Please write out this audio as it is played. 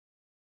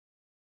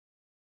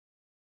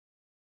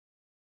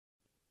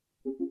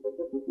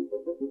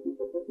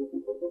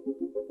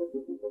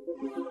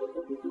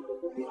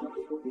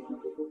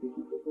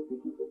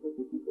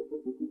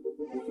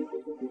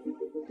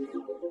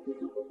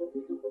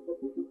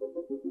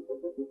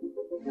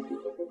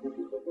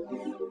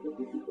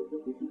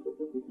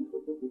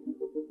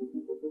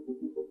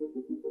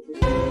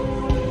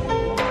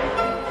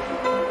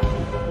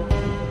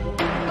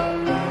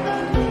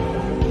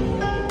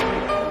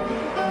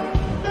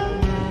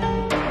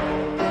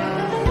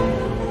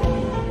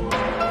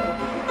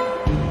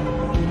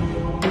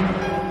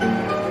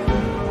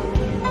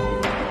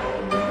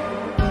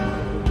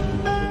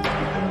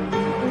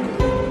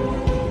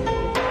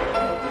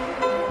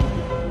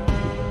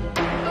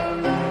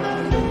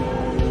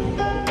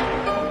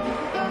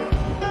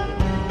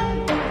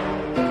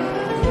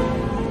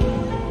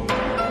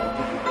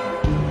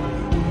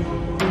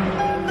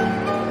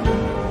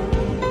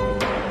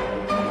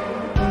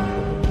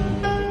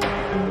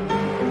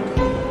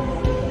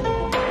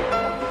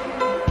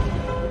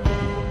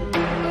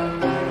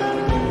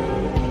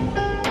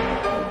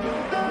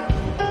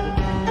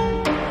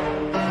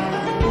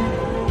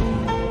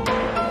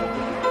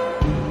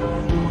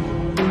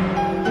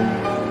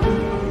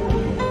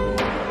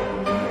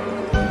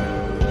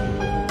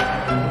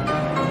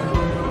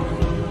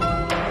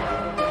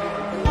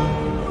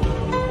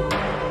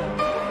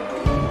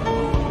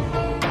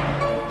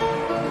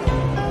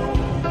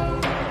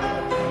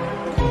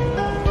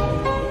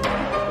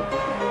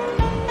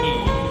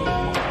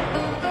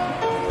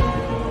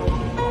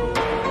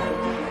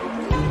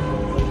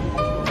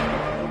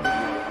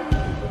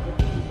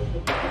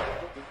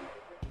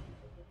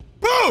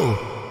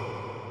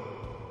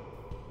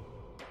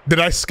Did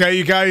I scare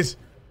you guys?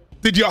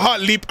 Did your heart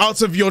leap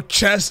out of your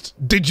chest?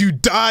 Did you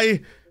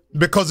die?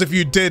 Because if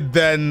you did,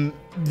 then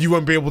you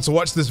won't be able to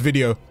watch this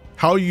video.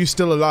 How are you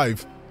still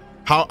alive?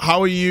 How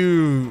are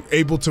you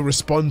able to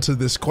respond to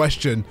this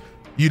question?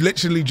 You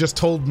literally just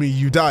told me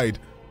you died.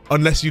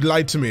 Unless you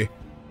lied to me.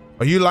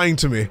 Are you lying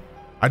to me?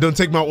 I don't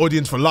take my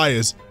audience for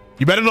liars.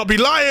 You better not be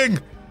lying!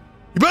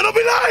 You better not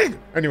be lying!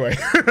 Anyway,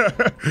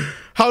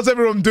 how's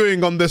everyone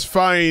doing on this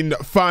fine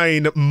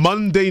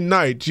Monday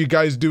night? You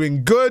guys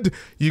doing good?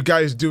 You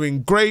guys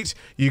doing great?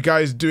 You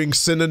guys doing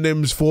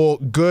synonyms for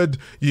good?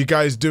 You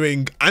guys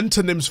doing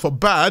antonyms for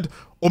bad?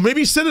 Or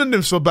maybe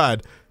synonyms for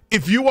bad?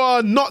 If you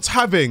are not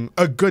having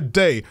a good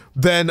day,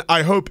 then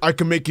I hope I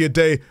can make your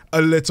day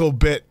a little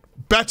bit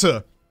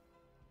better.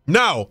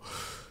 Now,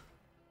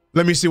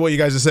 let me see what you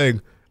guys are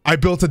saying. I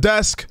built a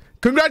desk.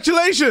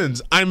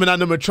 Congratulations! I'm an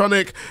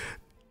animatronic.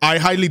 I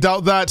highly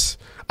doubt that.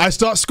 I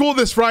start school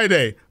this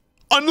Friday.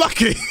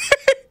 Unlucky.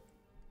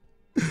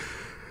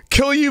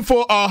 Kill you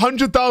for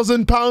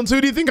 £100,000. Who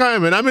do you think I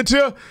am, an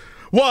amateur?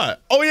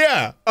 What? Oh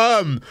yeah.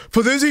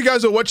 For those of you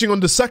guys who are watching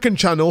on the second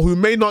channel who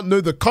may not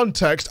know the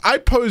context, I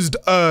posed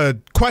a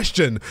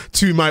question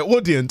to my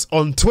audience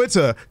on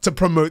Twitter to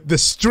promote the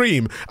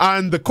stream.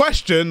 And the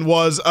question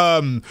was,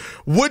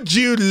 would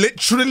you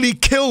literally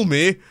kill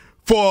me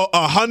for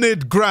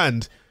 100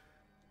 grand?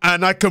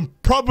 And I can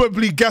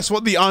probably guess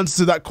what the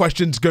answer to that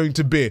question is going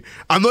to be.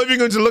 I'm not even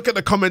going to look at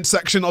the comment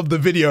section of the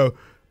video.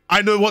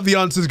 I know what the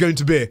answer is going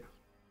to be.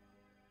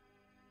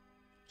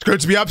 It's going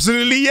to be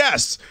absolutely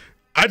yes.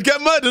 I'd get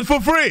murdered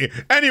for free.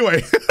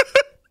 Anyway.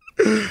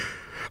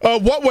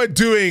 What we're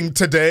doing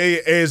today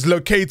is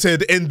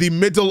located in the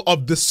middle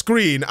of the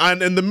screen,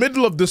 and in the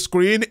middle of the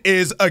screen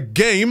is a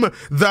game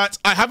that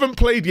I haven't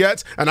played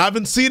yet, and I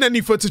haven't seen any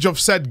footage of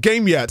said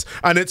game yet,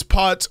 and it's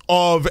part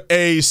of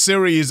a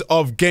series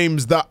of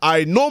games that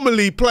I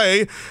normally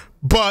play,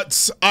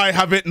 but I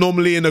have it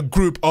normally in a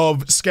group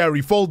of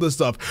scary folder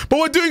stuff. But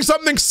we're doing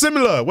something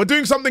similar. We're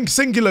doing something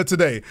singular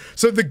today.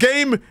 So the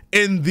game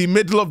in the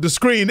middle of the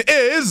screen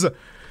is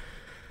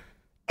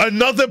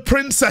Another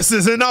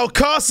Princesses in Our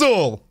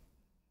Castle.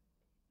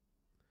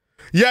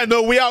 Yeah,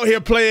 no, we out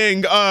here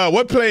playing,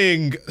 we're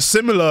playing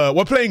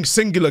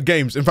singular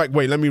games. In fact,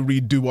 wait, let me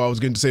redo what I was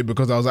going to say,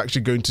 because I was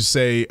actually going to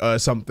say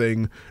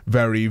something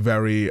very,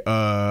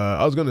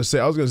 I was going to say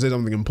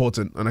something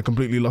important, and I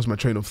completely lost my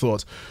train of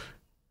thought.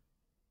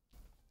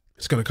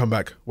 It's going to come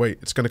back. Wait,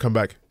 it's going to come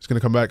back. It's going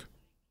to come back.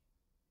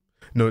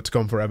 No, it's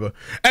gone forever.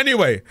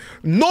 Anyway,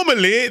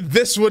 normally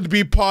this would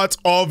be part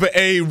of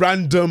a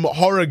random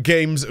horror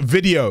games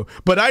video,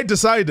 but I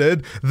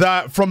decided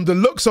that from the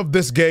looks of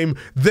this game,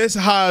 this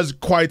has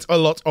quite a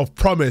lot of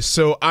promise,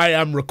 so I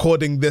am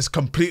recording this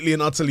completely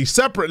and utterly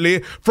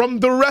separately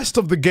from the rest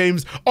of the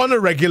games on a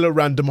regular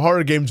random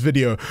horror games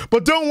video.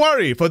 But don't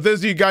worry, for those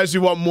of you guys who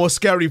want more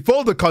scary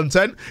folder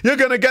content, you're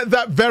gonna get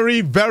that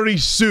very, very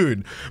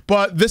soon.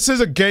 But this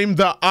is a game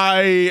that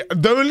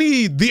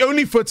the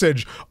only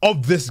footage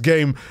of this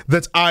game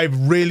that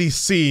I've really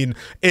seen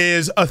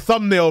is a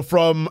thumbnail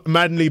from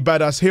Manly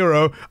Badass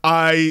Hero.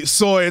 I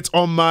saw it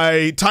on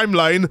my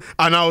timeline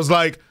and I was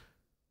like,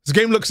 this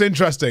game looks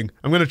interesting.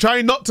 I'm going to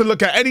try not to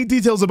look at any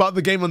details about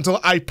the game until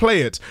I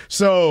play it.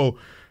 So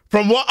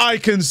From what I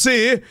can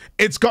see,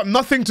 it's got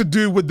nothing to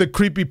do with the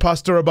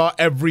creepypasta about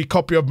every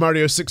copy of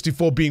Mario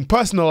 64 being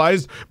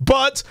personalized,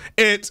 but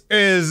it's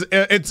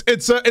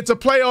a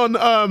play on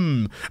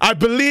I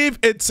believe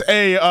it's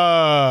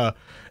a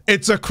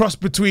cross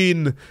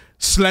between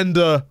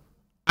Slender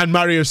and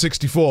Mario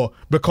 64,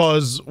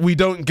 because we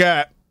don't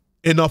get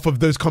enough of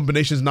those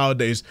combinations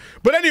nowadays.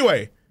 But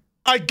anyway,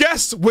 I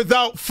guess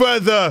without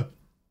further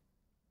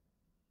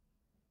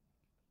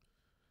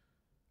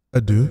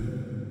ado.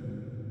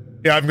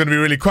 Yeah, I'm going to be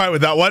really quiet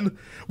with that one.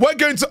 We're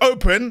going to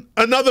open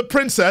Another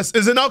Princess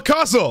is in Our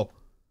Castle.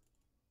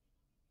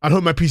 I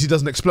hope my PC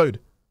doesn't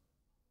explode.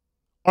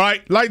 All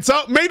right, lights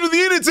out. Made with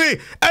Unity.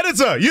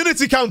 Editor,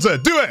 Unity counter.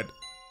 Do it.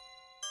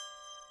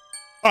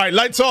 All right,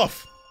 lights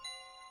off.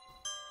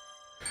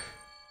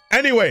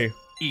 Anyway,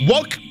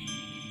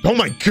 oh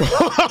my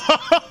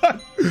god.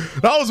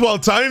 That was well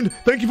timed.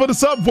 Thank you for the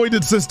sub,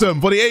 Voided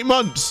System, for the 8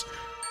 months.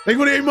 Thank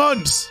you for the 8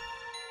 months.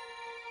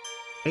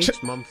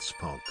 8 months,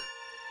 Pog.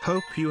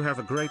 Hope you have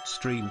a great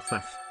stream,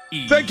 Thaf.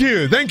 Thank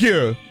you, thank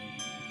you.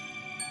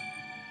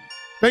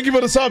 Thank you for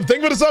the sub.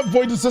 Thank you for the sub,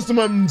 Voided System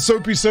and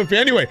Sophie.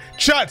 Anyway,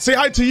 chat, say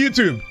hi to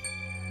YouTube.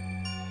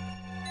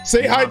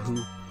 Say hi.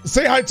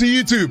 Say hi to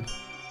YouTube.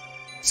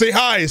 Say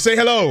hi, say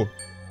hello.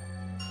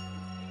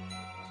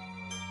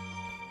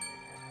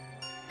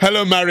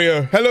 Hello,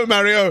 Mario. Hello,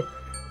 Mario.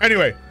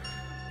 Anyway,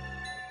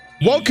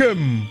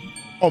 welcome.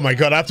 Oh my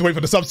god, I have to wait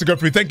for the subs to go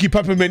through. Thank you,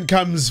 Peppermint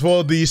Cams,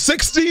 for the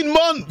 16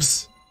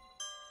 months.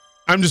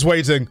 I'm just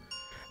waiting.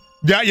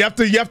 Yeah, you have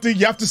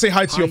to say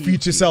hi to your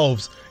future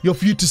selves. Your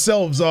future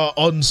selves are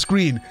on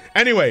screen.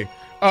 Anyway,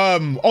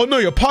 oh no,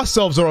 your past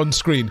selves are on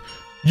screen.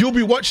 You'll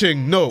be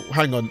watching. No,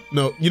 hang on.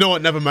 No, you know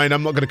what? Never mind.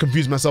 I'm not going to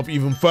confuse myself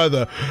even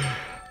further.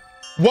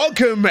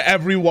 Welcome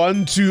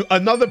everyone to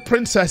Another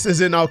Princess is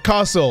in Our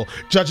Castle.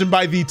 Judging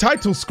by the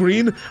title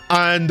screen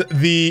and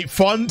the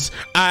font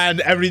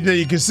and everything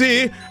you can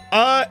see,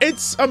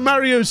 it's a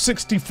Mario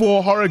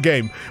 64 horror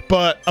game.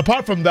 But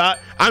apart from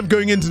that, I'm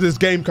going into this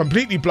game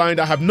completely blind.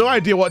 I have no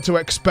idea what to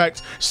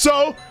expect.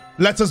 So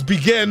let us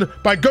begin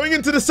by going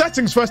into the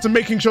settings first and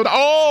making sure that,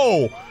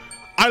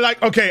 I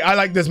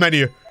like this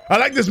menu. I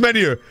like this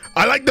menu.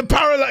 I like the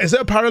parallax. Is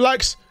it a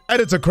parallax?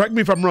 Editor, correct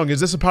me if I'm wrong.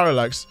 Is this a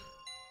parallax?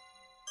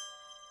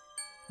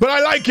 But I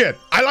like it.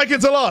 I like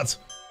it a lot.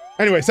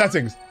 Anyway,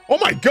 settings. Oh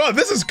my god,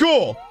 this is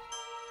cool.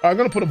 I'm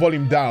gonna put the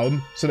volume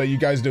down so that you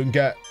guys don't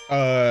get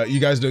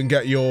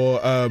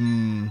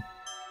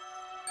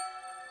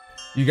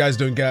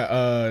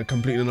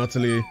completely and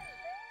utterly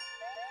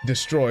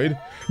destroyed.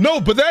 No,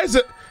 but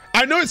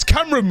I know it's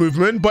camera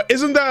movement, but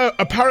isn't there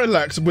a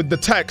parallax with the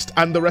text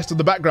and the rest of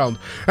the background?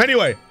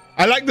 Anyway,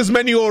 I like this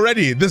menu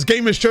already. This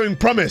game is showing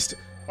promise.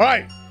 All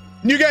right,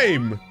 new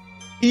game.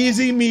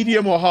 Easy,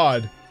 medium, or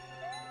hard?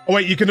 Oh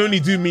wait, you can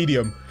only do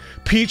medium.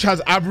 Peach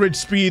has average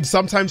speed,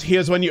 sometimes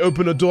hears when you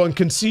open a door and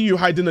can see you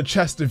hide in a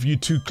chest if you're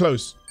too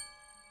close.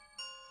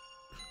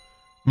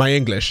 My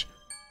English.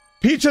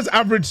 Peach has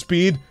average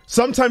speed,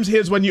 sometimes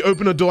hears when you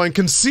open a door and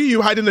can see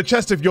you hide in a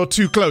chest if you're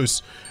too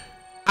close.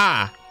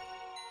 Ah.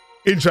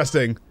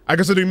 Interesting. I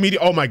guess I'll do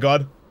medium. Oh my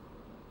god.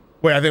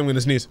 Wait, I think I'm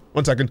gonna sneeze.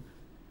 1 second.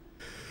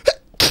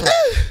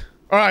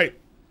 Alright.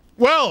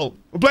 Well,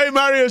 we're playing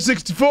Mario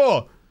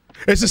 64.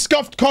 It's a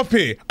scuffed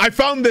copy. I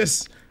found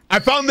this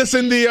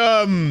in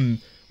the,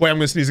 wait, I'm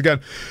gonna sneeze again.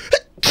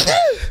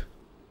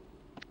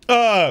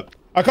 I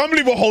can't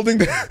believe we're holding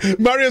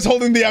Mario's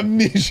holding the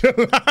amnesia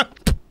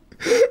lamp.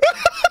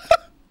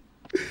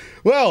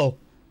 Well,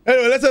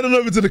 anyway, let's head on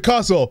over to the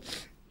castle.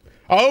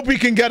 I hope we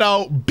can get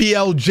our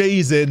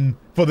BLJs in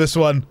for this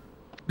one.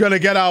 Gonna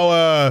get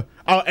our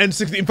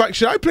N60. In fact,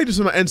 should I play this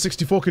with my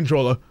N64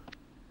 controller?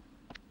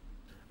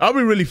 That'll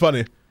be really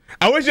funny.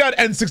 I wish I had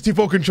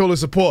N64 controller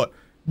support,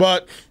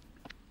 but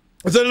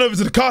let's head on over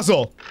to the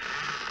castle.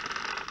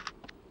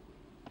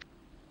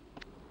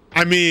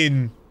 I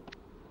mean,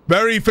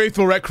 very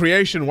faithful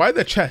recreation. Why are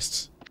there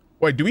chests?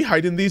 Wait, do we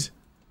hide in these?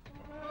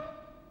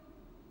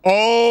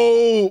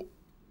 Oh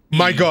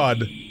my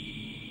god.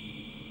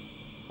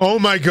 Oh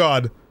my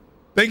god.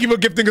 Thank you for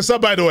gifting a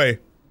sub, by the way.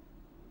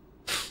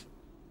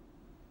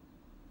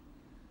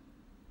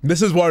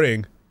 This is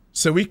worrying.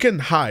 So we can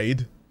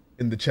hide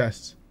in the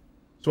chests.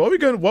 So what are we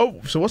going?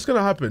 Whoa. So what's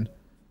gonna happen?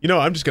 You know,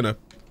 I'm just gonna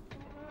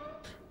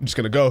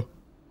go.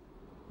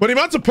 But the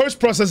amount of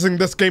post-processing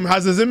this game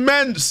has is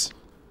immense.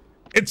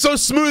 It's so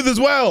smooth as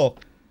well.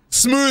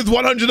 Smooth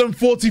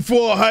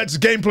 144 hertz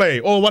gameplay,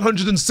 or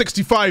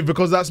 165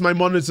 because that's my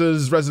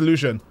monitor's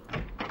resolution.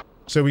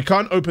 So we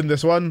can't open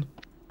this one.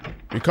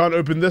 We can't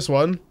open this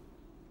one.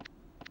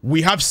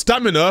 We have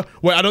stamina.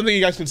 Wait, I don't think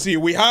you guys can see.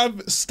 We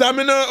have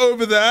stamina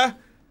over there.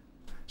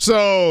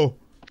 So,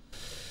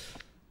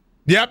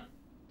 yep.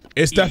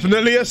 It's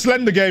definitely a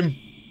Slender game.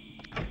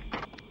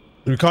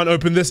 We can't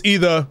open this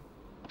either.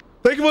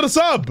 Thank you for the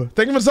sub.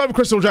 Thank you for the sub,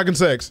 Crystal Dragon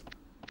 6.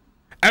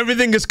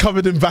 Everything is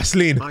covered in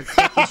Vaseline. My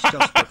God, it's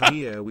just but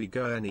here we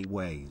go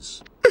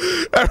anyways.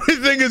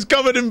 Everything is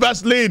covered in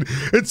Vaseline.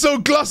 It's so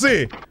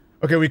glossy.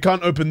 Okay, we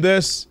can't open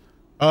this.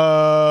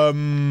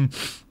 Can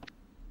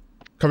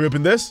we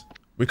open this?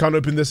 We can't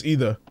open this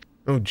either.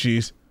 Oh,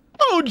 jeez.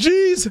 Oh,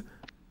 jeez.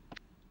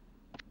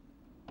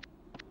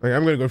 Okay,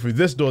 I'm gonna go through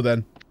this door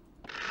then.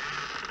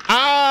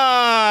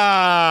 Ah!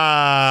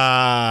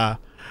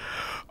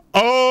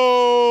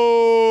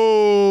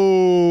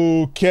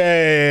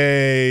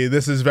 Okay.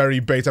 This is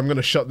very bait. I'm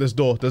gonna shut this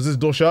door. Does this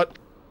door shut?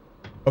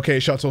 Okay, it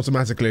shuts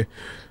automatically.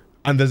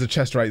 And there's a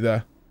chest right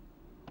there.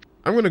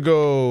 I'm gonna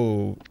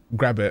go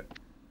grab it.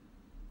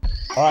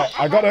 Alright,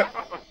 I got it.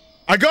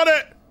 I got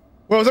it!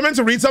 Wait, was I meant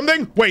to read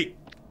something? Wait,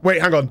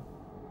 hang on.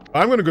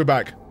 I'm gonna go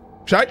back.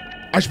 Should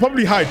I? I should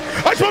probably hide.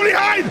 I should probably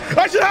hide!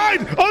 I should hide!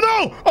 Oh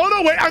no! Oh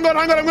no, wait, hang on,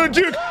 I'm gonna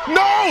juke.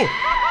 No!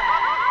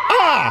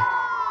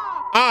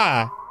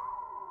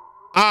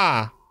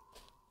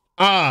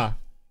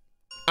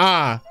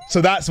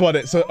 So that's what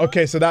it,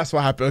 okay, so that's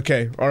what happened.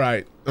 Okay,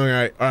 alright.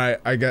 I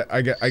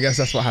guess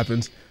that's what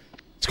happens.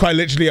 It's quite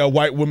literally a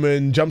white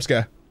woman jump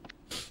scare.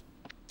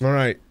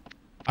 Alright.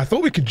 I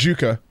thought we could juke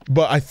her,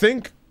 but I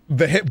think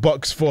the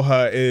hitbox for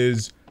her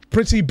is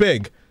pretty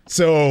big.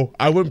 So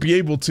I wouldn't be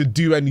able to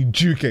do any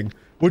juking,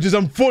 which is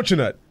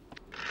unfortunate.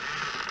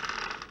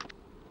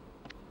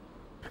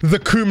 The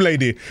Coom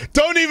lady.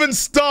 Don't even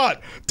start.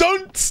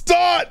 Don't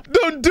start.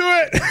 Don't do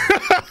it.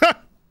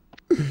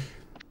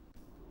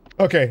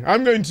 Okay,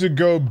 I'm going to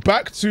go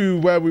back to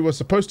where we were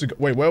supposed to go.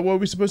 Wait, where were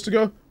we supposed to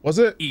go? Was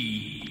it?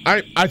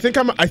 I think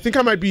I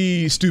might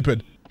be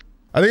stupid.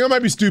 I think I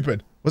might be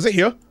stupid. Was it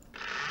here?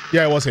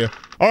 Yeah, it was here.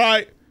 All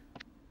right.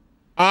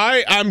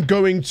 I am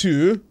going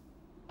to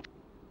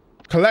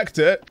collect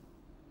it.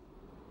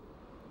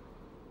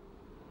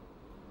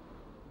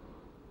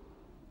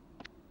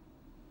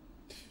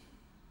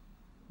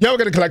 Yeah, we're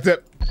gonna collect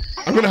it.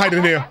 I'm gonna hide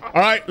in here.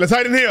 All right, let's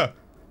hide in here.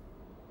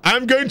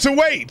 I'm going to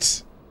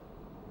wait.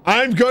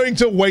 I'm going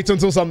to wait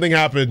until something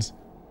happens.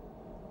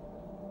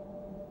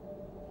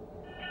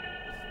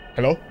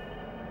 Hello?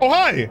 Oh,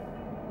 hi.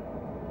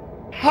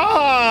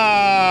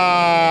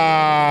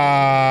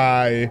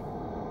 Hi.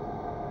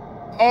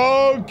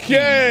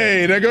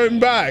 Okay, they're going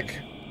back.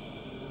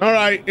 All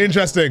right,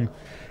 interesting.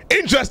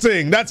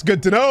 Interesting. That's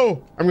good to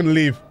know. I'm gonna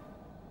leave.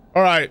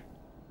 All right.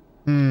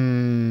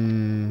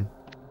 Now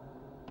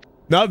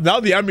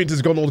the ambient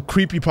has gone all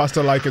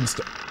creepypasta-like and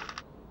stuff.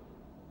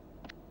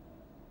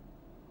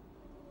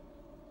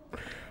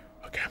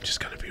 Okay, I'm just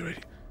gonna be ready.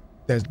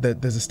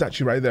 There's a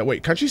statue right there.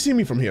 Wait, can't she see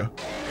me from here?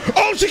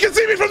 Oh, she can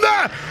see me from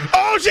there!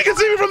 Oh, she can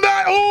see me from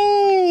there!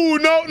 Oh,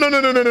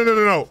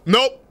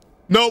 no.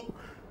 Nope.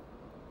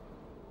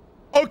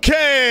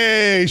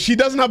 Okay, she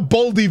doesn't have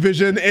baldy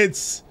vision.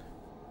 It's...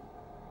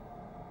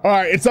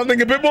 Alright, it's something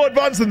a bit more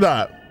advanced than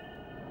that.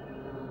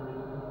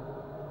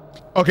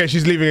 Okay,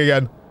 she's leaving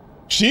again.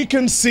 She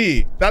can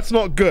see. That's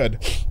not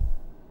good.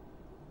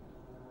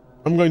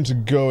 I'm going to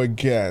go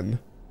again.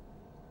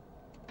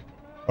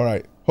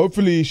 Alright.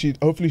 Hopefully she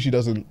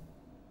doesn't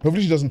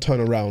turn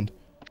around.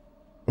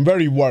 I'm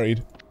very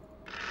worried.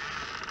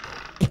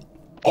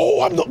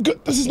 Oh, I'm not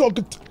good. This is not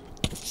good.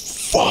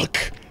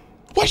 Fuck.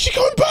 Why is she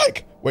going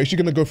back? Wait, is she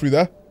gonna go through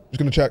there? I'm just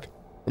gonna check.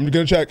 I'm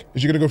gonna check.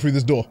 Is she gonna go through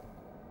this door?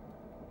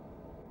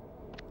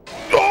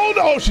 Oh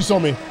no, she saw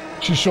me.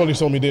 She surely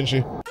saw me, didn't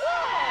she?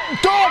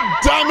 God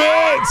damn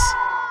it!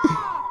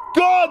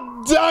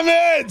 God damn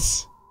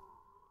it!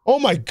 Oh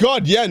my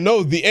god, yeah,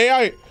 no, the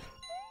AI...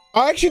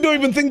 I actually don't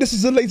even think this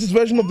is the latest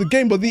version of the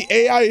game, but the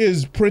AI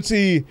is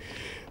pretty...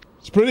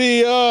 It's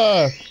pretty,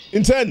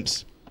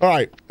 intense.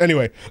 Alright,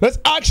 anyway, let's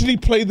actually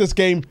play this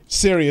game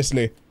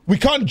seriously. We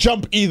can't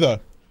jump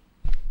either.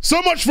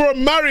 So much for a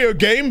Mario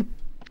game.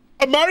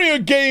 A Mario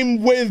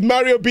game with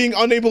Mario being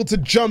unable to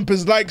jump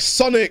is like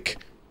Sonic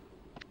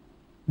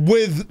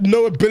with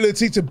no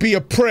ability to be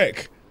a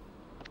prick.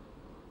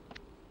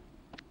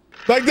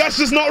 Like, that's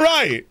just not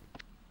right.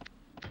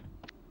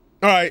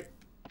 Alright.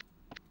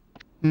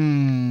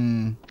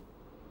 I'm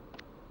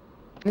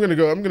gonna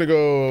go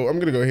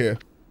here.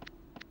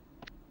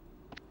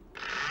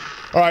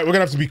 Alright, we're gonna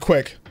have to be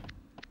quick.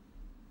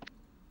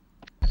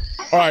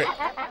 Alright.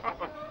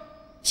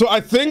 So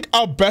I think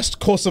our best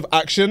course of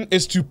action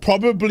is to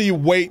probably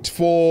wait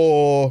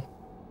for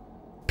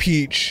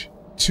Peach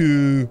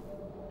to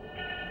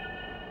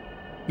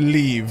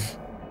leave.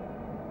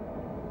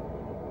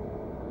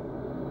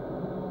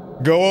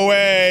 Go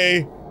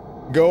away.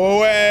 Go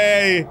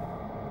away.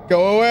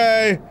 Go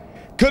away.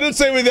 Couldn't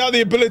say without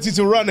the ability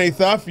to run,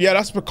 Thaf. Yeah,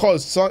 that's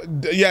because...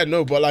 yeah,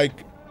 no, but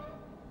like...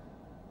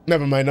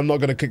 Never mind, I'm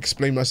not gonna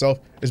explain myself.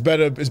 It's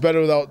better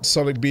without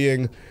Sonic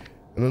being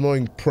an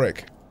annoying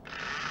prick.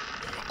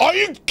 Are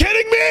you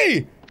kidding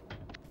me?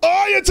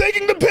 Oh, you're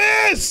taking the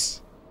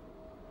piss!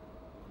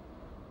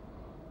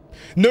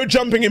 No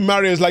jumping in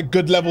Mario is like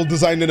good level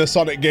design in a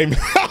Sonic game.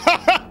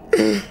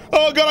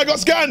 Oh god, I got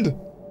scanned!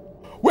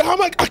 Wait, how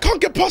am I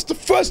can't get past the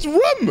first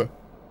room!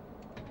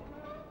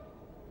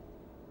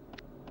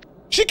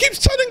 She keeps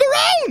turning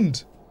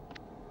around!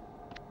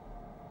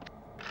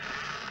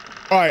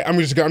 Alright, I'm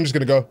just gonna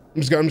go.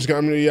 I'm just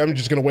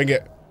gonna wing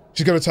it.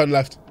 She's gonna turn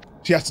left.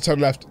 She has to turn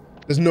left.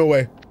 There's no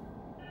way.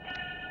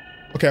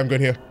 Okay, I'm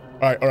going here.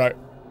 Alright.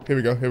 Here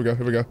we go. I'm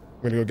gonna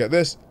go get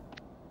this.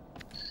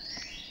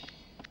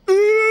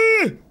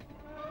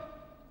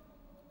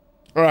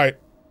 All right.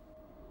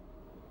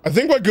 I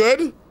think we're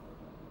good.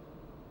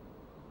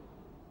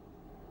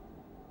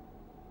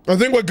 I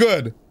think we're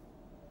good.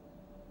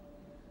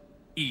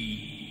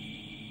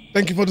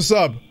 Thank you for the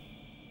sub.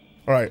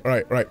 All right, all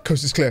right, all right.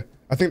 Coast is clear.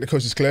 I think the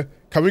coast is clear.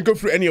 Can we go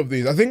through any of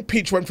these? I think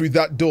Peach went through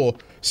that door.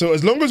 So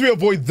as long as we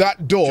avoid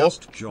that door,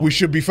 we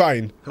should be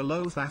fine.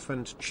 Hello, Thaf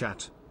and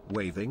chat.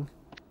 Waving.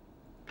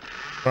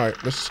 All right,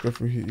 let's just go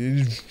through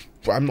here.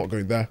 I'm not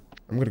going there.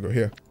 I'm going to go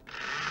here.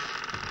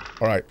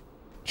 All right.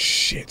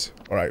 Shit.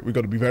 All right, we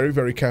got to be very,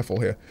 very careful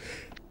here.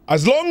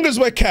 As long as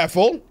we're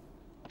careful,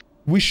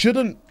 we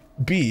shouldn't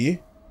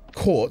be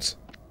caught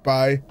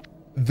by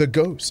the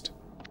ghost.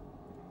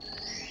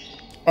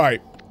 All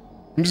right.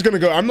 I'm just going to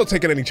go. I'm not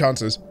taking any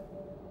chances.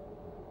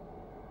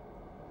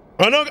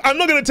 I'm not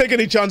going to take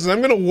any chances.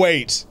 I'm going to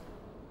wait.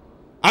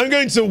 I'm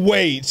going to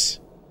wait.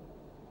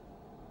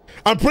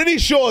 I'm pretty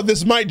sure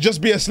this might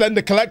just be a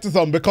Slender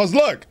Collectathon because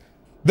look,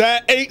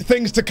 there are 8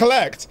 things to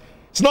collect.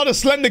 It's not a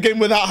Slender game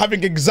without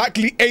having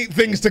exactly 8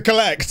 things to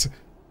collect.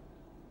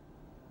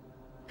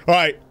 All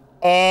right.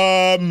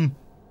 I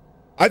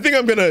think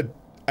I'm going to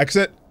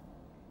exit.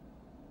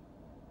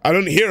 I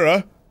don't hear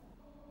her.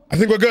 I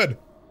think we're good.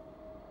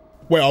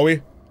 Where are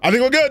we? I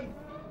think we're good.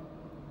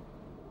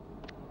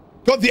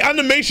 God, the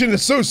animation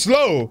is so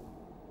slow.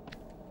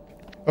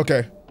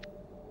 Okay.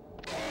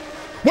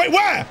 Wait,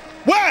 where?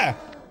 Where?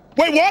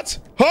 Wait, what?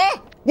 Huh?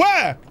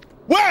 Where?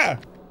 Where?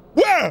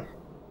 Where?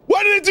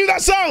 Why did it do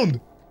that sound?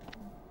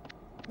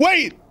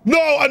 Wait.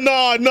 No,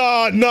 no,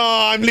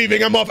 I'm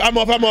leaving. I'm off.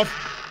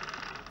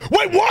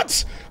 Wait,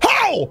 what?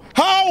 How?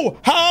 How?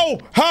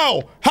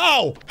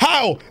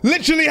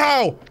 Literally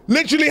how?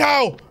 Literally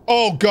how?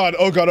 Oh God.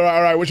 All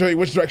right.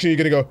 Which direction are you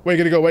gonna go? Where are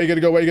you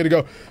gonna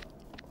go?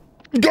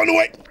 I'm going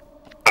away.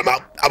 I'm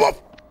out. I'm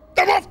off.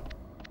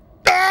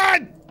 Ah!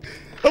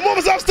 I'm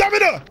almost out of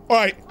stamina. All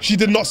right. She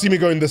did not see me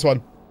go in this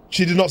one.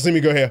 She did not see me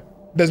go here.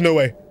 There's no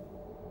way.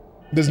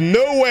 There's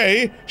no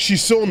way she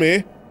saw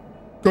me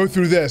go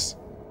through this.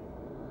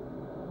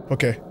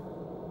 Okay.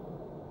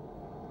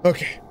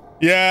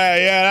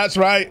 Yeah, that's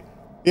right.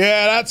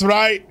 That's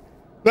right.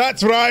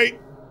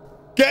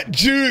 Get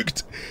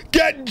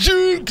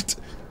juked.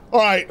 All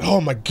right.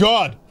 Oh my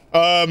God.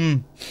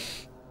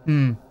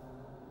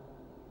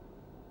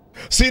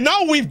 See,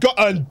 now we've got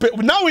a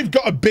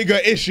bigger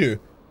issue.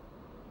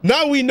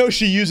 Now we know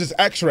she uses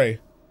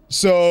X-ray.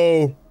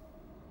 So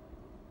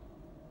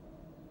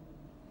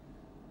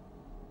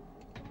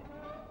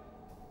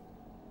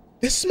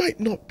this might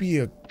not be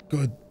a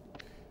good...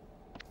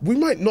 We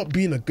might not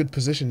be in a good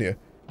position here.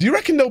 Do you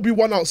reckon there'll be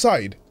one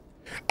outside?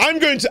 I'm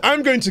going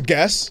to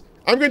guess.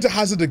 I'm going to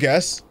hazard a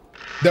guess.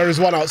 There is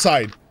one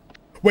outside.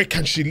 Wait,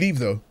 can she leave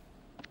though?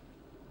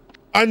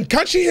 And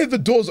can she hear the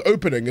doors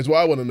opening is what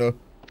I want to know.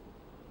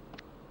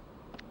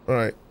 All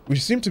right, we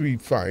seem to be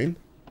fine.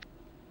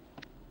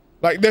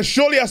 Like, there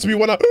surely has to be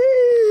one out.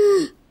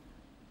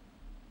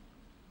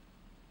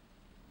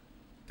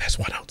 There's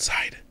one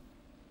outside.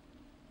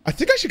 I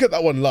think I should get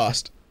that one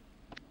last.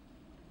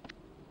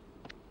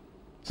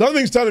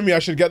 Something's telling me I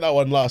should get that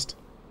one last.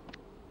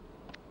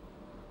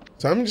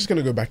 So I'm just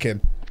gonna go back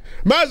in.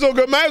 Might as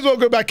well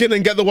go back in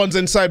and get the ones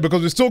inside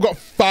because we've still got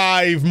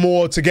 5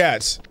 more to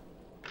get.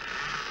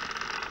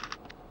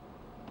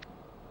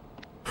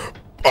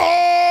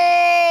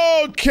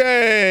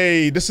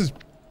 Okay, this is...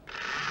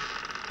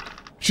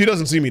 She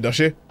doesn't see me, does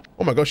she?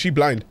 Oh my gosh, she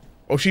blind.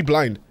 Oh, she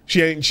blind.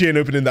 She ain't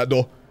opening that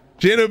door.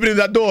 She ain't opening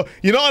that door.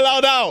 You're not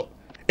allowed out.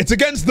 It's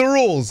against the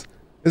rules.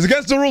 It's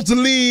against the rules to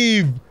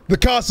leave the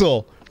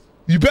castle.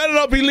 You better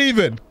not be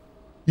leaving.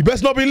 You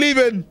best not be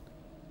leaving.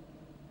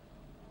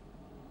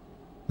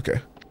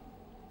 Okay.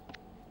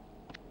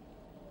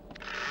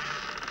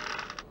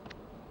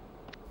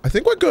 I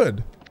think we're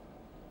good.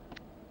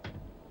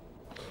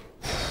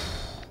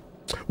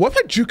 What if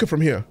I juke her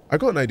from here? I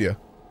got an idea.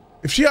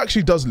 If she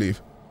actually does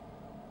leave.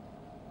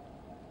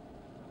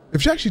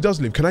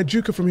 Can I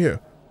juke her from here?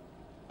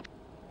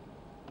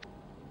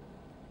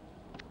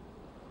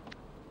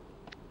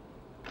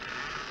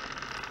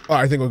 Oh,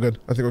 I think we're good.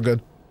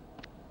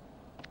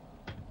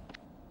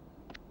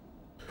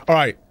 All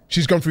right,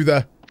 she's gone through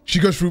there. She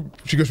goes through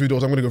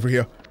doors. I'm gonna go through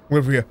here. All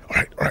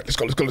right, let's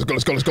go.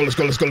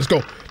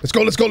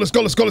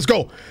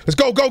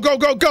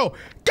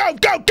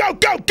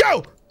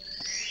 Go.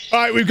 All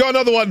right, we've got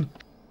another one.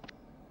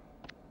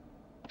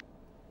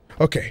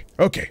 Okay.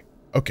 I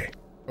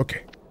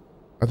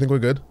think we're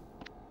good.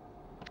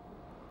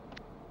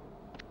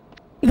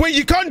 Wait,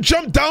 you can't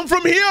jump down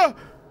from here?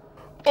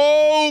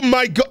 Oh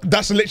my God,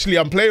 that's literally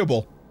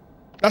unplayable.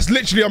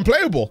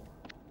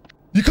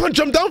 You can't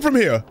jump down from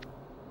here.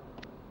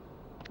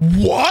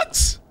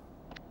 What?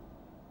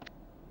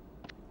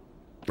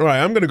 All right,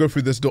 I'm gonna go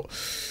through this door.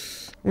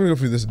 I'm gonna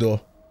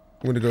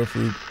go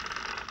through.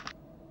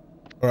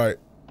 All right.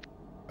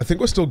 I think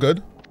we're still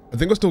good. I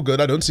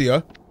don't see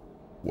her.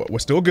 We're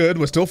still good.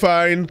 We're still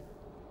fine.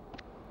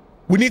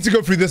 We need to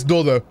go through this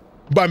door though.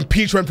 But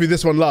Peach went through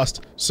this one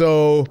last.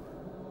 So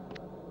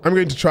I'm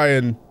going to try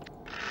and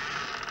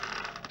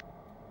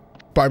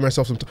buy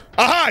myself some time.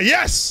 Aha!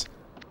 Yes!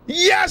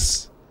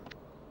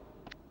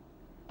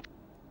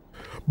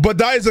 But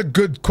that is a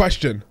good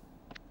question.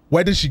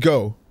 Where did she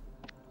go?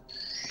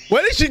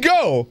 Where did she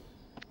go?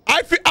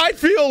 I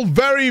feel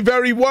very,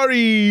 very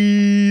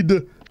worried.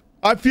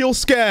 I feel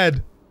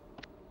scared.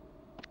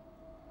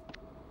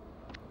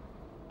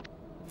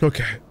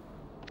 Okay.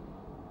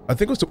 I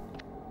think it was the...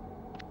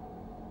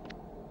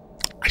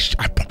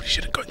 I probably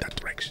shouldn't go in that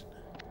direction.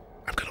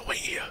 I'm gonna wait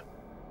here.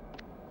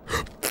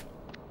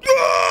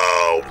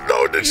 No!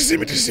 No, did she see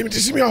me? Did she see me? Did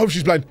she see me? I hope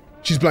she's blind.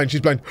 She's blind.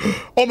 She's blind.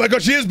 Oh my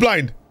god, she is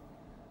blind.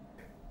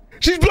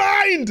 She's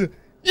blind!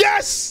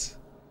 Yes!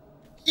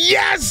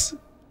 Yes!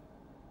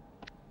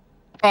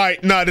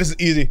 Alright, nah, this is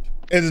easy.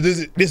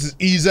 This is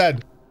easy.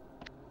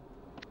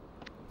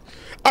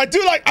 I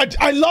do like,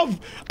 I love,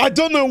 I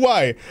don't know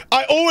why.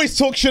 I always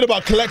talk shit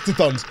about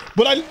collectathons,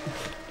 but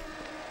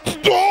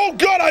oh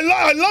god,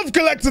 I love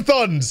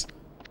collectathons.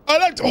 I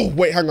like, oh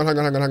wait, hang on, I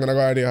got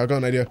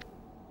an idea.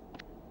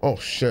 Oh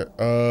shit,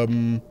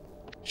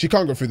 she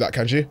can't go through that,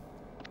 can she?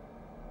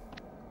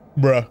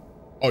 Bruh.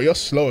 Oh, you're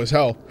slow as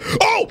hell.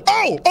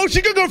 Oh,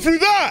 she can go through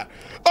that.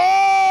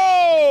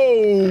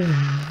 Oh,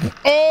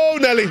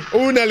 Nelly.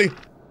 Oh, Nelly.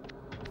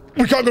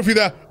 We can't go through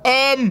there.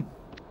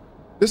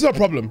 This is a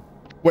problem.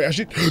 Wait,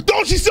 actually,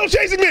 no, she's still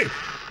chasing me.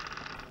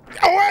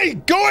 Oh,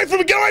 wait, go away from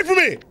me. Get away from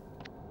me.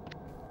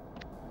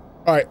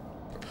 All right.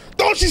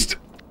 No, she's.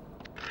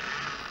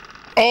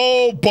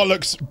 Oh,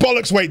 bollocks.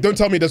 Bollocks. Wait, don't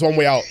tell me there's one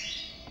way out.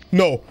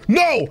 No,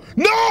 no,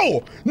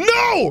 no,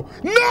 no,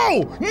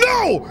 no, no,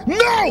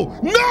 no,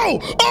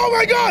 no. Oh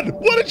my god,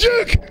 what a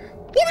juke.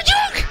 What a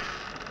juke.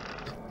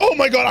 Oh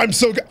my god, I'm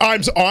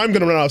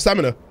gonna run out of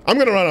stamina. I'm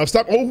gonna run out of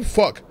stamina. Oh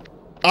fuck.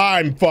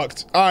 I'm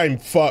fucked. I'm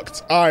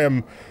fucked. I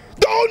am.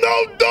 No,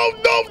 no, no,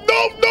 no,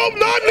 no, no,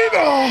 not leaving.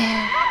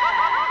 Oh.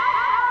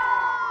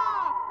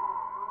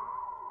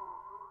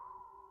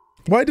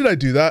 Why did I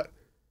do that?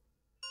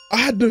 I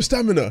had no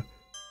stamina.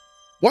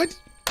 Why did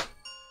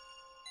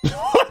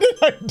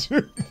I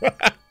do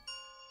that?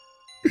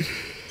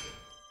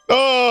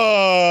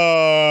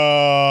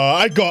 Oh,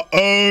 I got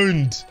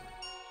owned.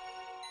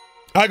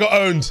 I got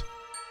owned.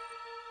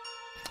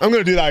 I'm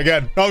gonna do that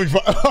again. That'll be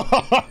fun.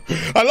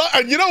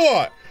 And you know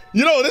what?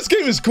 You know, this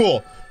game is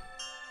cool.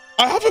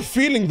 I have a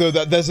feeling though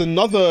that there's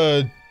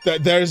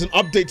there is an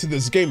update to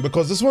this game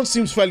because this one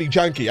seems fairly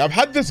janky. I've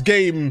had this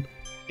game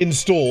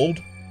installed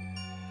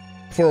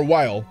for a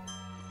while.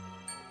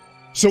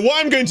 So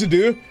what I'm going to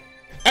do,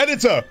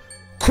 editor,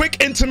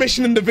 quick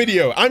intermission in the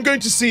video. I'm going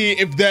to see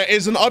if there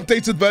is an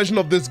updated version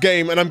of this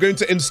game and I'm going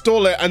to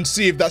install it and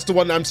see if that's the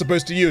one I'm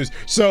supposed to use.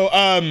 So,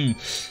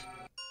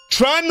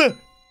 Tran,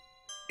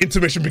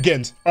 intermission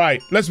begins. All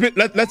right, let's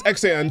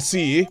exit and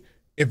see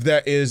if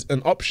there is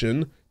an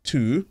option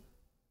to,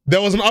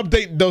 there was an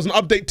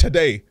update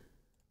today.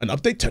 An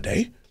update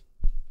today?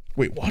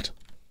 Wait, what?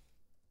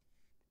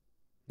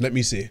 Let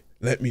me see.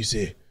 Let me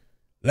see.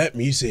 Let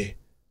me see.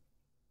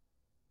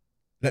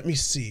 Let me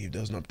see if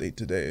there was an update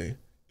today.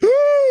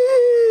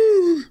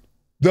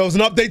 There was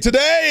an update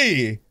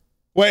today.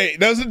 Wait,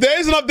 there is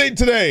an update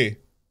today.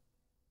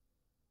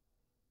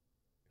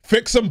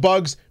 Fix some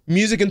bugs,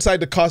 music inside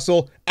the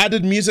castle,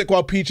 added music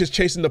while Peach is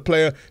chasing the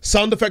player,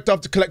 sound effect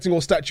after collecting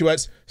all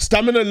statuettes,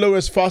 stamina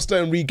lowers faster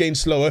and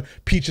regains slower,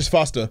 Peach is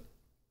faster.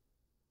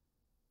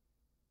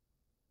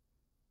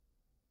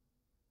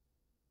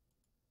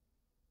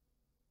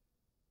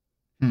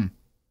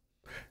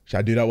 Should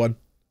I do that one?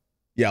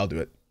 Yeah, I'll do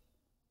it.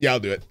 Yeah, I'll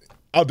do it.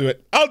 I'll do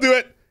it. I'll do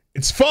it.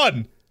 It's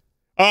fun.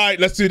 All right,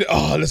 let's do it.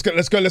 Oh,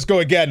 let's go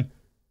again.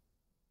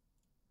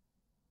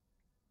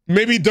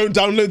 Maybe don't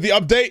download the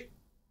update.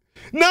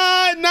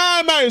 Nah,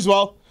 might as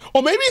well.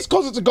 Or maybe it's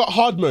because it's got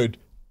hard mode.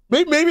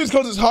 Maybe it's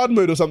because it's hard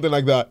mode or something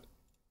like that.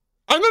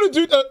 I'm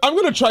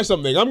gonna try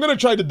something. I'm gonna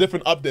try the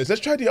different updates.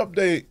 Let's try the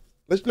update.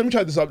 Let me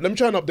try this up. Let me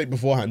try an update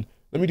beforehand.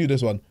 Let me do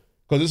this one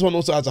because this one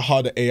also has a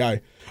harder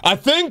AI. I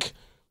think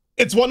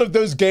it's one of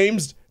those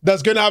games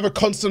that's gonna have a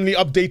constantly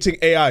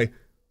updating AI.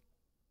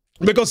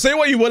 Because say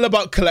what you will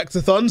about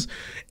collectathons,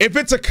 if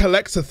it's a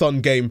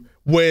collectathon game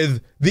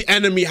with the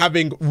enemy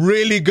having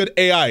really good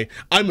AI,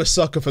 I'm a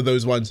sucker for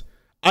those ones.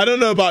 I don't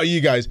know about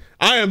you guys.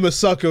 I am a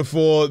sucker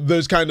for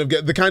those kind of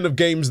the kind of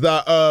games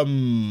that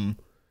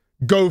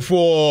go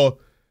for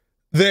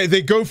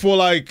they go for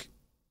like,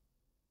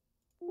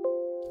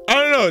 I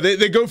don't know,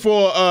 they go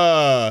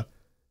for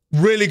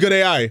really good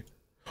AI.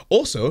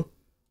 Also,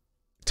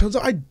 it turns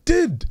out I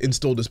did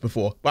install this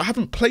before, but I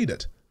haven't played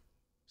it.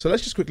 So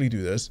let's just quickly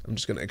do this. I'm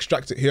just gonna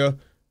extract it here.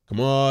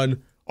 Come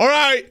on. All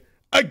right,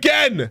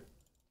 again.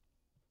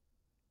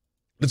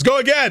 Let's go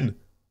again.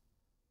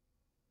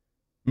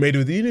 Made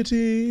with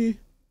Unity.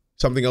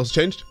 Something else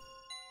changed?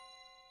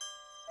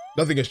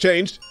 Nothing has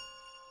changed.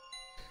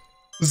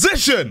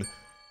 Zishan!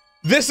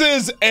 This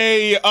is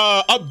a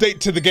update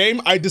to the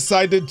game. I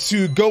decided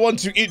to go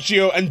onto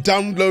itch.io and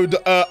download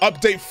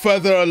update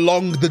further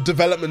along the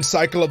development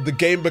cycle of the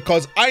game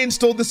because I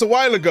installed this a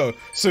while ago.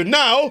 So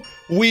now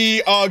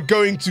we are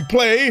going to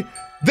play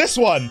this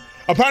one.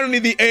 Apparently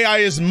the AI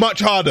is much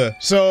harder,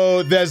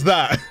 so there's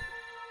that.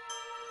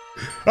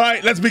 All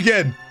right, let's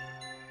begin.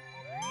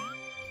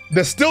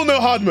 There's still no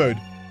hard mode.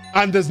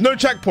 And there's no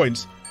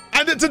checkpoints.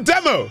 And it's a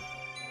demo.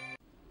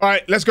 All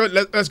right, let's go.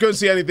 Let's go and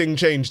see anything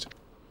changed.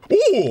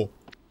 Ooh.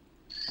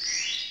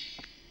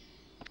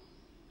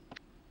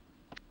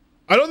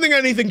 I don't think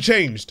anything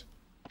changed.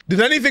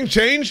 Did anything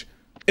change?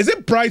 Is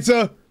it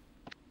brighter?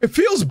 It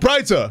feels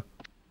brighter.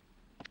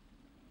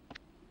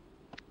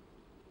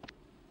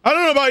 I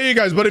don't know about you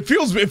guys, but it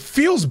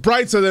feels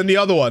brighter than the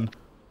other one.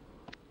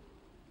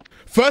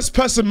 First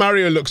person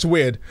Mario looks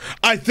weird.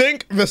 I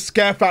think the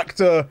scare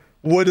factor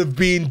would have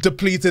been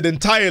depleted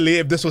entirely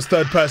if this was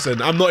third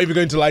person. I'm not even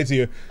going to lie to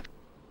you.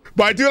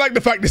 But I do like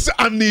the fact this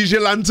amnesia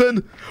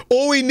lantern.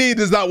 All we need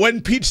is that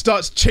when Peach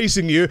starts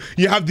chasing you,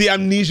 you have the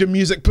amnesia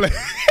music playing.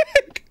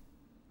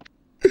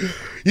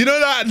 You know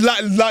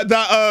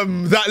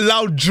that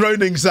loud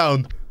droning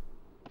sound.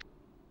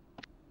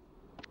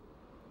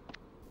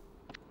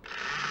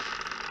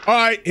 All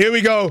right, here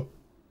we go.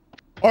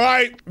 All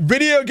right,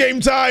 video game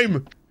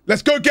time.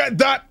 Let's go get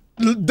that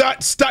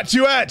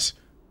statuette.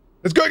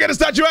 Let's go get a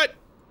statuette.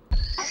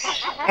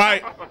 All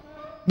right.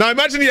 Now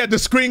imagine, yeah, the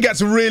screen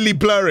gets really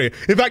blurry.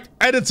 In fact,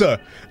 editor,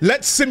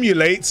 let's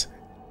simulate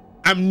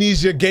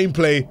amnesia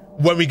gameplay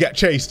when we get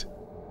chased.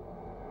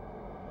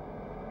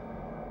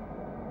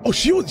 Oh,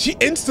 she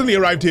instantly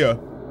arrived here.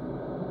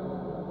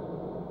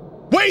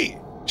 Wait,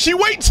 she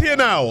waits here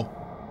now.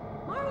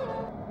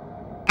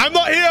 I'm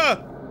not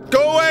here.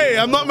 Go away.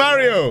 I'm not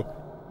Mario.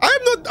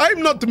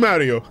 I'm not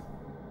Mario.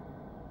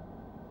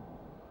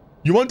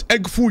 You want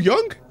Egg Foo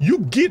Young? You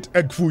get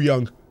Egg Foo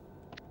Young.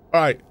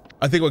 All right,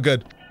 I think we're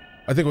good.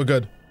 I think we're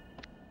good.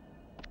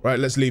 Right,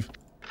 let's leave.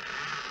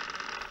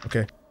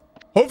 Okay.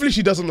 Hopefully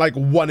she doesn't like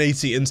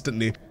 180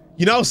 instantly.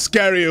 You know how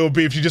scary it would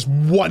be if she just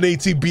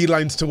 180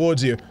 beelines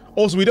towards you.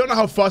 Also, we don't know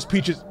how fast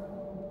Peach is.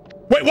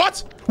 Wait,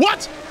 what?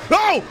 What?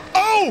 Oh!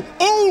 Oh!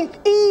 Oh!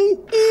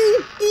 Ooh!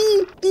 Ooh!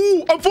 Ooh!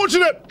 Ooh!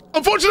 Unfortunate!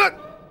 Unfortunate!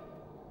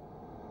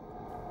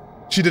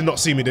 She did not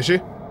see me, did she?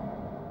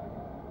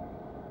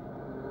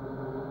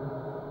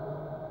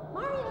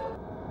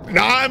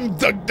 No,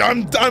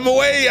 I'm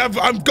away.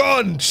 I'm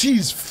gone.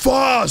 She's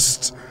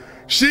fast.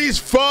 She's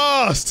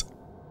fast.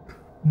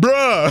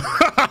 Bruh.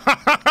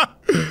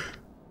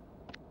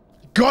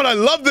 God, I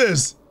love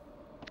this.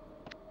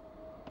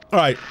 All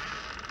right.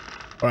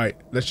 All right.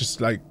 Let's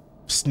just like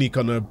sneak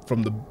on her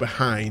from the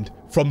behind.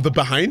 From the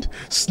behind?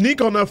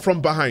 Sneak on her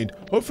from behind.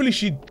 Hopefully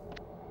she...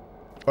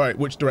 All right.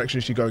 Which direction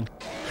is she going?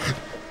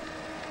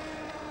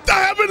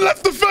 I haven't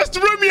left the first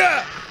room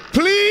yet.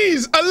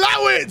 Please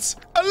allow it.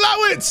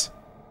 Allow it.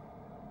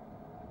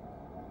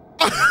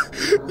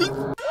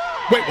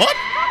 Wait, what?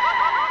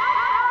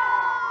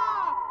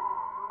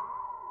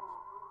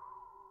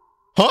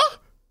 Huh?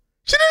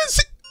 She didn't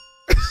see...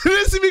 she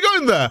didn't see me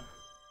going there.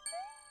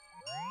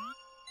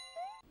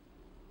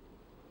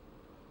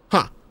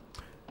 Huh.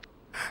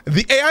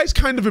 The AI's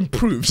kind of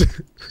improved.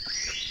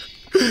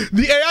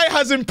 The AI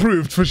has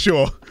improved for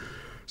sure.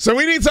 So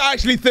we need to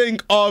actually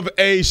think of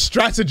a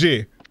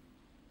strategy.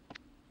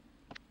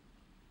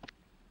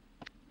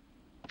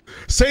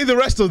 Say the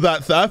rest of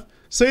that, Thaf.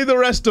 Say the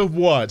rest of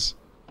what?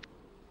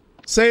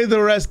 Say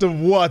the rest of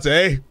what,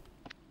 eh?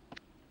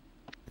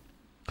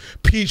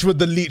 Peach with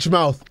the leech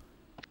mouth.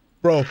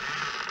 Bro,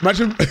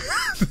 imagine...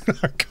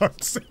 I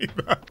can't say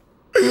that.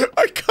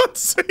 I can't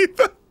say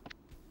that.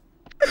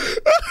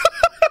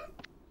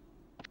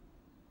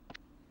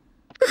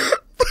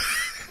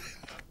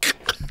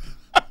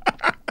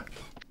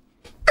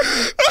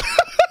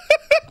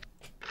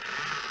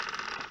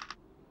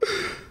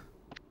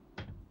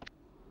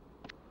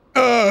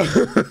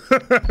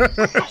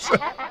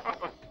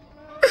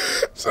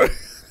 Sorry.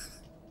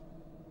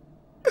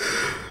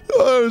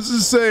 I was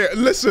just saying,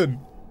 listen.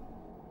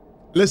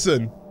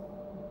 Listen.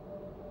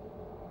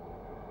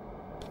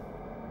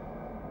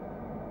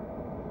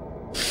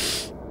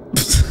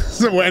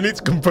 So I need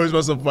to compose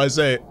myself if I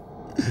say it.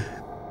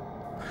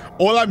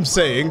 All I'm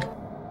saying,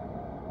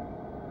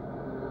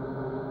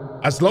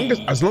 as long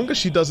as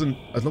she doesn't,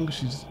 as long as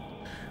she's,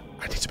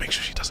 I need to make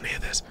sure she doesn't hear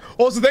this.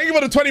 Also, thank you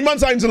for the 20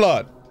 months, signs a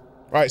lot.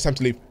 Right, it's time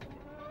to leave.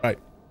 Right.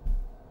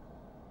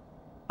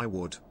 I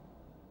would.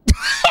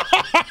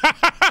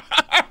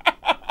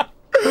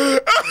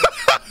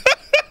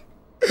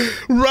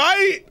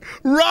 Right,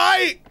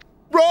 right,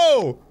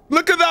 bro.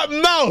 Look at that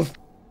mouth.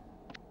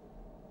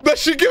 Does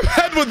she give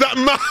head with that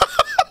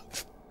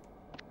mouth?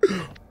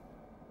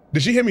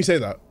 Did she hear me say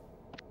that?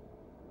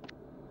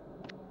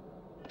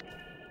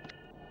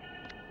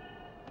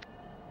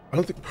 I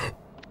don't think.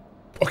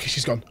 Okay,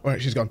 she's gone. All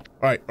right, she's gone.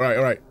 All right, all right,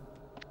 all right.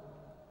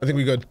 I think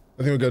we're good.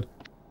 I think we're good.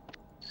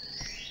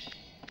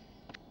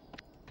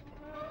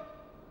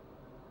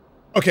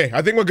 Okay,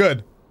 I think we're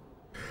good.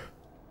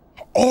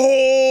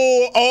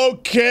 Oh,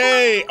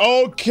 okay,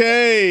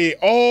 okay,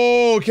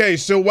 okay.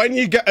 So when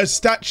you get a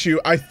statue,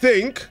 I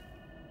think...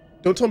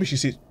 Don't tell me she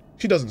sees...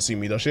 She doesn't see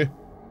me, does she?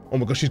 Oh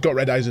my gosh, she's got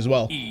red eyes as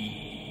well.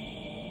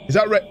 Is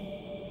that red...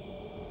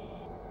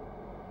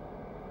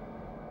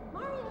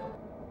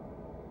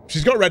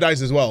 She's got red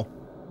eyes as well.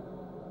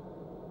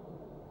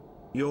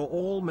 You're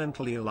all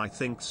mentally ill, I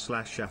think,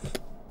 /F.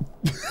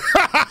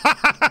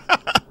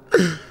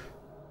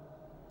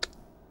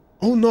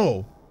 Oh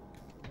no.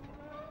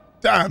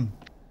 Damn.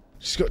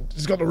 She's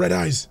got the red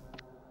eyes.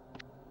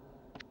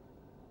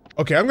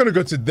 Okay, I'm gonna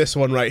go to this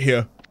one right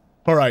here.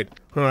 Alright.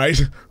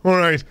 Alright.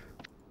 Alright.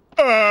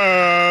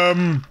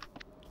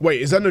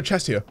 Wait, is there no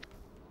chest here?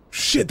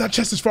 Shit, that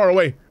chest is far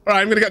away.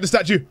 Alright, I'm gonna get the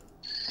statue.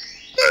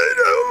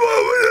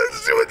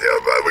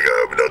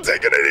 We're not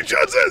taking any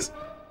chances.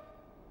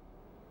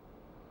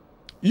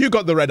 You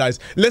got the red eyes.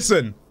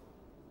 Listen.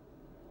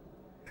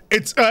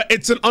 It's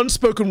an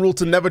unspoken rule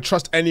to never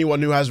trust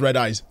anyone who has red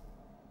eyes.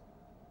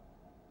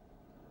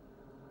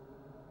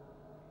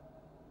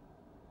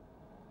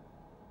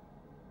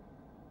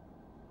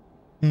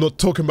 I'm not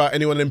talking about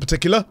anyone in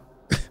particular.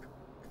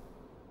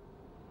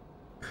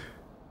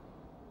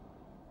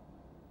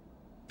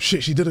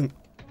 Shit, she didn't.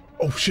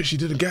 Oh shit, she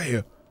didn't get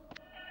here.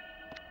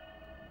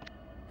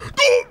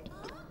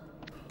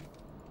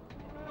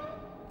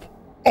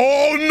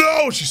 Oh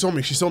no! She saw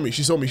me. She saw me.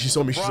 She saw me. She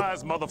saw me.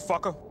 Surprise,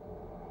 motherfucker.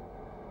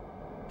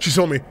 She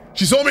saw me.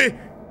 She saw me.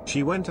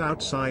 She went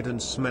outside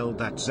and smelled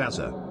that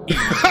Zaza.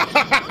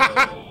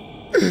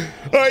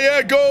 Oh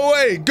yeah, go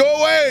away. Go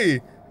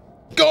away.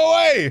 Go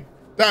away.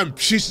 Damn,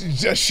 she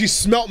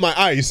smelt my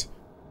eyes.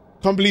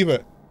 Can't believe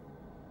it.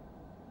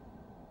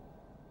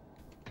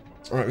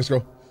 All right, let's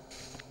go.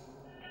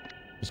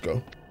 Let's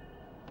go.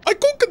 I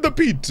cooked the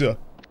pizza.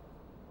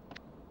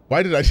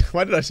 Why did I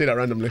say that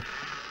randomly?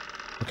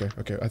 Okay,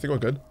 okay. I think we're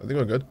good. I think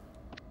we're good.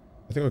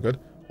 I think we're good.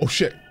 Oh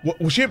shit! What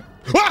was she?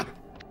 Ah!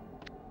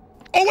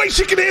 Oh wait,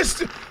 she can hear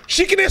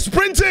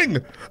sprinting.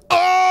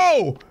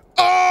 Oh,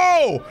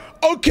 oh.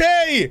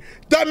 Okay,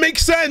 that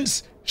makes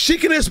sense. She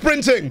can hear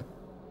sprinting.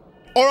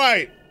 All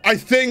right. I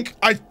think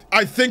I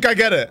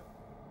get it.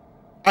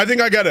 I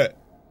think I get it.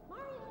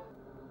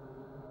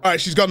 All right,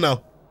 she's gone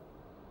now.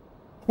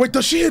 Wait,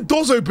 does she hear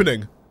doors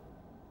opening?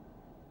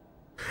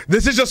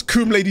 This is just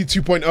Coom Lady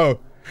 2.0.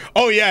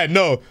 Oh yeah,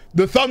 no.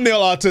 The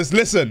thumbnail artist,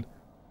 listen.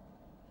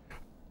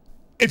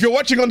 If you're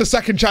watching on the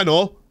second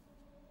channel,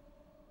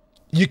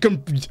 you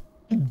can...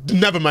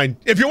 Never mind.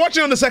 If you're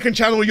watching on the second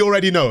channel, you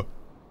already know.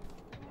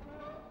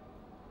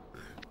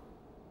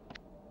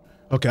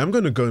 Okay, I'm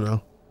gonna go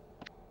now.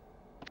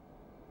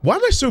 Why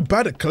am I so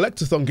bad at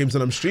collectathon games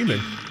that I'm streaming?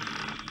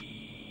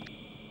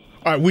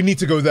 Alright, we need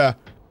to go there.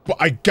 But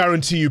I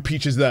guarantee you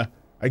Peach is there.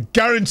 I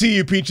guarantee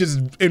you Peach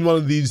is in one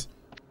of these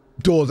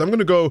doors. I'm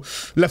gonna go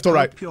left or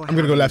right. I'm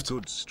gonna go left.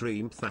 Good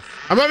stream, Thaf.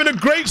 I'm having a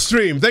great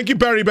stream. Thank you,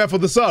 Barry Bear, for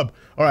the sub.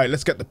 Alright,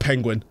 let's get the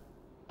penguin.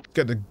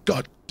 Get the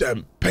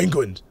goddamn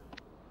penguin.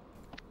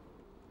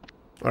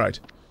 Alright.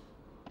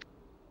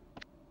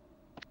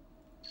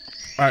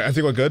 Alright, I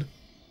think we're good.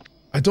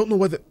 I don't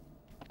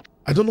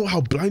know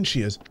how blind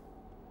she is.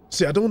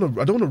 See, I don't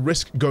wanna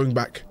risk going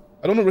back.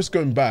 I don't wanna risk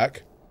going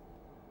back.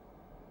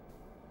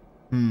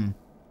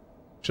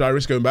 Should I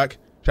risk going back?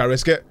 Should I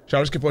risk it? Should I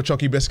risk it for a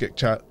chalky biscuit,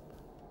 chat?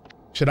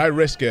 Should I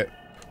risk it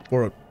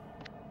for a...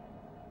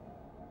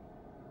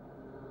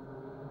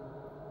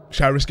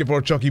 Should I risk it for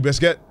a chalky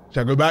biscuit?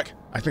 Should I go back?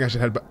 I think I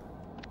should head back.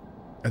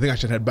 I think I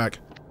should head back.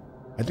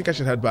 I think I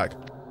should head back.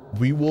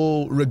 We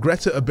will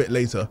regret it a bit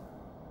later.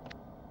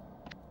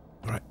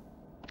 Alright.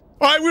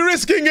 Alright, we're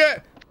risking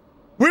it!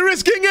 We're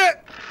risking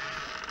it!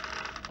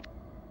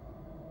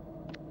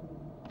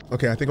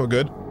 Okay, I think we're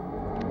good.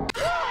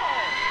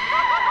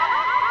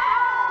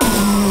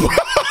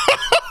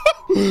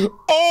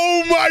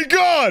 Oh my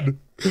god!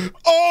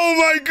 Oh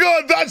my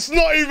god, that's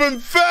not even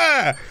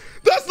fair!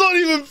 That's not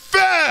even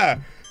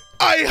fair!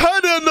 I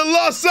heard her in the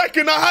last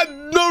second, I had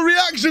no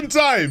reaction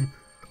time!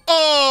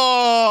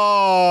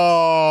 Oh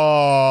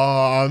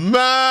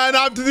man,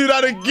 I have to do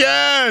that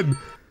again!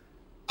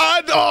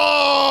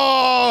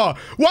 Oh!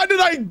 Why do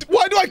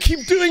I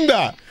keep doing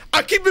that?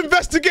 I keep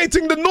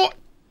investigating the not...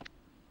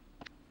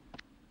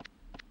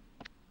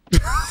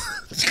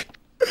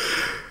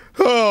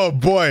 Oh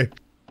boy.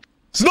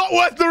 It's not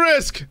worth the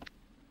risk.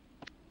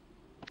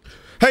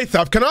 Hey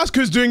Thaf, can I ask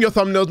who's doing your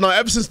thumbnails now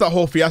ever since that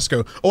whole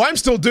fiasco? Oh, I'm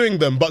still doing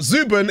them, but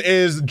Zubin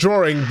is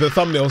drawing the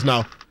thumbnails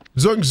now.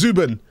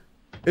 Zubin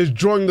is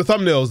drawing the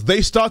thumbnails.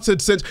 They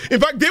started since... In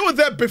fact, they were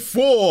there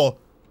before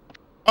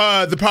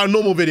the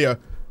paranormal video.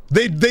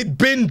 They'd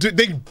been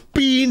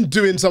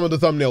doing some of the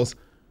thumbnails.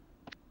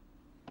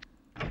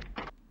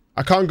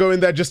 I can't go in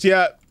there just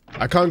yet.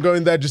 I can't go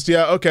in there just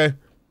yet. Okay.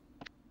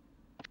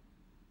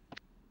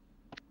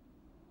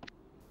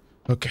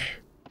 Okay.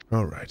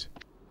 All right.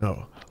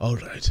 Oh, all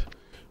right.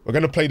 We're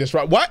gonna play this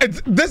right. Why?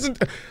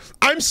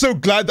 I'm so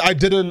glad I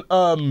didn't.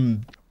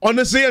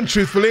 Honestly and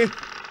truthfully,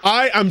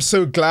 I am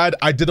so glad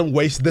I didn't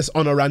waste this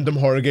on a random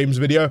horror games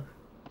video.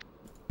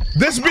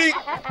 This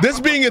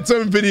being its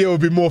own video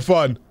would be more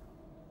fun.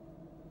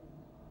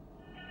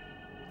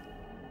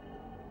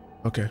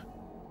 Okay.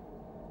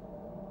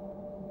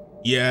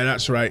 Yeah,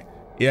 that's right.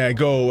 Yeah,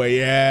 go away.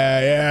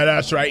 Yeah,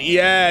 that's right.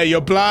 Yeah,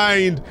 you're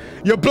blind.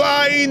 You're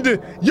blind.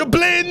 You're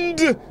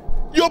blind.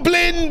 You're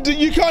blind.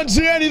 You can't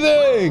see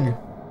anything.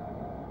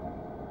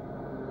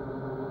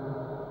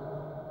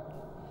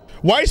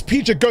 Why is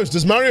Peach a ghost?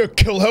 Does Mario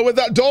kill her with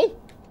that doll?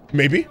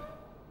 Maybe.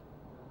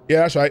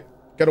 Yeah, that's right.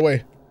 Get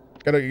away.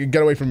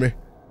 Get away from me.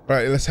 All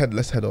right, let's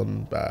head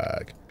on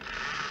back.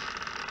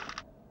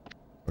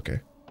 Okay.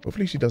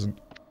 Hopefully she doesn't.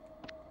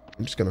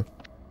 I'm just gonna.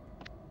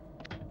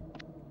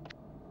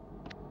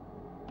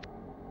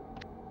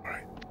 All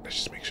right, let's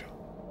just make sure.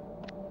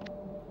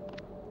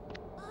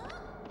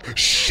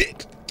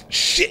 Shit!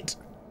 Shit!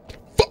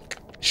 Fuck!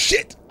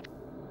 Shit!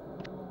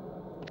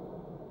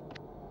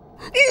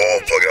 Oh,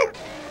 fuck it!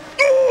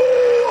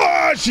 Oh,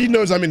 ah, she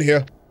knows I'm in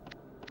here.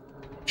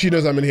 She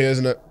knows I'm in here,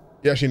 isn't it?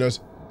 Yeah, she knows.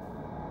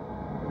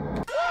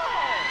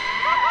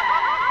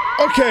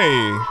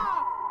 Okay.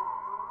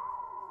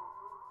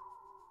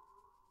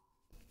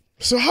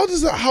 So how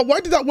does that,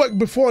 why did that work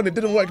before and it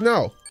didn't work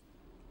now?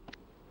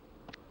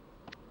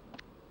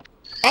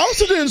 I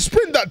also didn't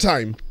sprint that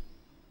time.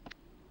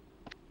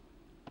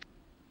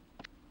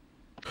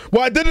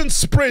 Well, I didn't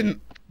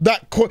sprint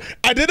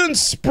I didn't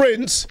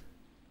sprint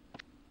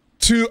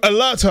to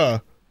alert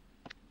her.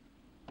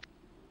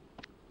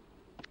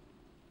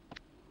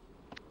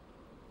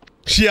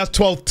 She has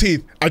 12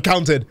 teeth. I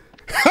counted.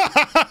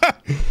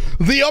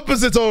 The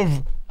opposite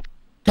of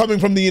coming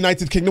from the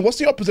United Kingdom. What's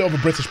the opposite of a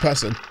British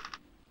person?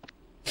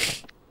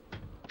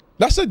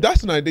 That's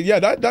an idea.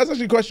 Yeah, that's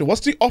actually a question.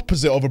 What's the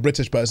opposite of a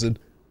British person?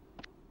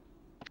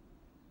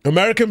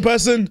 American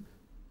person?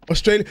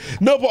 Australia?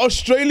 No, but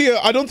Australia,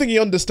 I don't think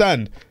you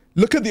understand.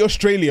 Look at the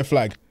Australia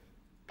flag.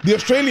 The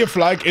Australia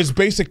flag is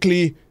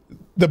basically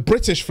the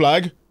British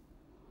flag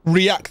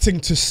reacting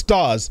to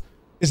stars.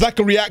 It's like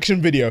a reaction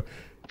video.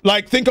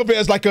 Like, think of it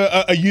as like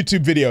a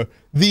YouTube video.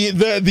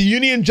 The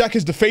Union Jack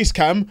is the face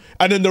cam,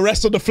 and then the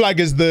rest of the flag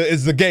is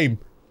the game.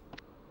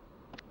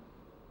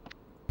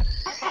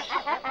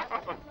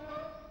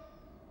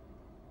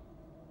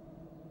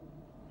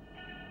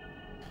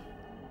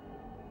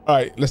 All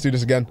right, let's do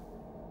this again.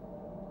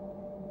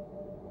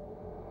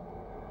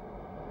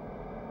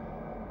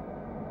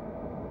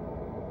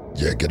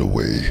 Yeah, get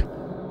away.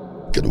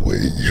 Get away.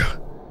 Yeah,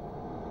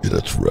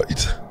 that's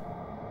right.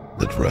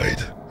 That's right.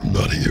 I'm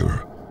not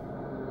here.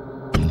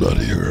 I'm not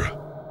here.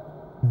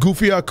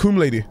 Goofy Akum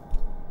lady.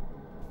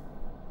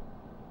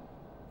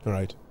 All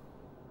right.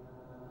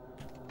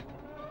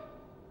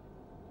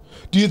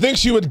 Do you think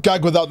she would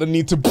gag without the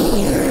need to?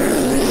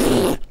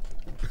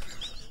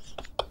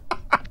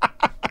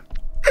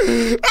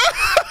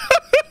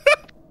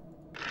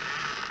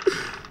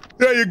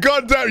 Yeah,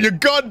 you're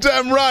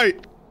goddamn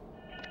right.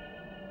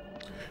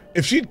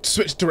 If she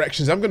switched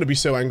directions, I'm gonna be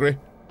so angry.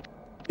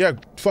 Yeah,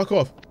 fuck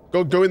off.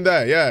 Go in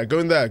there. Yeah, go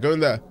in there. Go in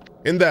there.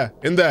 In there.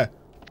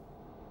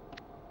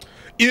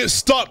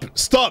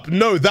 Stop.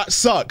 No, that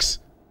sucks.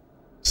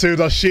 So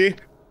does she?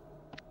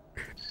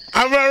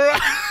 Am I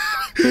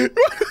right?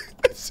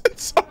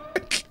 It's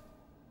like...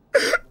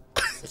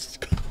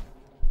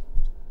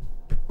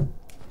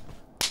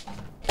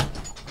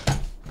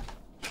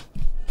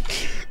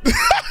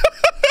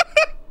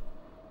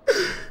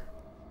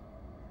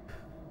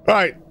 All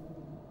right.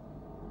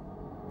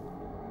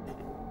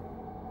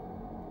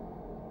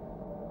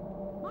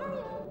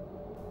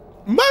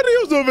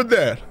 Mario's over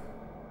there.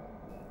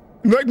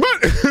 Like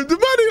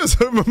Mario's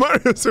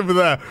over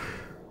there.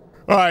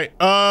 All right.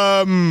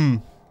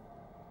 I'm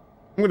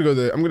gonna go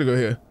there. I'm gonna go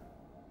here.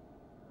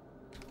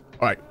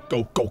 All right.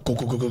 Go.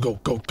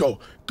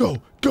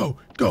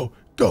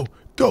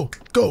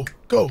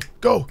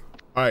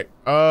 All right.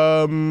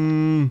 I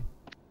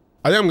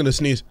think I'm gonna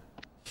sneeze.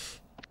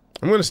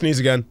 I'm gonna sneeze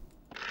again.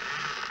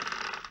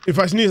 If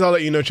I sneeze, I'll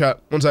let you know,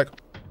 chat. One sec.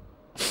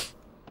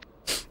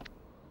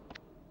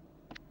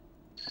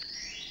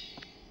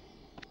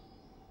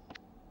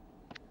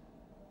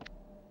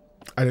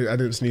 I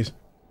didn't sneeze.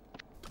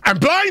 I'm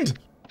blind!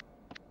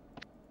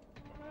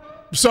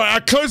 Sorry, I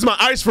closed my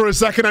eyes for a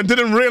second and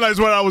didn't realize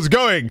where I was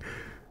going.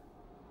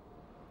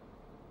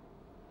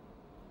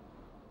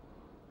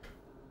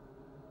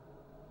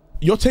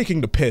 You're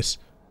taking the piss.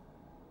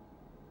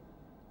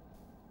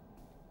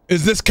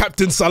 Is this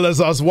Captain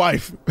Salazar's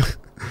wife?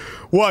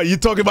 What, you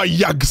talking about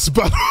Yag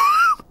Sparrow?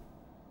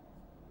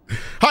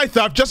 Hi,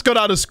 Thaf, just got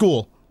out of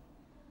school.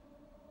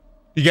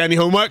 You got any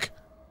homework?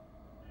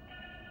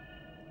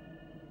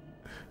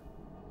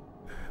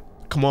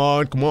 Come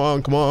on.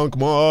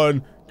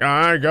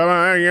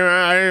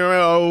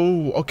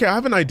 Oh, okay, I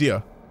have an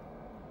idea.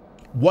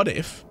 What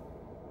if...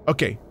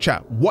 Okay,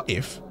 chat, what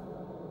if...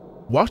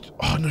 What?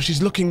 Oh, no,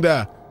 she's looking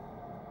there.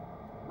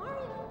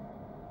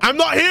 I'm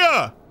not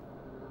here!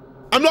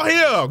 I'm not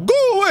here!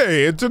 Go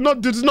away! It's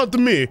not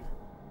me.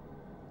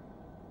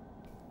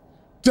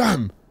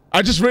 Damn,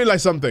 I just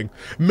realized something.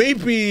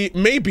 Maybe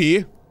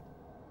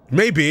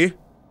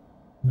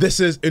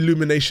this is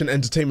Illumination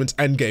Entertainment's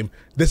endgame.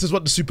 This is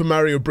what the Super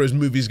Mario Bros.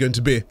 Movie is going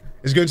to be.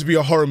 It's going to be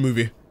a horror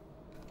movie.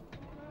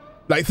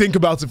 Like, think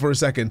about it for a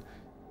second.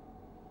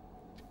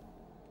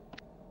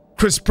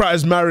 Chris Pratt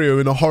as Mario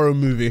in a horror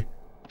movie.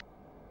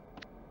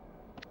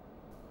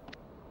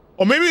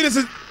 Or maybe this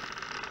is...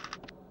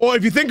 Or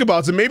if you think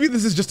about it, maybe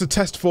this is just a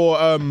test for,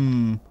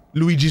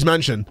 Luigi's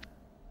Mansion.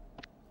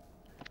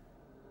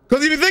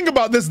 Because if you think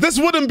about this, this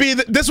wouldn't be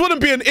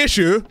an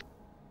issue.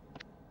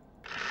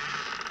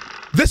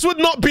 This would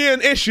not be an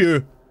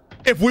issue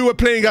if we were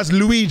playing as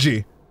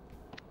Luigi.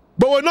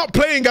 But we're not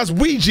playing as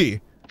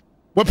Ouija.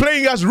 We're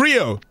playing as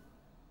Rio.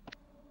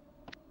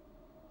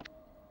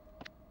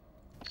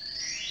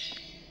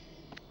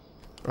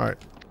 All right.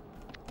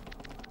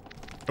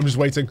 I'm just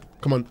waiting.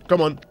 Come on.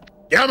 Come on.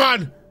 Yeah,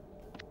 man.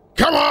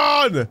 Come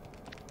on.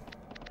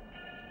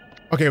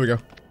 Okay, here we go.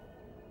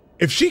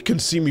 If she can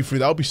see me through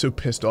that, I'll be so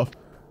pissed off.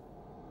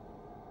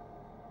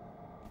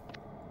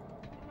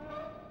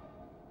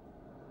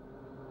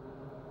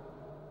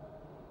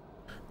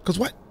 Because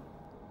what?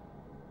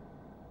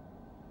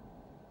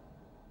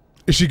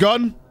 Is she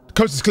gone? The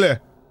coast is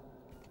clear.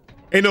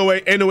 Ain't no way,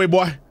 boy.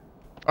 All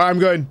right, I'm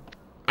going.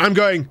 I'm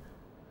going.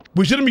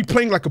 We shouldn't be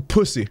playing like a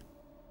pussy.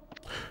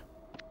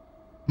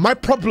 My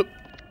problem...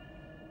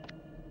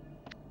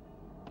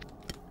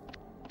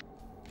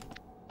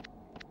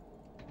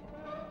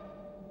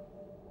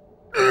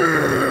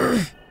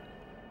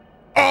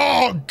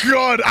 Oh,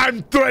 God,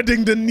 I'm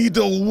threading the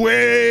needle way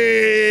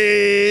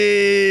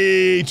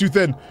too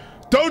thin.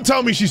 Don't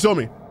tell me she saw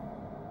me.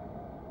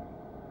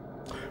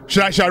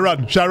 Should I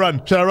run? Should I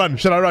run? Should I run?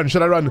 Should I run?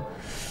 Should I run?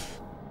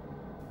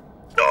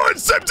 Oh,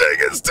 it's tempting!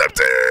 It's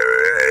tempting!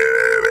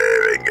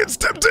 It's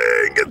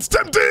tempting! It's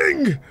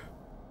tempting!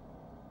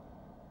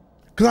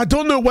 Because I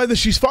don't know whether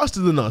she's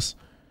faster than us.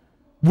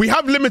 We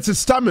have limited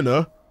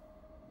stamina.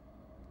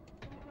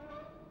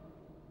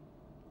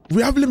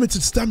 We have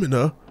limited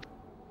stamina.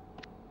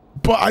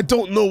 But I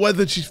don't know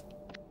whether she's...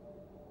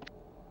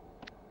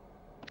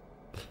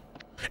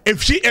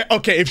 If she...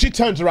 Okay, if she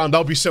turns around,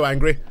 I'll be so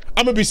angry.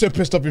 I'm gonna be so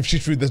pissed off if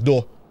she's through this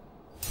door.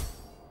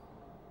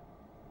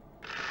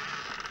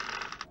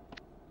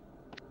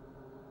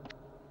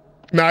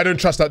 Nah, I don't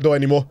trust that door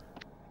anymore.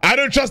 I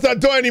don't trust that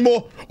door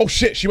anymore. Oh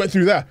shit, she went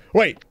through there.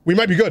 Wait, we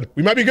might be good.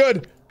 We might be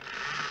good.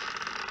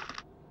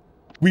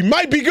 We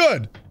might be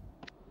good.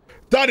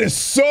 That is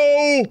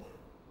so...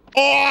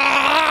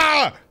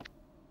 Ah!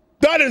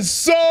 That is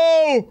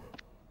so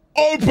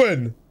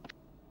open.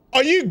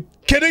 Are you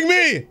kidding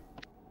me?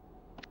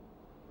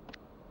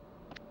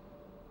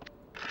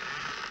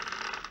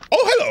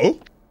 Oh, hello.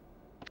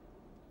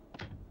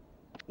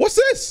 What's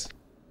this?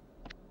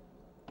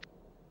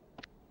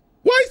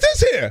 Why is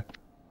this here?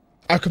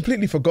 I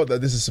completely forgot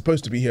that this is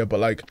supposed to be here, but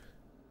like,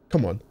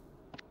 come on.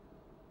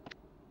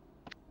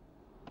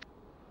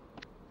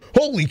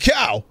 Holy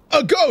cow,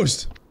 a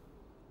ghost.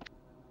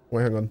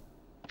 Wait, hang on.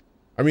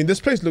 I mean,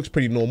 this place looks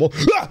pretty normal.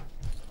 Ah!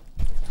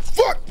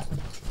 Fuck!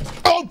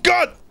 Oh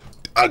God,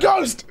 a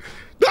ghost!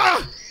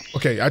 Ah!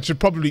 Okay, I should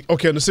probably,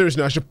 okay, on a serious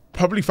note, I should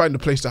probably find a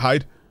place to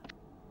hide.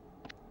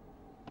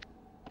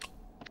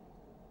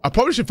 I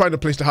probably should find a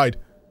place to hide.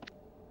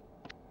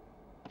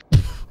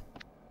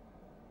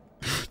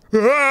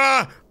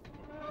 Ah!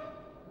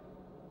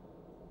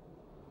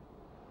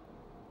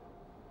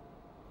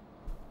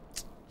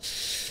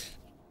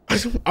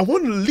 I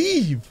want to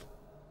leave.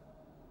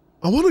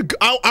 I gotta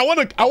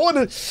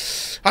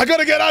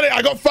get out of it.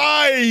 I got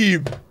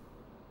 5.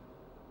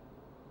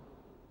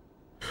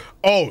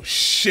 Oh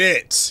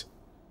shit.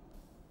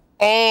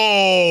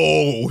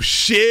 Oh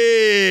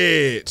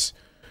shit.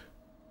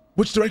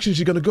 Which direction is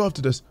she gonna go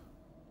after this?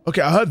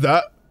 Okay, I heard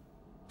that.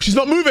 She's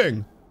not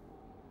moving.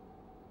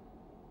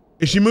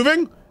 Is she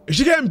moving? Is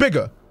she getting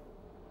bigger?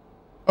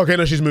 Okay,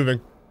 no, she's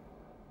moving.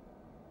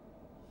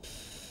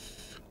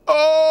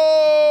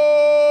 Oh,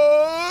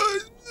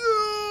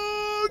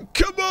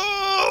 come on.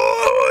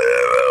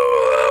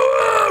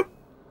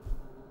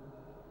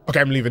 Okay,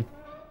 I'm leaving.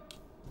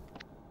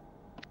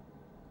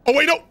 Oh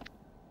wait, no.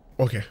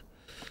 Okay,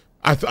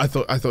 I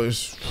thought it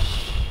was.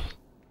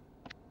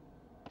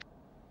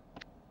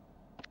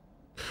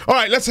 All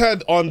right, let's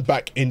head on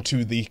back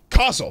into the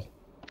castle.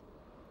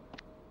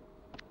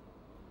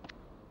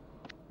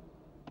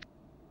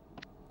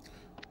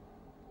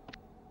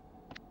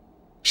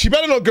 She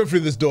better not go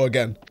through this door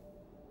again,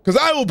 because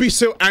I will be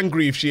so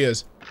angry if she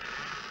is.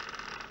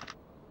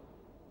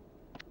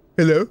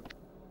 Hello?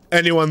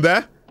 Anyone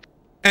there?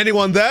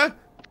 Anyone there?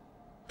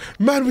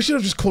 Man, we should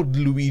have just called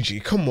Luigi.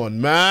 Come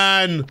on,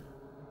 man.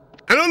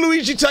 I know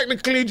Luigi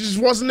technically just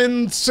wasn't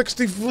in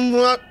 60 from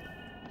that.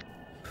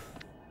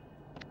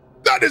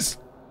 That is...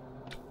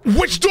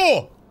 Which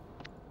door?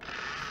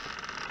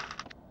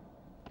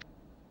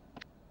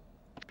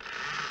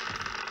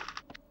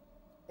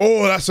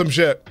 Oh, that's some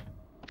shit.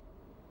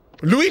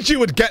 Luigi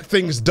would get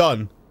things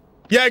done.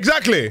 Yeah,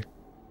 exactly.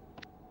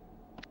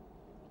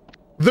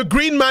 The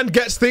green man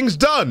gets things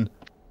done.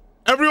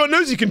 Everyone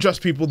knows you can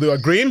trust people who are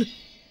green.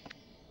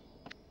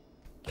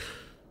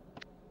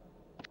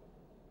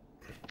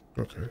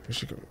 Okay, here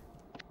she goes.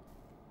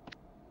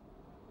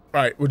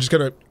 All right, we're just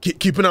gonna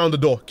keep an eye on the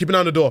door. Keep an eye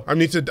on the door. I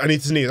need to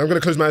sneeze. I'm gonna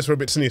close my eyes for a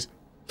bit to sneeze.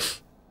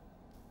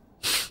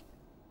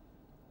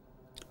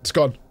 It's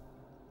gone.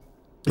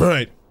 All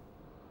right.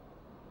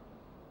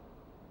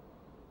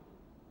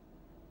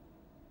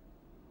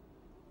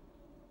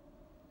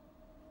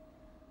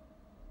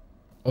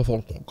 Oh,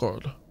 thank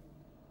God.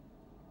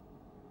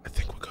 I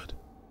think we're good.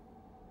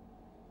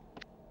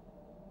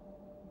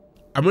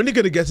 I'm only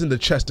gonna get in the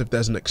chest if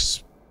there's an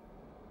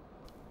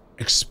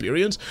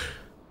experience.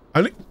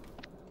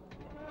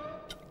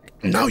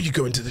 Now you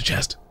go into the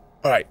chest.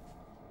 All right.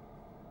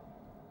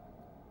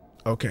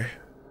 Okay.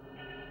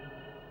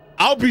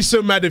 I'll be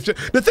so mad if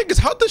the thing is,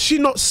 how does she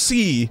not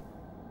see?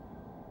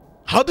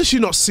 How does she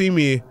not see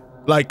me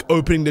like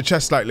opening the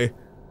chest slightly?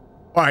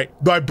 All right.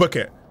 Do I book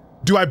it?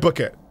 Do I book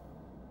it?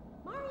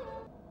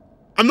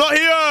 I'm not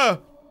here.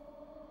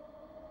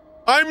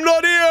 I'm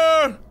not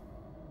here.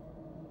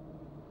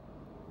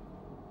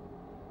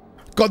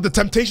 God, the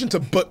temptation to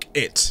book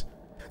it.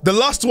 The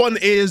last one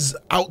is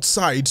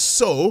outside,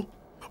 so...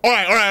 All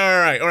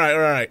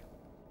right.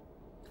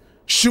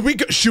 Should we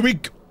go...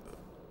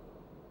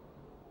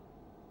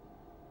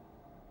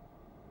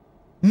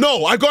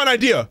 No, I got an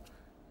idea.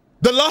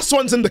 The last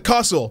one's in the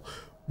castle.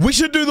 We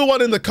should do the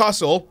one in the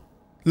castle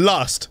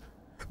last.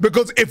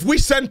 Because if we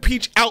send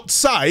Peach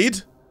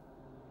outside...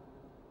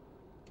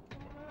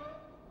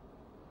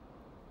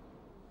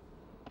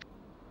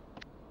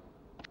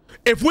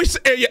 If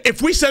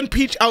we send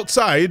Peach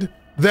outside,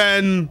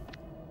 then...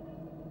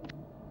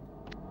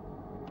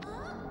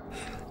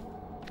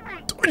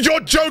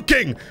 You're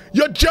joking!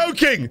 You're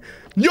joking!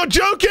 You're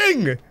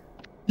joking!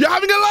 You're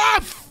having a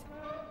laugh!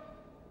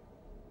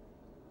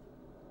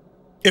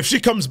 If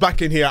she comes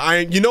back in here,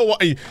 you know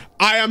what?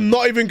 I am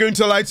not even going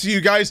to lie to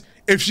you guys.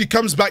 If she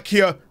comes back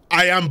here,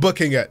 I am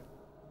booking it.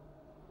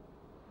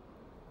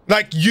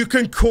 Like, you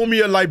can call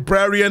me a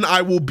librarian,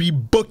 I will be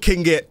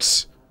booking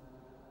it.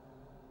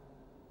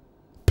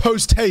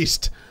 Post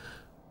haste.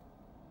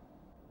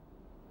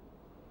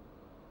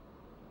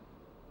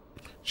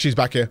 She's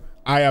back here.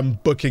 I am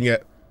booking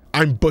it.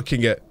 I'm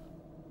booking it.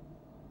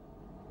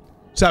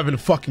 She's having a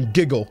fucking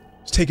giggle.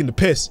 She's taking the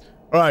piss.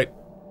 All right.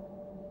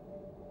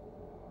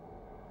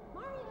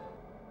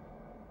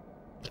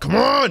 Come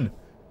on.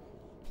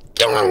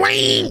 Get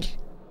away.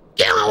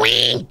 Get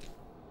away.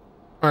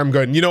 I'm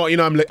going. You know what? You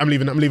know, I'm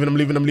leaving. I'm leaving. I'm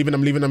leaving.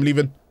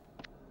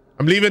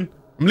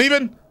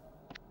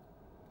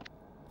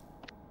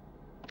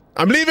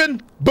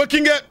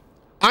 Booking it.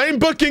 I'm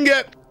booking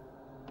it.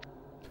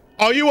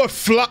 Are you a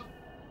flight?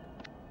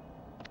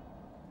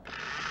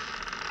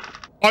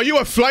 Are you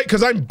a flight?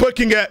 Because I'm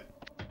booking it.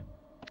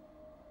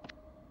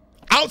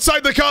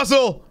 Outside the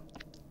castle.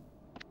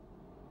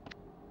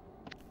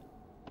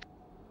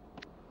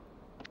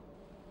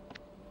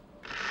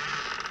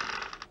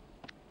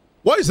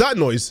 What is that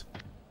noise?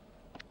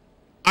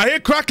 I hear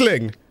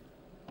crackling.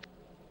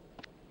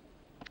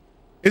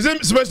 Is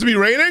it supposed to be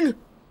raining?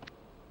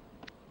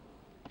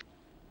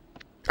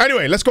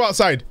 Anyway, let's go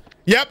outside.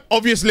 Yep,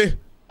 obviously.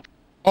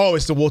 Oh,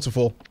 it's the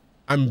waterfall.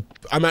 I'm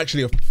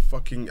actually a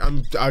fucking...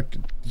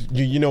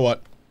 You know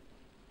what?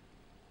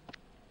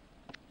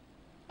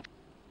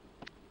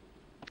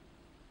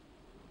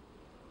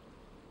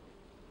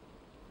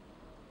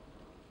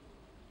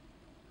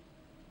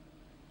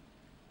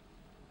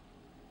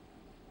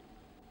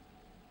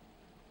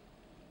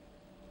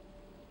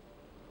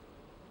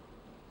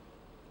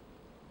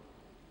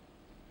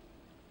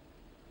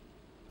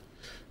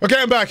 Okay,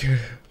 I'm back.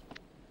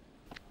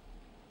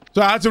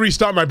 So I had to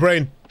restart my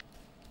brain.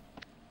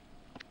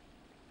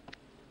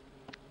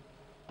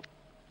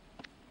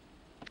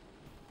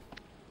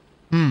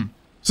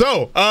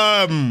 So,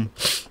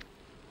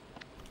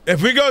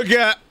 if we go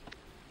get...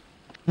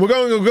 We're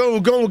gonna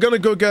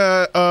go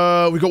get...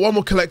 we got one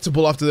more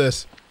collectible after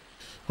this.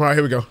 Alright,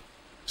 here we go.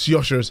 It's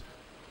Yoshi's.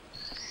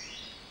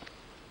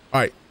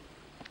 Alright.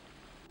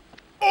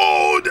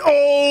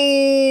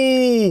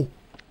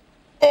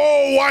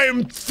 Oh, I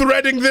am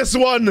threading this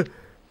one.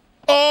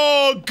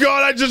 Oh,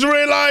 God, I just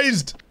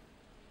realized.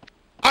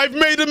 I've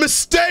made a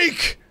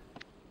mistake.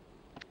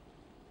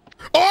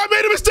 Oh, I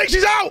made a mistake.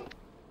 She's out.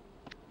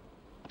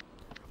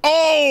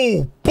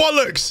 Oh,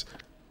 bollocks.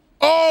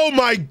 Oh,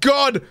 my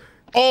God.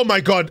 Oh, my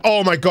God.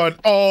 Oh, my God.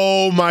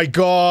 Oh, my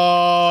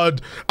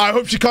God. I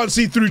hope she can't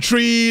see through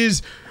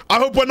trees. I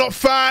hope we're not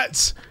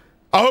fat.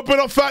 I hope we're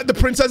not fat. The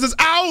princess is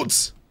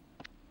out.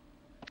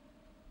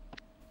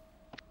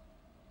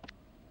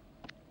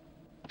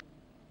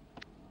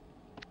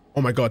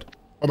 Oh my God.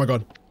 Oh my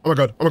God. Oh my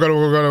God. Oh my God.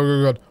 Oh my God. Oh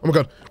my God. Oh my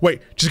God.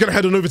 Wait, she's gonna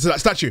head on over to that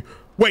statue.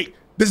 Wait,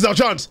 this is our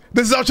chance.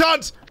 This is our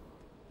chance.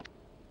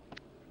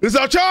 This is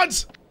our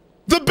chance.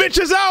 The bitch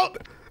is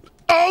out.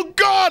 Oh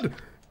God.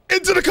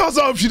 Into the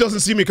castle. I hope she doesn't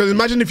see me, because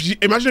imagine if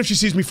she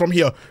sees me from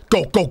here.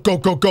 Go, go, go,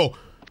 go, go.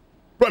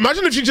 Bro,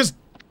 imagine if she just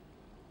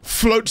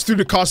floats through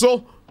the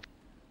castle.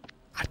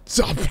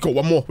 Oh, we got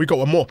one more. We got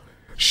one more.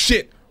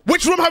 Shit.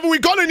 Which room haven't we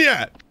gone in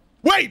yet?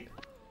 Wait.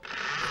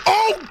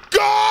 Oh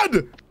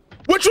God.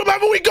 Which room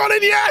haven't we gone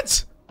in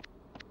yet?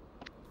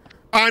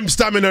 I'm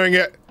stamina-ing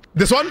it.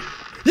 This one?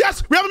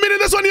 Yes, we haven't been in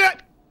this one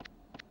yet.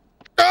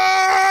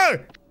 Ah!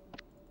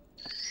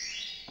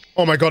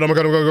 Oh my God, oh my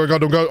God, oh my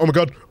God, oh my God, oh my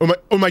God,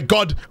 oh my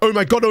God, oh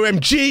my God,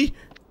 OMG.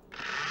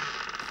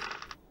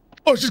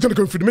 Oh, she's gonna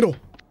go through the middle.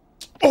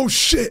 Oh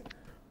shit.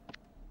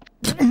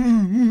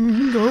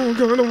 Oh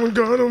God, oh my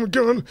God, oh my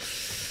God.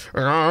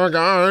 Oh God,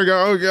 oh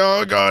God,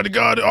 oh God, oh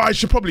God. Oh, I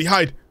should probably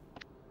hide.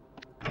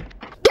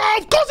 Oh,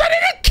 of course I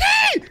need a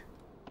key!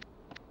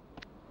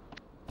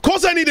 Of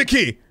course I need a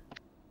key.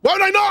 Why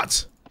would I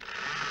not?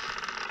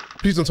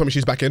 Please don't tell me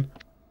she's back in.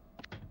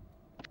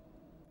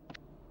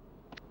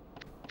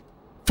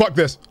 Fuck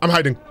this. I'm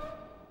hiding.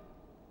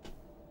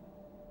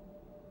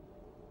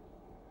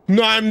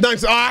 No, I'm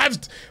nice.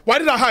 Why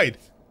did I hide?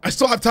 I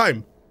still have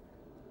time.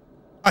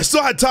 I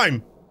still had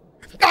time.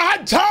 I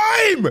had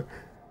time!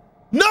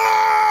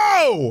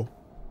 No!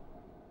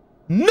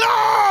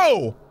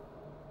 No!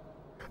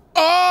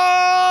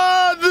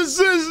 Oh, this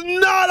is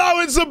not how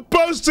it's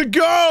supposed to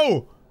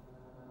go.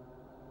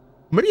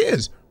 Maybe it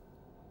is.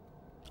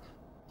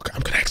 Okay,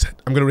 I'm gonna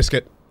exit. I'm gonna risk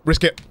it.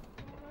 Risk it.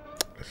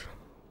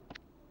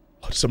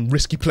 Oh, there's some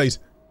risky plays.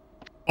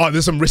 Oh,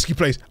 there's some risky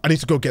plays. I need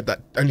to go get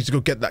that. I need to go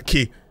get that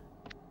key.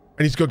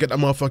 I need to go get that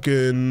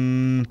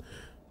motherfucking...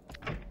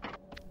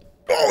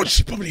 Oh,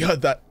 she probably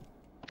heard that.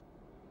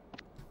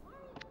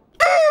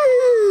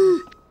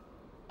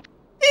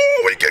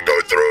 Oh, we can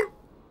go through.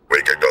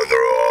 We can go through.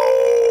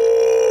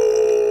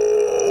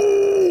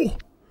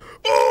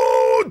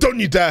 Oh, don't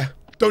you dare.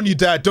 Don't you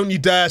dare. Don't you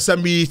dare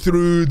send me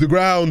through the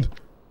ground.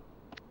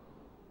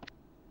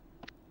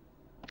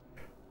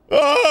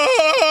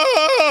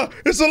 Ah,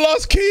 it's the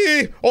last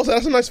key. Also,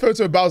 that's a nice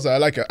photo of Bowser. I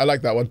like it. I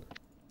like that one.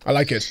 I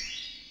like it.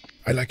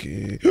 I like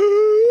it.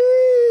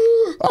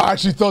 I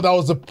actually thought that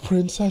was a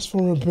princess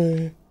for a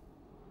bit.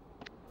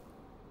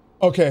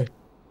 Okay.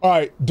 All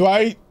right. Do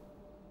I...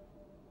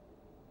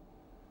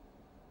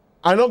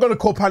 I'm not gonna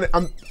call panic.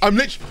 I'm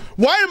literally...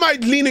 Why am I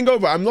leaning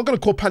over? I'm not gonna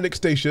call panic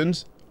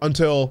stations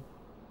until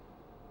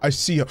I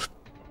see her.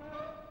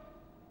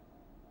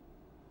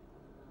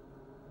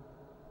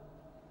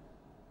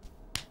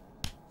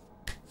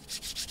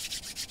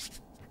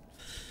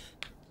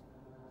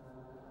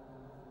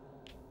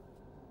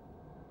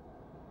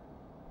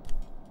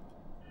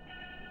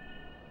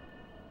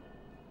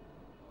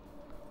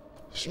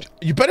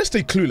 You better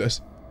stay clueless.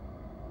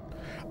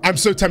 I'm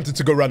so tempted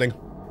to go running.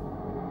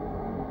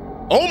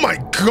 Oh my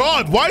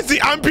god, why is the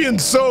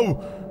ambience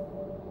so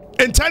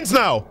intense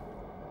now?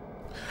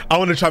 I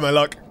want to try my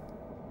luck.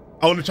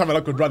 I want to try my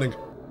luck with running.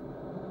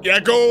 Yeah,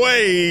 go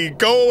away,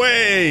 go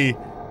away,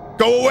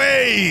 go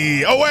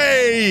away,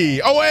 away,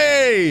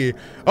 away,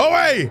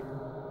 away,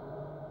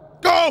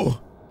 go.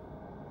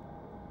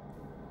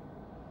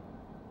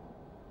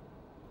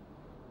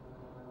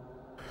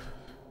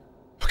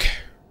 Okay,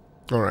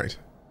 all right.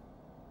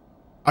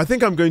 I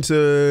think I'm going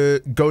to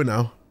go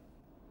now.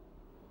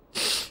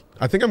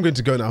 I think I'm going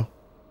to go now.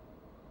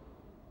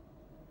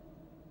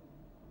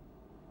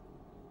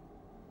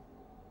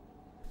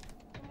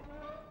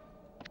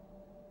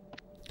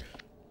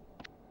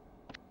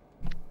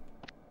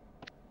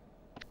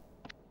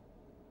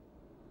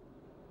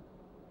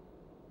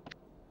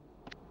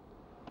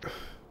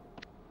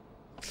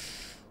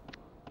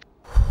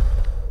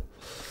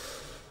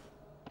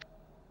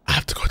 I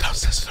have to go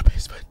downstairs to the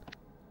basement.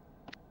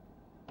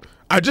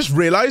 I just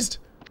realized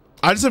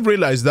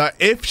that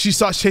if she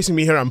starts chasing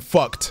me here, I'm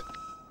fucked.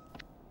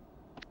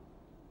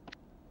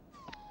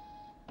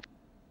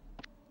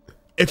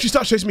 If she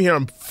starts chasing me here,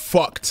 I'm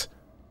fucked.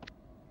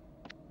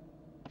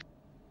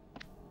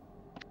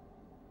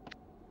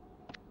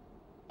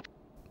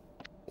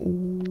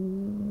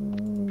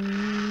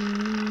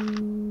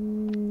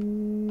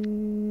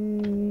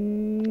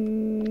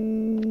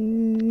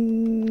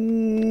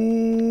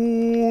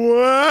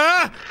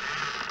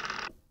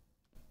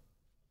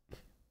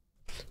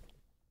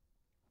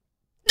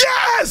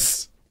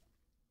 Yes!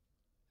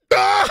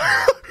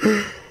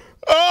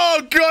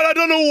 Oh god, I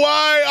don't know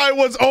why I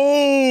was...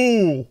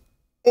 Oh!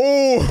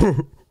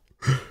 Oh!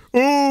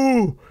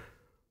 Oh!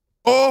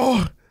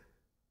 Oh!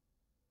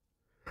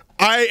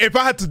 If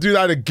I had to do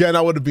that again,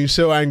 I would have been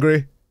so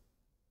angry.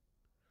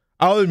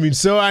 I would have been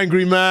so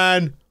angry,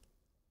 man.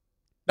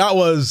 That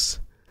was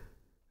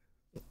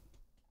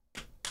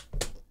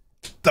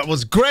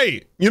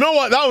great. You know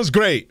what? That was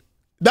great.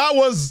 That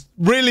was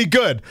really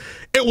good.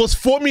 It was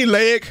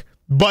formulaic,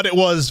 but it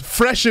was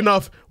fresh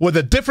enough with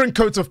a different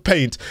coat of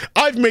paint.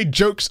 I've made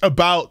jokes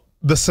about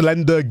the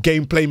Slender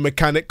gameplay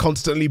mechanic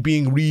constantly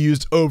being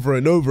reused over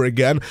and over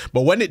again,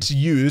 but when it's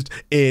used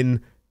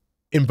in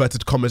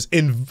inverted commas,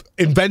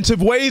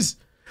 inventive ways,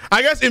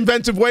 I guess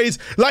inventive ways,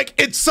 like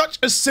it's such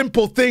a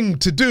simple thing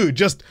to do.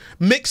 Just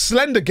mix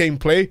Slender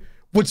gameplay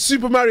with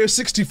Super Mario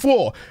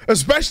 64,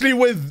 especially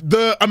with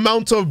the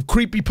amount of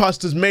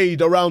creepypastas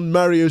made around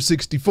Mario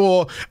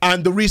 64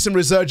 and the recent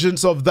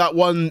resurgence of that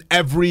one,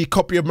 every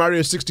copy of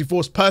Mario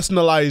 64's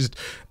personalized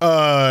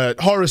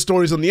horror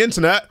stories on the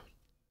internet.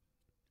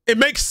 It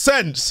makes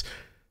sense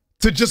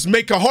to just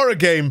make a horror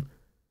game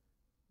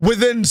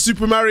within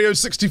Super Mario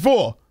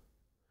 64.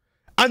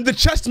 And the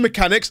chest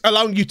mechanics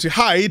allowing you to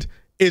hide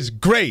is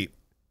great.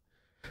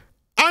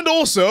 And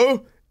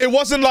also, it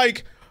wasn't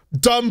like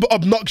dumb,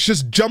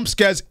 obnoxious jump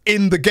scares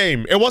in the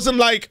game. It wasn't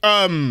like,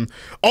 oh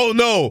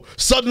no,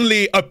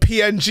 suddenly a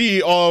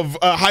PNG of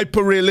a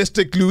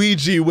hyper-realistic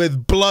Luigi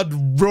with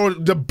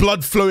the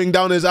blood flowing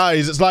down his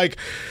eyes. It's like,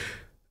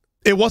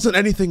 it wasn't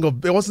anything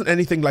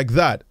like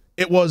that.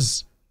 It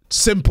was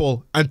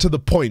simple and to the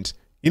point.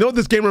 You know what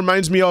this game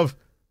reminds me of?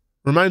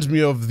 Reminds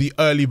me of the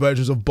early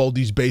versions of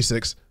Baldi's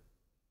Basics.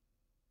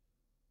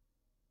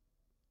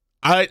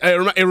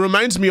 It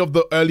reminds me of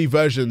the early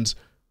versions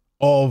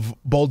of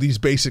Baldi's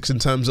Basics in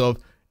terms of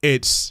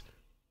it's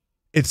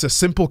a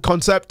simple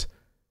concept.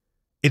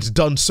 It's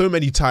done so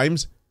many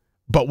times,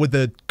 but with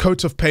a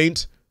coat of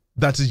paint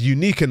that is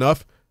unique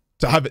enough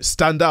to have it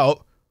stand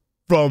out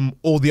from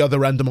all the other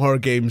random horror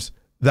games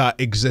that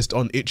exist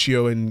on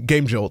Itch.io and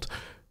GameJolt.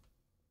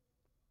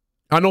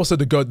 And also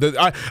the ghost.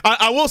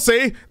 I will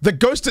say the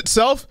ghost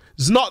itself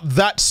is not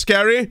that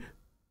scary,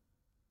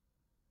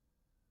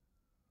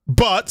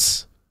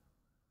 but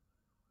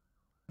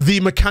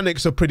the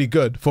mechanics are pretty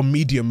good for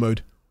medium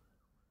mode,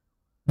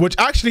 which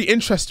actually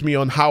interests me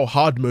on how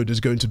hard mode is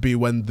going to be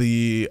when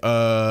the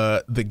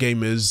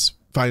game is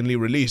finally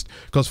released.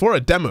 Because for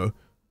a demo,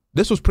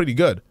 this was pretty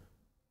good.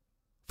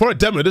 For a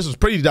demo, this was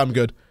pretty damn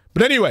good.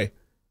 But anyway,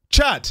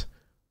 chat.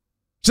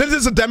 Since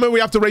it's a demo, we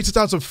have to rate it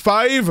out of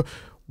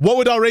 5. What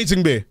would our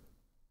rating be?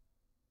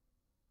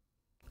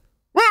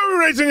 What are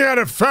we rating it out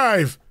of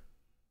 5?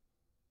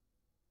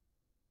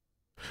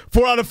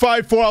 4 out of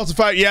 5, 4 out of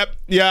 5. Yep,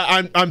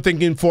 yeah, I'm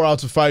thinking 4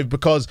 out of 5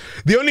 because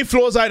the only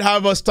flaws I'd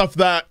have are stuff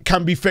that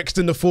can be fixed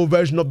in the full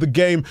version of the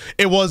game.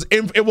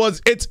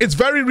 It's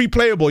very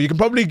replayable. You can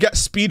probably get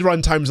speed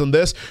run times on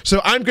this.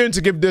 So I'm going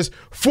to give this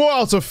 4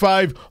 out of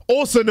 5,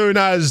 also known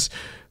as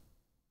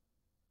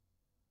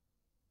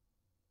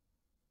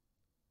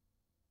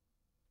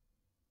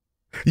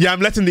yeah,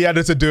 I'm letting the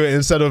editor do it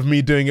instead of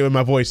me doing it with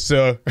my voice.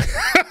 So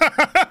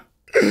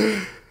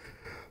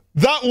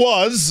that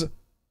was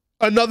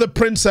Another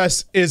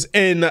Princess is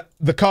in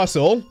the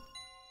Castle.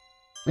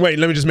 Wait,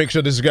 let me just make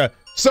sure this is good.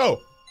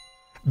 So,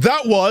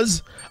 that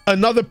was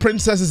Another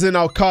Princess is in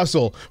Our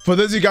Castle. For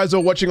those of you guys who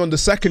are watching on the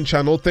second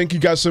channel, thank you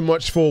guys so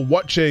much for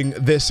watching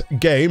this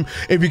game.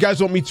 If you guys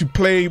want me to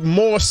play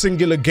more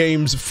singular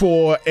games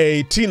for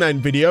a T9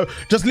 video,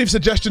 just leave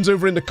suggestions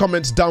over in the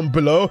comments down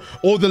below.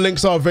 All the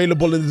links are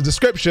available in the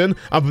description.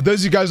 And for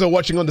those of you guys who are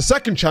watching on the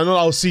second channel,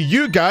 I'll see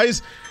you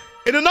guys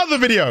in another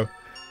video.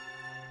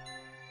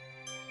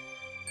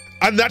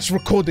 And that's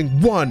recording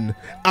 1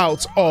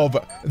 out of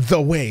the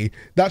way.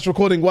 That's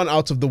recording 1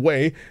 out of the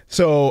way.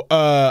 So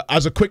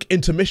as a quick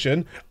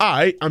intermission,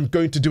 I am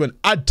going to do an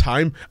ad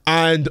time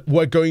and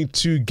we're going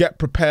to get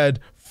prepared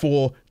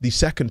for the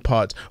second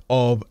part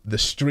of the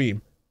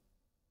stream.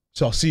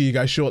 So I'll see you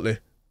guys shortly.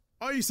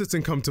 Are you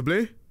sitting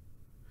comfortably?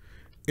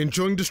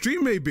 Enjoying the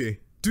stream maybe?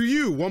 Do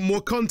you want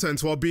more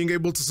content while being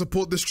able to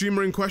support the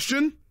streamer in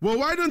question? Well,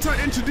 why don't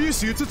I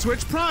introduce you to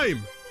Twitch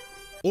Prime?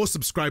 Or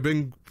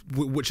subscribing,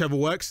 whichever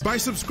works. By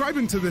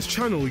subscribing to this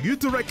channel, you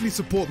directly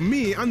support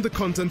me and the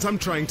content I'm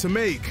trying to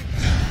make.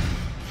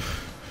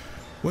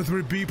 Whether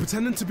it be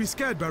pretending to be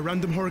scared by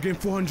Random Horror Game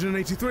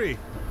 483,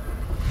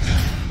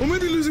 or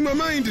maybe losing my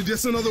mind at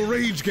yet another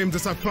rage game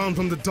that I found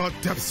from the dark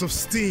depths of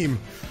Steam.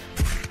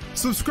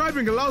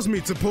 Subscribing allows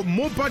me to put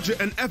more budget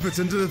and effort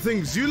into the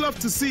things you love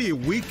to see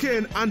week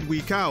in and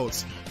week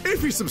out.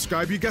 If you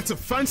subscribe, you get a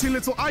fancy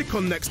little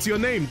icon next to your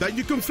name that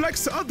you can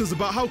flex to others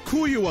about how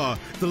cool you are.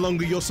 The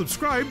longer you're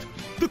subscribed,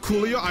 the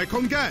cooler your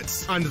icon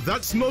gets. And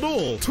that's not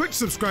all. Twitch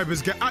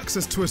subscribers get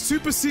access to a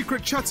super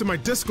secret chat in my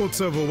Discord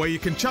server where you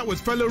can chat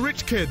with fellow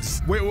rich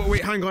kids.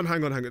 Wait, hang on.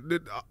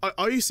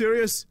 Are you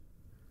serious?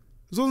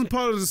 This wasn't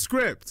part of the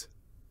script.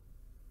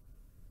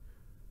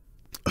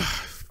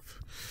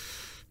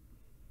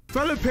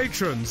 Fellow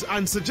patrons,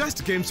 and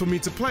suggest games for me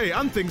to play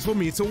and things for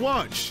me to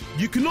watch.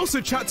 You can also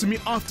chat to me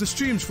after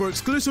streams for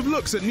exclusive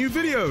looks at new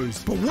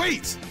videos. But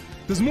wait!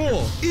 There's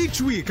more.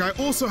 Each week I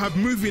also have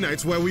movie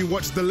nights where we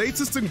watch the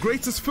latest and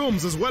greatest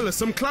films as well as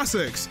some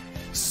classics.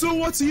 So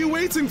what are you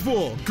waiting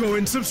for? Go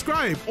and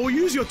subscribe or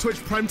use your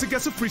Twitch Prime to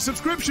get a free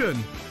subscription.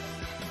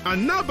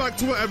 And now back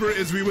to whatever it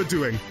is we were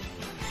doing.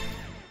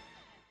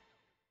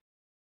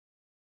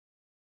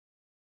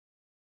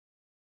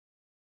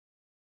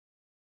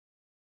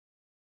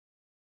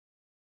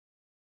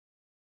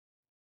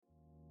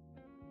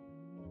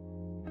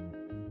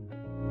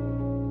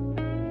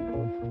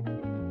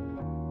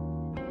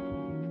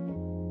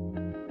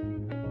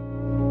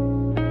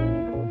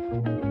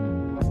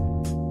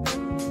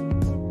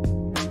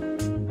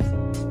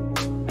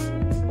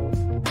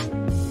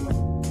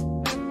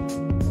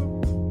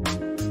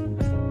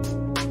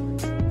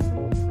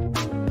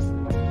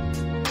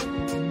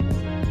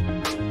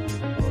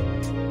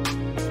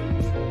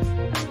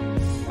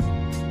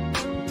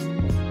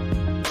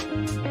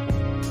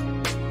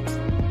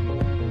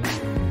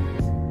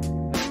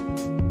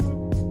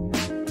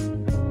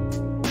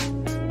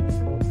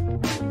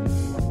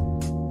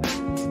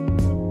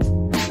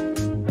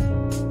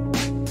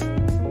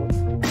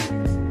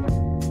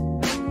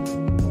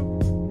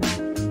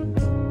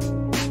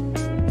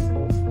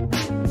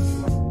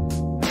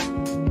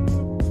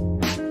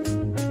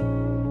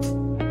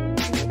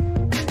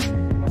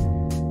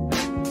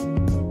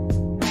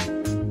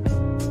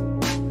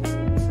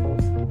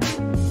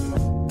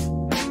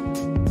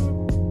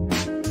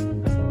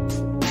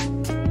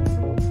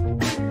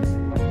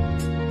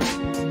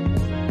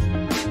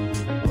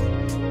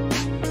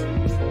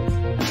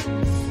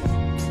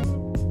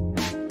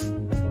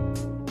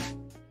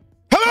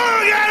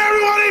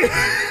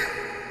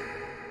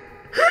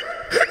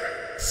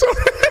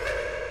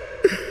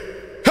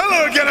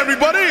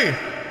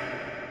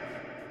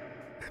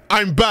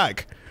 I'm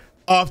back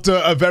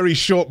after a very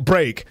short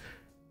break.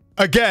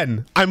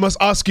 Again, I must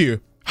ask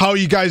you, how are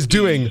you guys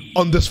doing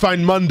on this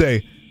fine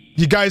Monday?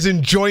 You guys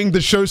enjoying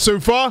the show so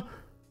far?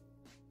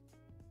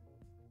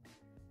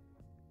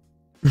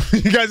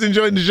 You guys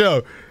enjoying the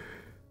show?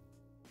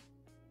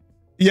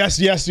 Yes.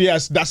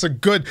 That's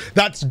good.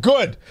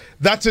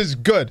 That is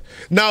good.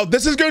 Now,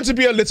 this is going to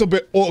be a little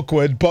bit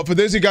awkward, but for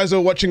those of you guys who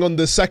are watching on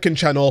the second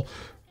channel,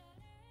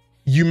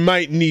 you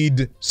might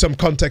need some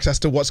context as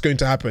to what's going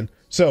to happen.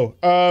 So,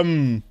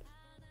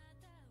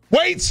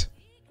 wait!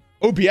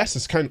 OBS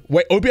is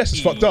OBS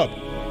is fucked up.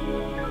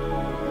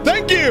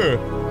 Thank you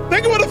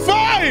for the 5!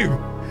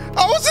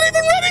 I wasn't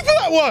even ready for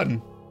that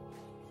one!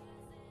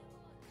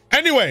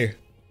 Anyway.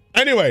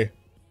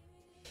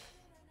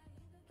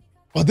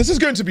 Oh, this is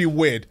going to be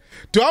weird.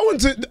 Do I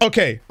want to...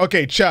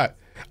 Okay, chat.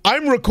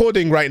 I'm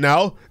recording right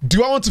now.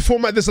 Do I want to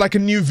format this like a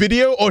new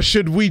video, or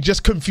should we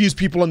just confuse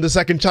people on the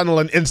second channel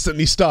and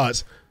instantly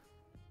start?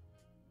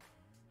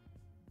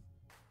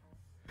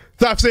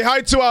 Thaf, say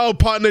hi to our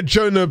partner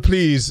Jonah,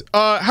 please.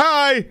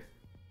 Hi!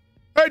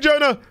 Hey,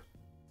 Jonah!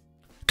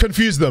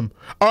 Confuse them.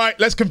 All right,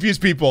 let's confuse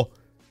people.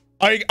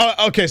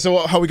 Okay, so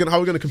how are we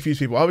gonna confuse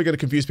people? How are we gonna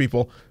confuse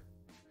people?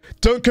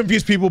 Don't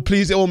confuse people,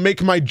 please. It will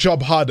make my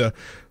job harder.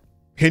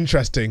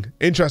 Interesting.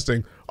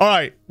 All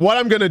right, what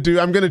I'm gonna do,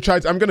 I'm gonna try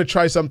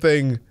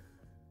something.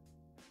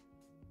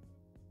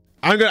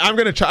 I'm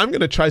gonna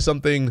try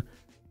something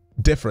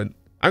different.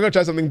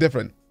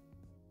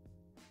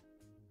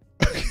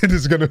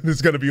 This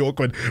is gonna be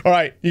awkward. All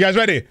right, you guys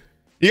ready?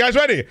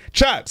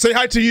 Chat, say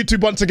hi to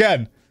YouTube once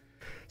again.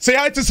 Say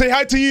hi to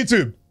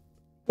YouTube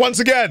once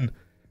again.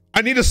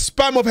 I need a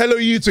spam of hello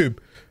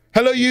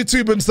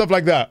YouTube and stuff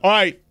like that. All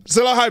right,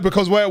 say hi,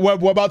 because we're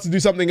about to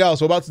do something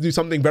else. We're about to do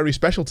something very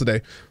special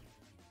today.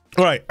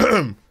 All right,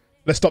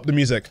 let's stop the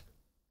music.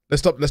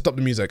 Let's stop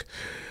the music.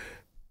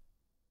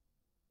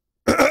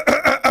 All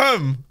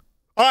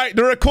right,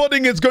 the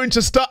recording is going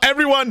to start.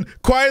 Everyone,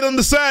 quiet on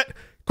the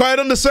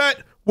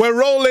set. We're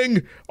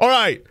rolling. All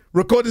right,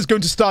 record is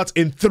going to start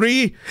in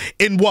 3,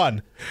 in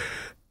 1.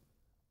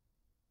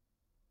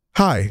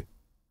 Hi.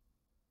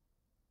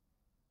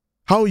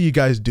 How are you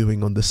guys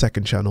doing on the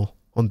second channel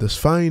on this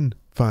fine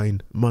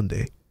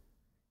Monday?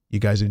 You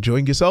guys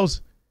enjoying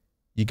yourselves?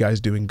 You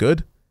guys doing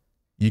good?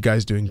 You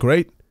guys doing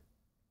great?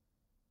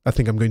 I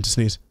think I'm going to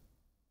sneeze.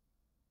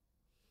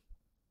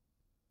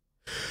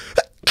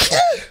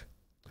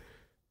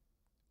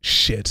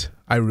 Shit,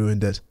 I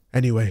ruined it.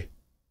 Anyway,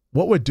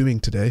 what we're doing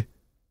today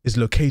is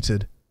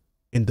located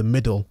in the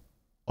middle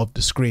of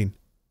the screen.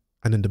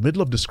 And in the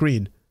middle of the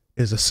screen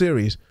is a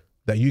series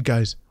that you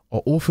guys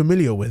are all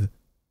familiar with.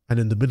 And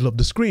in the middle of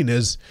the screen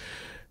is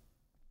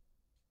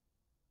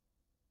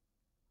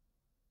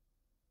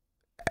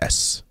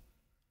S.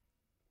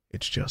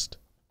 It's just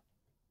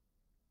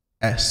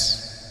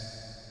S.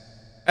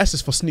 S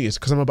is for sneeze,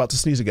 because I'm about to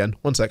sneeze again.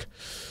 One sec.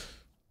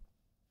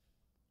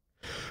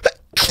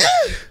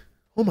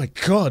 Oh my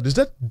god, is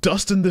that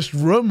dust in this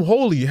room?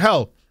 Holy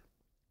hell.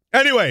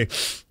 Anyway,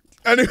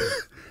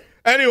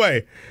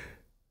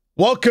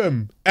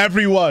 welcome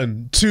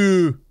everyone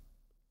to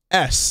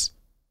S.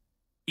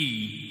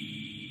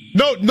 E.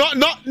 No,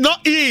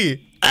 not E.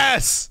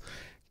 S.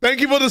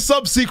 Thank you for the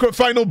sub-secret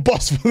final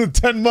boss for the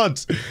 10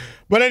 months.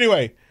 But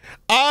anyway,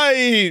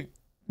 I'm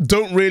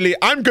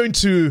going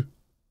to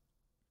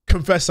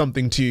confess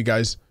something to you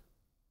guys.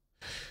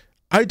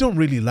 I don't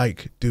really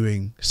like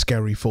doing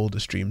scary folder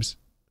streams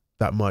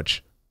that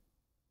much.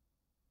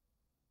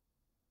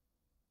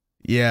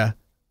 Yeah,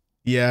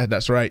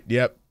 that's right.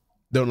 Yep,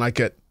 don't like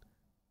it.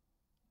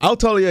 I'll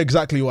tell you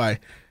exactly why.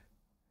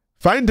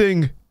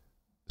 Finding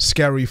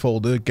scary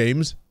folder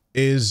games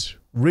is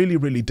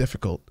really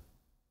difficult,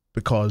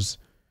 because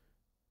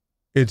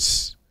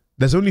there's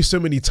only so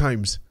many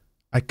times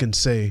I can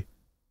say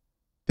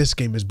this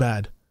game is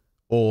bad,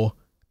 or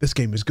this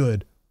game is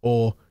good,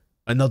 or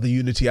another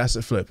Unity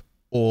asset flip,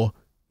 or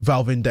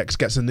Valve Index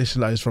gets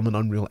initialized from an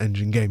Unreal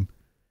Engine game.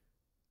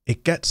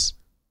 It gets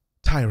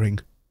tiring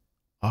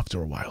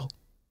after a while.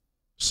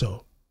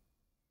 So,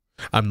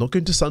 I'm not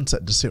going to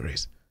sunset the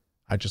series.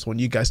 I just want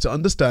you guys to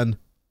understand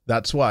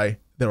that's why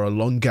there are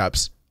long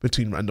gaps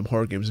between Random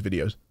Horror Games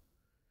videos.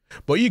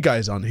 But you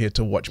guys aren't here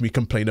to watch me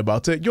complain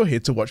about it. You're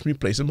here to watch me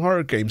play some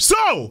horror games.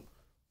 So,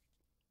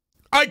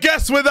 I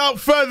guess without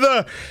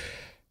further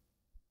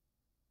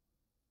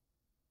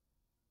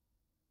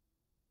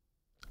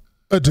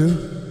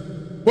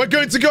ado, we're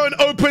going to go and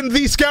open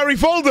the scary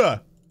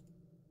folder.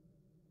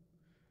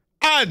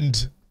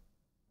 And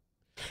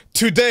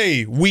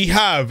today we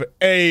have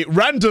a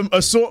random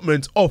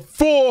assortment of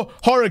 4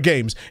 horror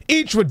games,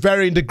 each with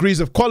varying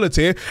degrees of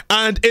quality,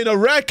 and in a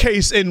rare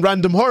case in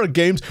Random Horror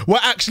Games, we're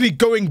actually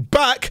going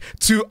back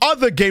to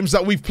other games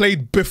that we've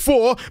played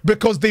before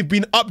because they've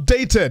been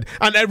updated,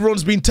 and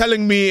everyone's been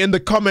telling me in the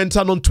comments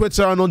and on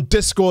Twitter and on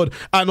Discord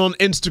and on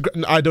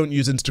Instagram, I don't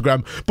use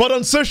Instagram, but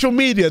on social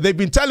media, they've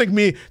been telling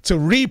me to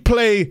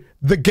replay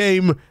the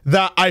game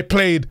that I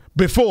played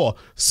before.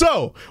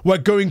 So we're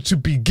going to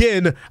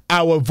begin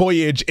our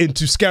voyage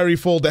into Scary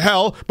Fall to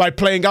Hell by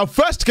playing our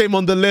first game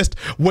on the list,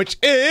 which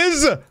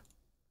is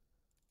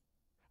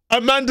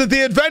Amanda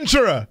the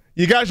Adventurer.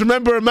 You guys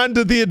remember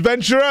Amanda the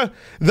Adventurer?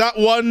 That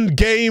one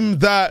game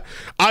that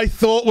I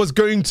thought was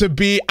going to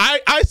be...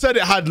 I said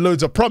it had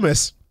loads of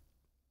promise.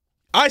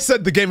 I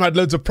said the game had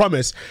loads of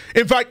promise.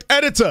 In fact,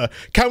 editor,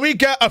 can we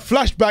get a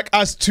flashback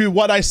as to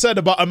what I said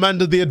about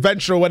Amanda the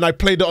Adventurer when I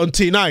played it on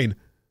T9?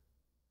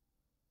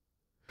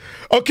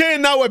 Okay,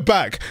 now we're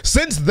back.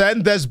 Since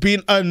then, there's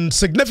been a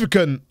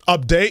significant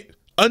update.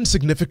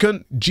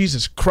 Unsignificant?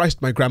 Jesus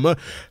Christ, my grammar.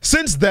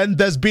 Since then,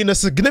 there's been a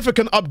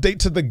significant update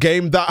to the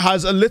game that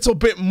has a little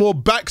bit more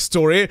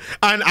backstory.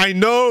 And I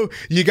know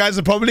you guys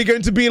are probably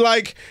going to be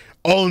like,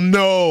 oh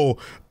no,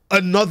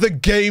 another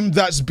game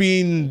that's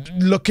been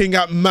looking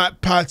at map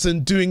packs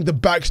and doing the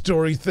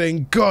backstory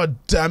thing. God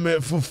damn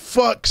it, for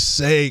fuck's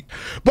sake.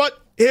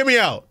 But hear me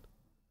out.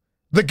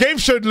 The game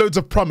showed loads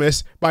of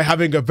promise by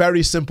having a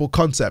very simple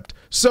concept.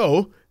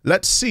 So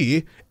let's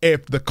see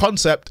if the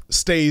concept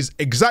stays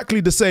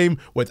exactly the same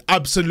with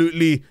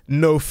absolutely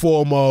no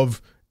form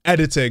of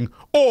editing,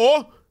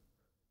 or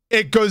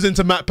it goes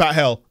into map pack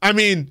hell. I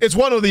mean, it's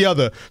one or the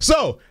other.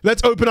 So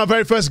let's open our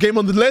very first game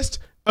on the list,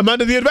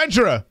 Amanda the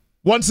Adventurer.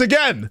 Once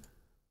again,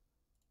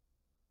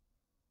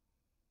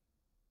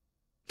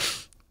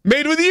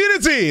 made with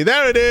Unity.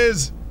 There it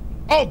is.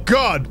 Oh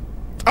God.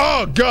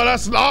 Oh God.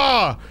 That's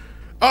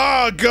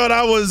oh God.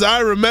 I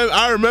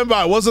remember.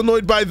 I was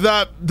annoyed by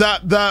that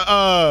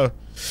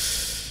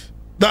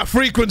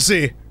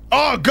frequency.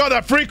 Oh God,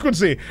 that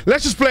frequency.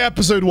 Let's just play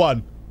episode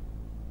 1.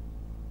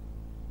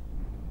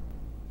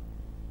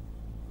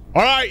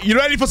 All right, you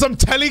ready for some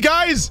telly,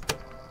 guys?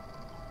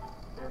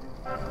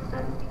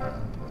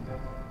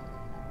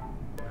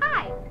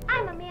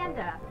 I'm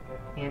Amanda.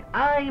 And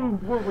I'm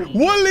Wooly.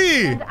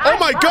 Wooly! And oh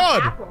my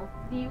God! Apples.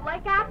 Do you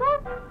like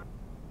apples?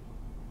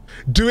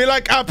 Do we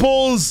like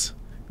apples?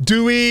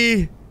 Do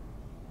we?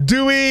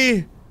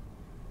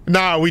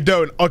 Nah, we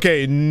don't.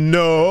 Okay,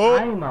 no.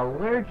 I'm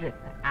allergic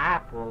to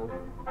apples.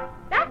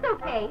 That's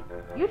okay.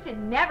 You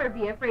should never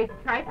be afraid to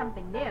try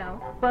something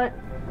new. But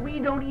we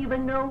don't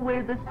even know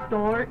where the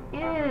store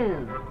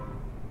is.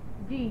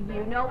 Do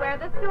you know where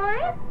the store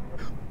is?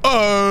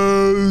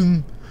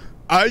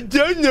 I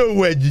don't know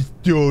where the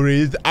store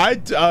is.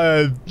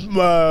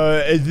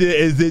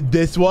 Is it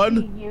this one?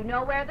 Do you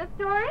know where the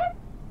store is?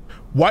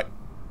 What?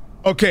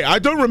 Okay, I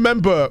don't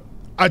remember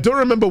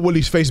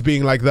Wooly's face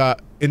being like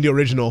that in the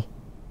original.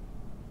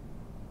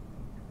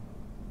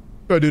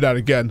 Go do that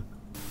again.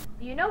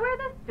 Do you know where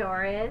the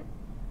store is?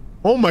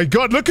 Oh my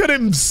God, look at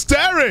him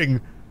staring.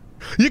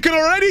 You can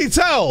already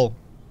tell.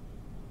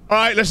 All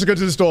right, let's just go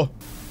to the store.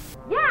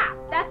 Yeah,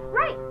 that's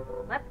right.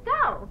 Let's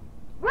go.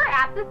 We're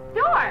at the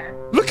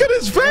store. Look at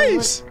his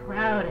face. It's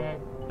crowded.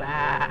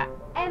 Bah.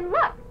 And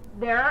look,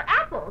 there are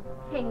apples.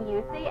 Can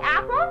you see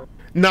apple?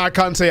 Nah, I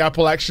can't say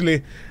apple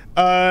actually.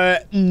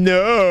 No.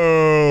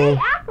 Say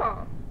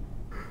apple.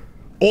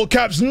 All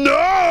caps,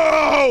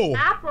 no!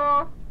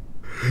 Apple.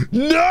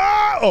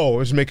 No! Oh,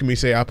 it's making me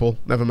say apple.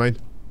 Never mind.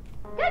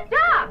 Good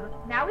job.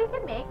 Now we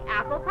can make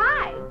apple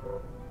pie.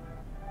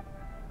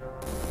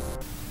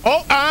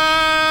 Oh,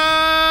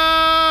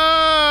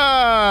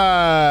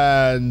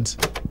 and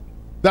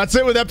that's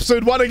it with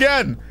episode 1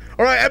 again.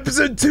 All right,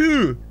 episode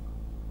 2.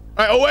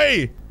 All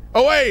right,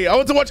 away. I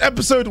want to watch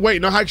episode.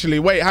 Wait, no, actually,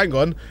 wait, hang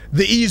on.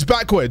 The E's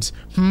backwards.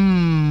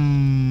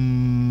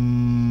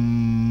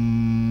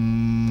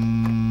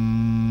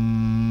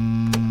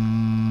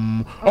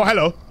 Oh,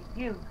 hello.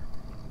 You.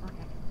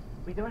 Okay.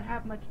 We don't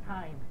have much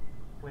time.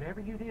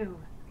 Whatever you do,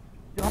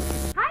 don't.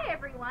 Hi,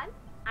 everyone.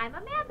 I'm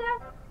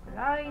Amanda. And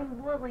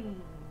I'm Lily.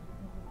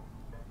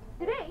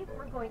 Today,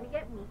 we're going to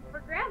get meat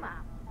for Grandma.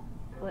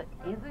 But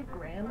isn't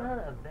Grandma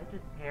a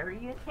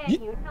vegetarian? Can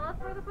you tell us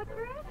where the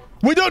butcher is?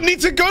 We don't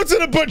need to go to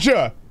the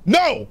butcher.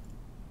 No.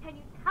 Can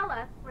you tell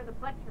us where the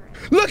butcher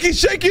is? Look, he's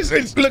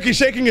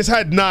shaking his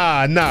head.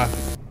 Nah.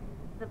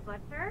 The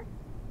butcher?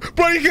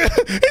 Bro,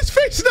 his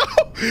face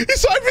now. He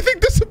saw everything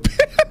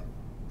disappear.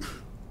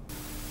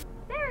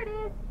 There it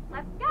is.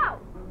 Let's go.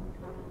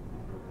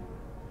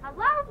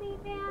 Hello,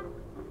 meat man.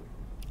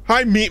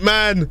 Hi, meat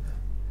man.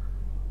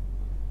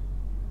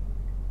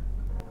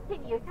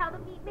 Can you tell the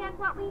meat man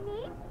what we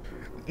need?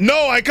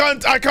 No, I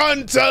can't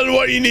tell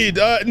what you need.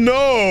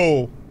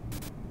 No.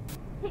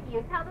 Can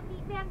you tell the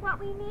meat man what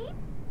we need?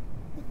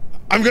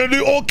 I'm gonna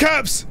do all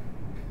caps.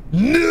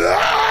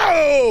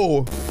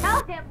 No.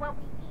 Tell him what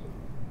we need.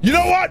 You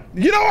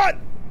know what?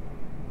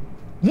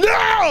 No.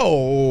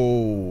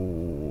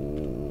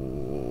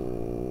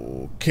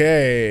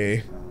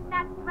 Okay.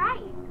 That's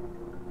right.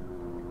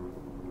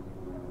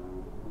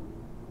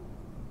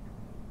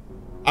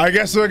 I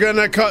guess we're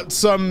gonna cut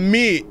some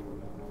meat.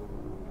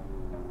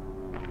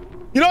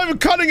 You're not even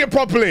cutting it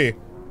properly.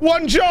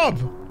 One job.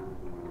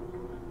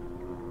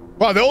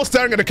 Wow, they're all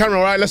staring at the camera.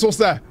 All right, let's all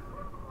stare.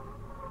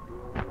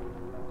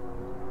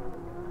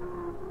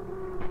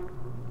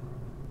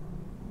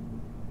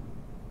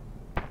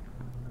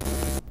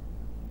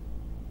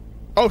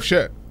 Oh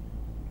shit.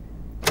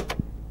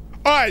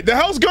 All right, the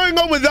hell's going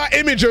on with that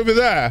image over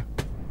there?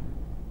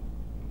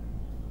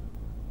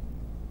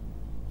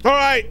 All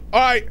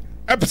right.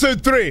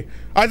 Episode 3.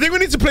 I think we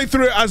need to play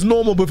through it as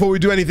normal before we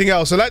do anything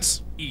else. So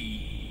let's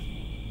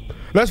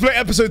play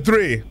episode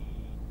 3.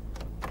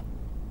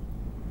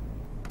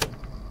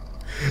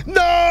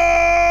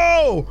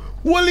 No!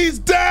 Wooly's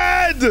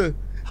dead!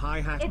 Hi,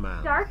 Hat It's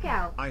Man. dark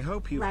out. I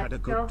hope you've had a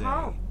Let's good go day.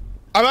 home.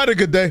 I've had a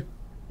good day.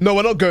 No,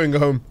 we're not going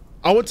home.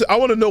 I want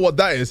to know what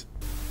that is.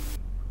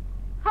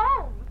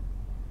 Home.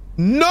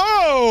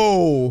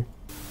 No!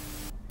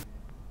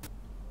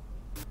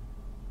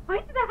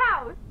 Point to the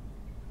house.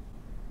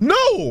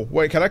 No!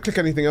 Wait, can I click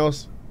anything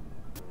else?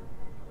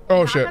 Oh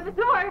Knock shit. on the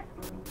door.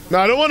 No,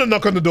 I don't want to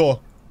knock on the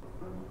door.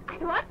 I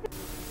want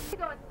to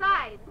go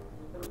inside.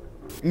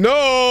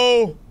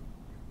 No!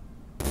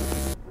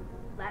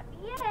 Let me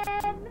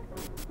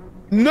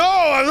in. No,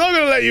 I'm not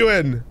gonna let you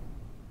in.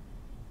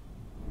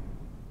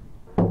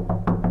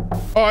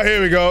 Oh,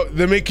 here we go.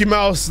 The Mickey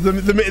Mouse,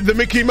 the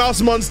Mickey Mouse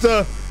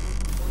monster.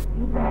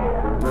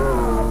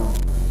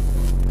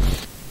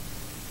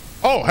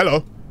 Oh,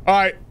 hello. All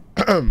right.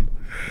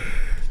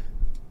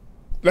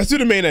 Let's do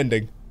the main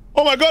ending.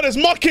 Oh my God, it's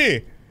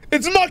Mucky.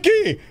 It's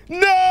Mucky.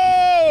 No.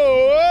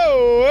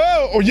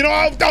 Oh, you know,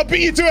 I'll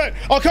beat you to it.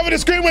 I'll cover the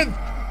screen with.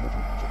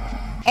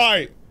 All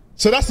right.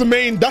 So that's the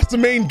main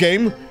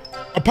game.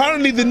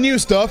 Apparently the new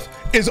stuff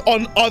is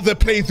on other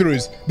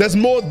playthroughs. There's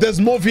more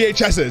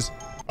VHSs.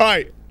 All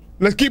right.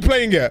 Let's keep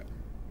playing it.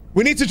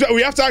 We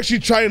have to actually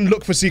try and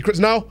look for secrets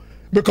now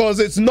because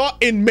it's not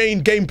in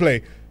main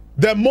gameplay.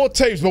 There are more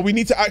tapes, but we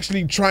need to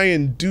actually try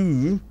and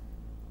do.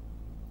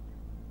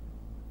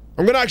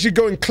 I'm gonna actually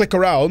go and click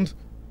around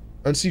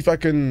and see if I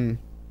can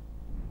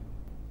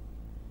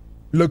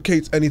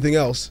locate anything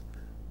else.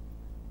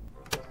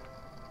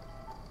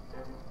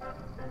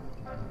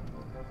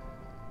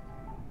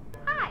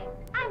 Hi,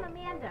 I'm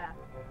Amanda.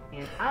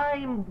 And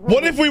I'm...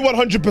 What if we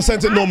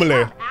 100% it normally? I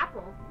All love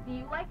apples. Do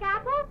you like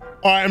apples?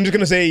 right, I'm just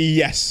gonna say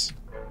yes.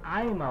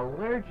 I'm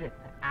allergic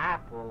to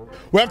apples.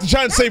 We have to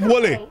try and save That's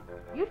Wooly. okay.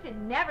 You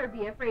should never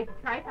be afraid to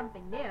try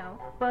something new.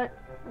 But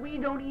we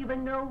don't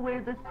even know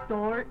where the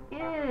store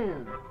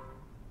is.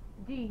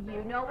 Do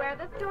you know where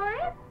the store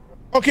is?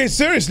 Okay,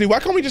 seriously, why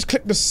can't we just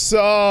click the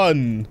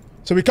sun?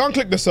 So we can't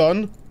click the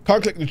sun,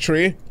 can't click the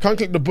tree, can't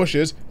click the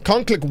bushes,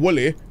 can't click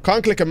Wooly,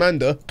 can't click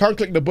Amanda, can't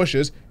click the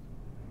bushes.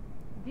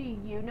 Do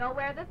you know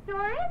where the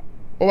store is?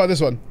 What about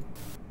this one?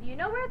 Do you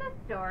know where the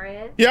store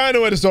is? Yeah, I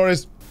know where the store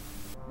is.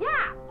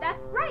 Yeah,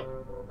 that's right.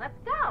 Let's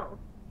go.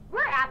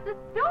 We're at the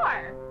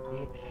store.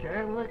 It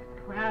sure looks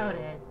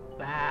crowded.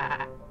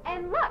 Bah.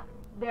 And look,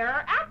 there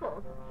are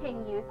apples.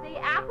 Can you see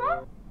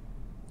apples?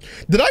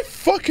 Did I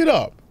fuck it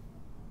up?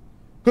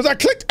 Because I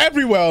clicked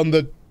everywhere on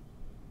the...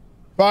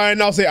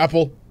 Fine, I'll say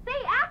apple. Say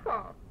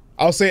apple.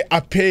 I'll say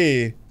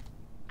ape.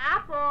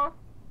 Apple.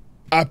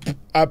 I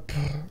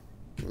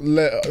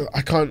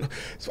can't...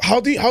 How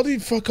do you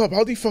fuck up?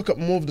 How do you fuck up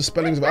more of the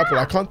spellings of apple?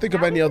 I can't think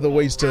of Now any we other can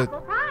ways make to...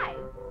 apple pie.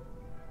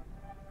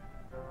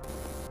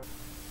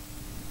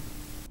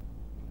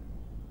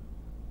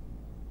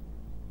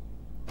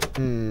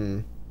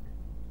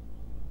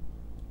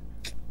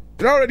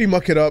 Did I already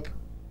muck it up?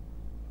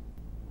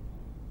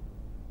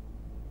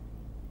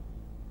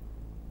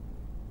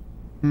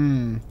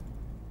 I'm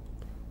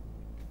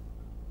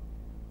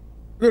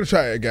gonna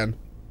try it again.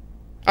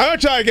 I'm gonna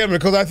try it again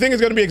because I think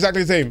it's gonna be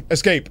exactly the same.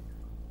 Escape.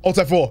 Alt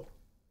F4.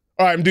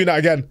 Alright, I'm doing that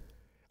again.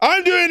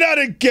 I'm doing that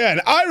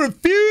again. I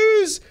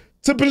refuse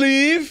to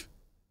believe.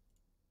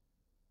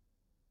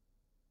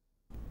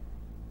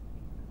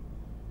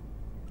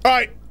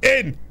 Alright,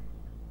 in.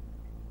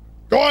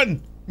 Go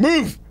on.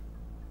 Move.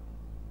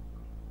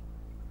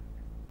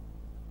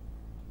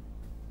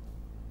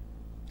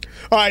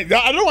 Alright,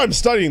 I don't know why I'm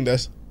studying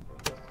this.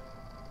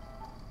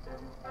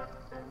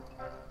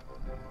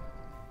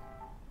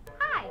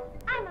 Hi,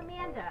 I'm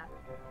Amanda.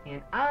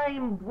 And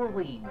I'm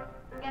Wooly.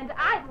 And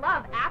I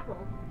love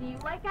apples. Do you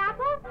like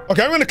apples?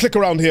 Okay, I'm gonna click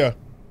around here.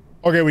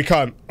 Okay, we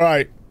can't.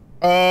 Alright.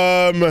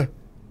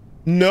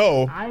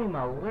 No. I'm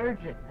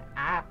allergic to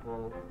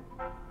apples.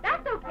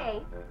 That's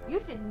okay.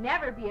 You should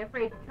never be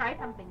afraid to try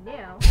something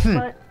new.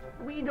 But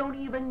we don't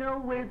even know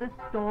where the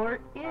store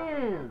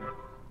is.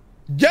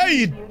 Yeah,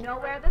 you... Do you know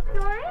where the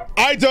store is?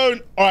 I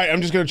don't. Alright,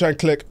 I'm just gonna try and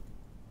click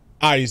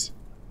eyes.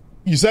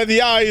 You said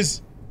the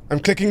eyes. I'm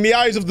clicking the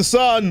eyes of the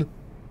sun.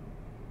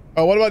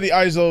 Oh, what about the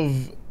eyes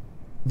of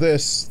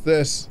this?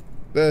 This.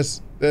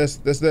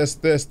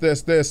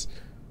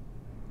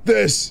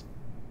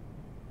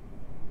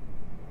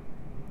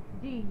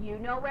 Do you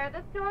know where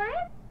the store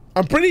is?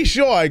 I'm pretty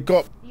sure I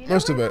got Do you know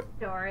most of where it.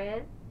 the store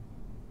is?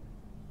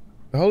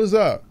 The hell is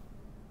that?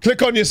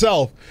 Click on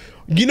yourself.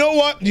 You know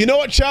what? You know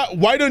what, chat?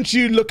 Why don't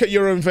you look at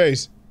your own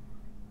face?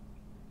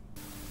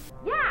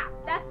 Yeah,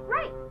 that's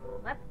right.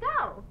 Let's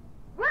go.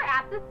 We're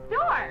at the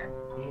store.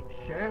 It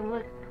sure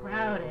looks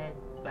crowded.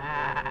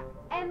 Bah.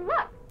 And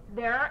look,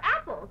 there are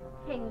apples.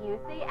 Can you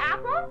see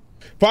apples?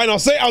 Fine,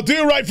 I'll do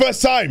it right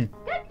first time.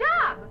 Good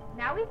job.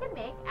 Now we can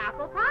make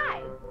apple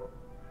pie.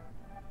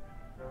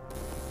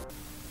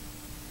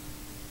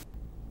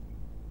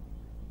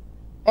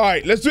 All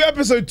right, let's do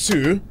episode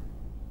 2.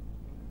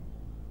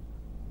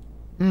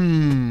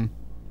 I'm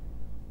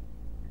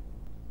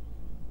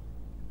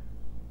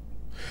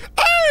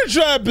gonna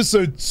try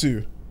episode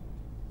 2.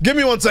 Give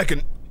me 1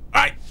 second.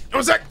 All right,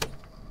 1 sec.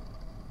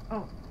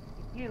 Oh,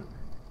 it's you.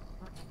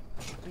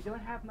 Okay. We don't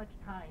have much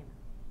time.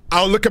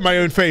 I'll look at my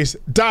own face.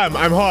 Damn,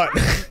 I'm hot.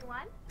 Hi,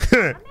 everyone.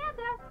 Amanda.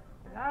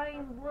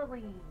 I'm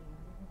Willie.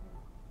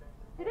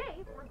 Today,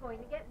 we're going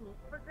to get meat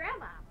for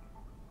Grandma.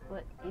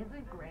 But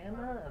isn't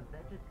Grandma a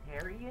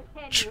vegetarian?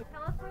 Can you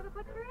tell us where the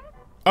butcher is?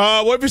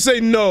 What if you say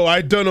no?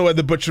 I don't know where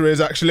the butcher is,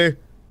 actually.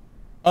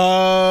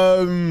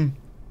 What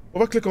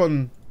if I click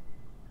on...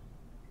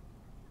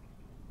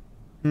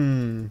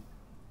 Fine,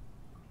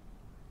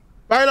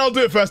 I'll do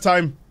it first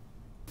time.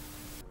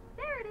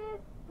 There it is.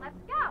 Let's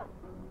go.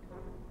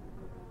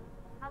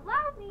 Hello,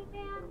 meat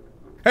man.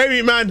 Hey,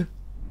 meat man.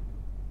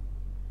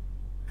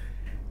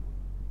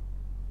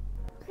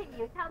 Can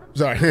you tell the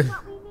Sorry. meat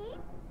what we need?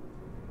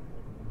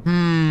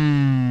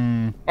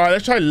 Alright,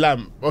 let's try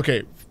lamb.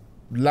 Okay.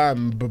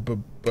 Lamb. Can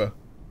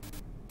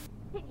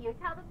you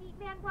tell the meat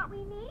man what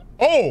we need?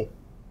 Oh!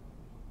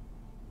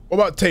 What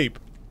about tape?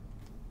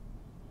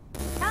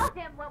 Tell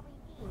him what we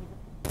need.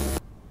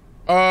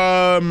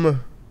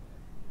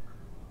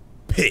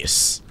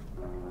 Piss.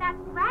 That's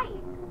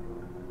right.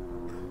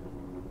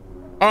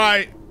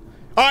 Alright.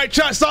 Alright,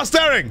 chat, start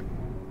staring.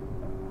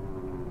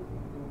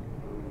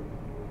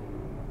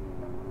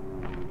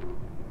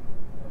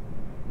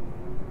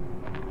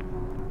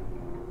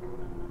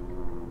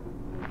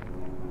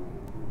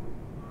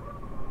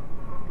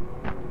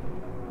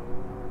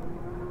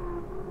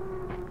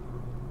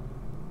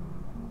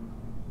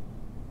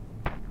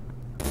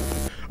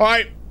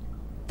 Alright.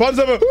 Fun's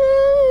over.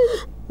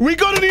 We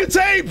got a new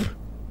tape!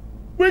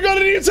 We got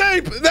a new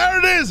tape! There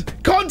it is!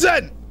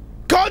 Content!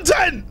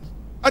 Content!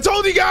 I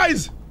told you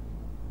guys!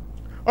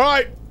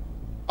 Alright.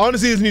 I want to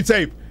see this new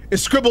tape.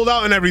 It's scribbled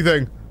out and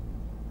everything.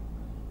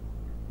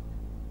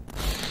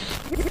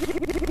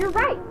 You're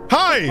right.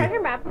 Hi!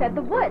 Treasure map said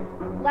the woods.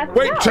 Let's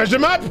Wait, go. treasure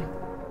map?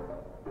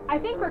 I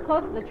think we're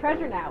close to the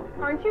treasure now.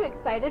 Aren't you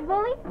excited,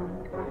 Wooly?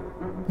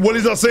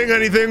 Wooly's not saying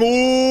anything.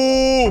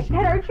 Ooh!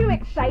 Ted, aren't you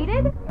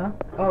excited? Huh?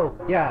 Oh,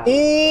 yeah.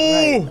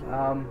 Ooh!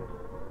 Right.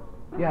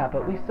 Yeah,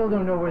 but we still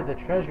don't know where the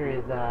treasure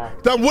is,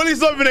 That Wooly's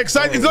not even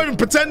excited. He's not even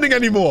pretending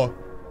anymore.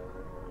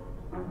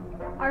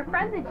 Our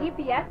friend the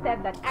GPS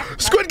said that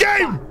X. Squid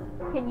Game!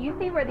 Can you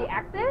see where the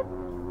X is?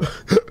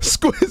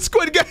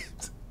 Squid Game!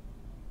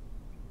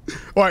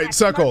 Alright, X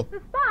circle. marks the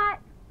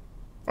spot.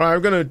 Alright,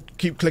 I'm gonna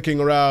keep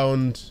clicking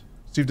around.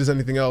 See if there's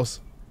anything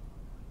else.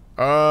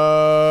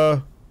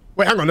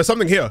 Wait, hang on, there's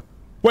something here.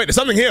 Wait, there's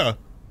something here.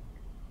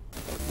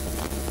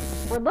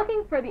 We're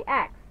looking for the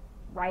X,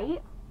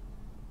 right?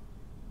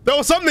 There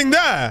was something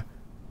there.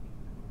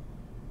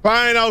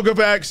 Fine, I'll go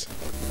for X.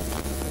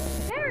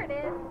 There it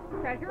is.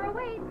 Treasure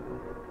awaits.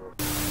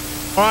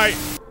 Alright.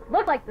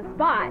 Look like the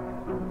spot.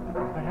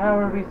 But how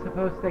are we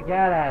supposed to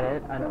get at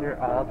it under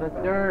all the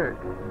dirt?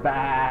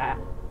 Bah!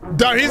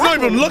 Damn, he's not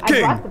even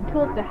looking. I brought some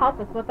tools to help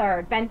us with our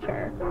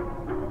adventure.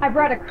 I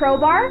brought a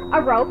crowbar,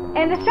 a rope,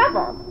 and a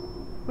shovel.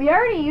 We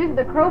already used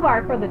the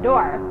crowbar for the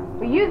door.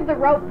 We used the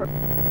rope for...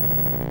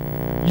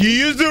 You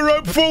used the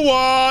rope for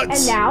what?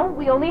 And now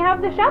we only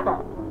have the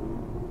shovel.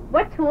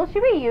 What tool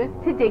should we use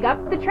to dig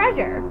up the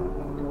treasure?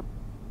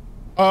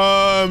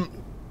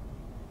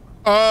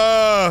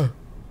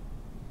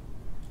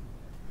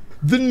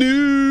 The news.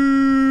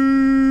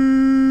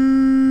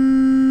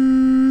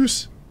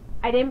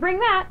 I didn't bring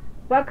that.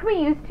 What can we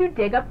use to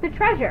dig up the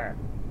treasure?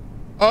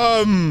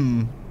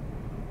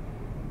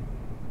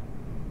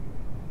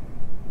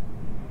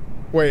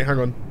 Wait, hang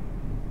on.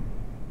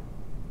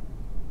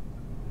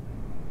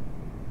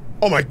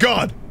 Oh my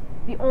god!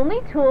 The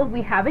only tool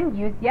we haven't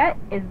used yet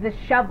is the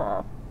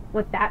shovel.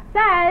 With that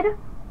said,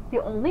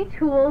 the only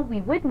tool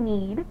we would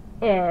need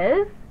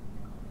is...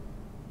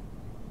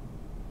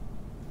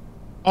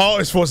 Oh,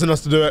 it's forcing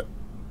us to do it.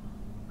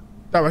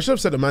 Damn, I should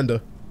have said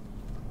Amanda.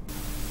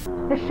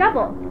 the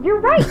shovel. You're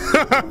right.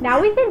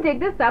 Now we can dig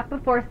this up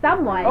before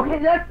someone... Okay,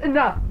 that's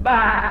enough.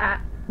 Bah!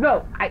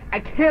 No, I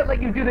can't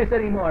let you do this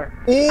anymore.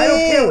 Ooh. I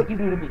don't care what you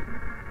do to me.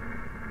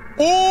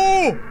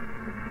 Oh!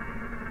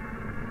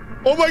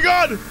 Oh my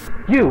god!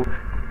 You,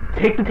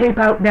 take the tape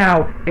out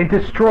now and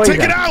destroy them.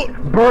 Take it out!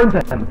 Burn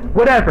them.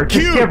 Whatever.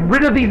 Just Q. get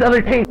rid of these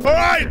other tapes.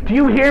 Alright! Do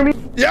you hear me?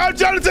 Yeah, I'm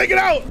trying to take it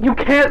out! You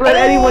can't let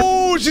anyone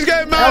Oh, she's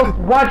getting mad! else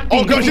watch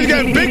Oh god, she's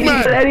getting big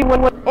mad! Let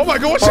anyone Oh my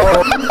god, what's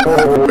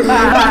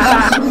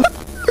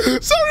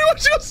Sorry,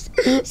 what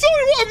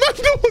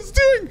Amanda was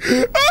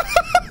doing!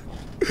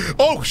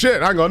 Oh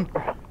shit, hang on.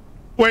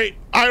 Wait,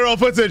 IRL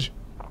footage.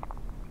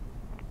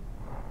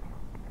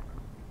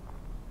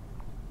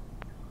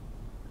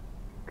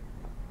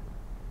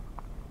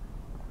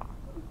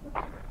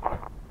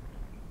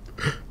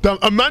 Damn,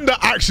 Amanda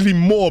actually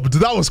mobbed.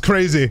 That was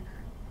crazy.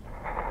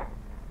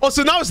 Oh,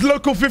 so now it's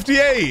local 58.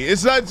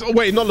 It's like,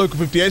 wait, not local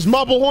 58. It's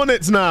Marble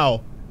Hornets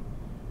now.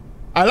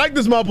 I like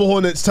this Marble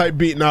Hornets type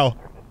beat now.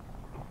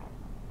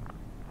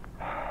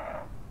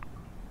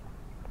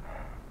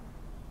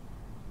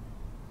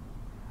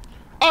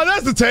 Oh,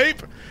 that's the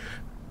tape.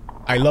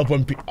 I love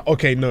when people.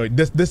 Okay, no,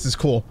 this is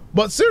cool.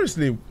 But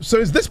seriously, so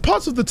is this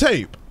part of the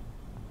tape?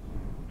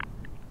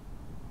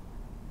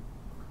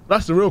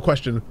 That's the real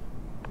question.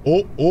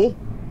 Oh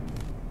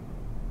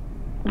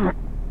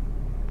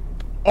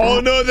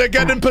no, they're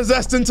getting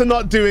possessed into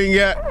not doing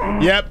it.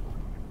 Yep.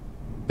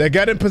 They're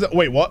getting possessed.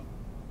 Wait, what?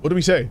 What do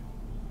we say?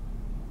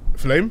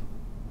 Flame?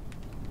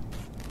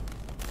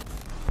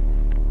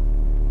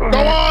 Go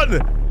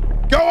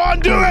on! Go on,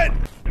 do it!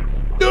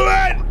 Do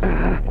it!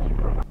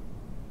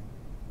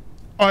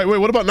 Alright, wait,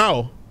 what about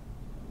now?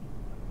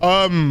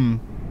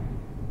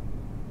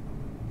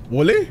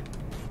 Wooly?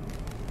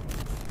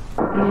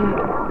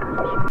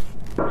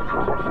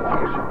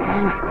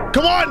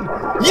 Come on!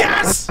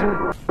 Yes!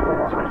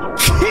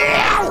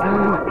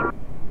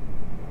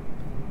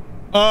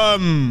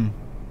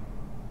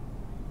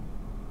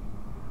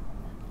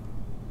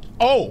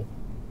 Oh!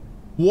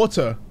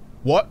 Water.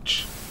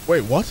 Watch.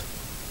 Wait, what?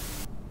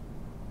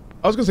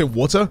 I was gonna say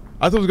water.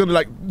 I thought it was gonna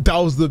like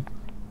douse the...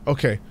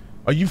 Okay.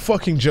 Are you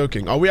fucking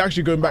joking? Are we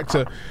actually going back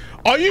to...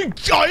 Are you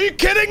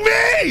kidding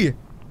me?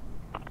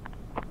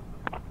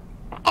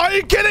 Are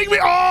you kidding me?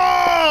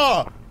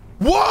 Oh!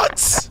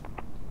 What?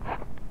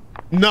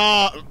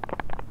 Nah.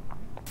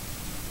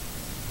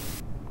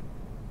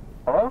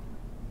 Hello?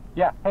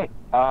 Yeah, hey.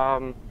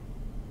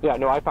 Yeah,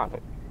 no, I found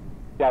it.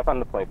 Yeah, I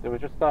found the place. It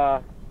was just,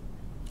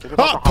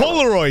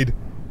 Polaroid!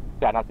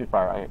 Yeah, not too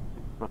far. It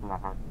wasn't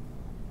that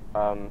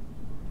hard.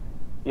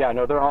 Yeah,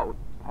 no, they're all...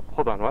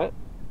 Hold on, what?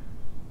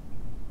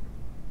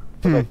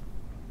 Was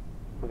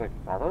I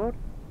followed?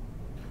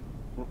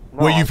 No,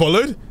 were you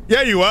followed?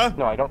 Yeah, you were.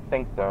 No, I don't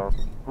think so.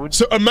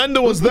 So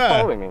Amanda was there.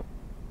 Following me?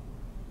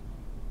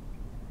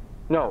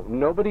 No,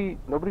 nobody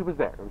was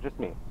there. It was just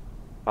me.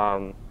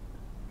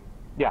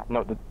 Yeah,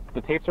 no,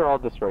 the tapes are all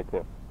destroyed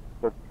too.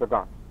 They're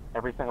gone.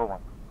 Every single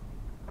one.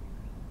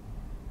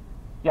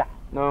 Yeah,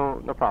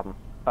 no problem.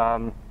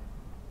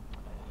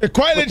 It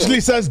quite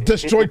literally says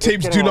destroyed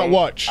tapes do not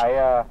watch.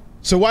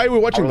 So why are we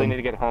watching them? I really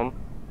need to get home.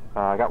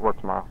 I got work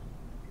tomorrow.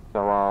 So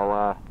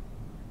I'll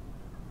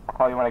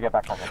call you when I get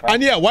back home, okay?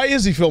 And yeah, why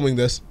is he filming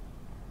this?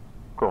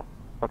 Cool.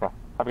 Okay.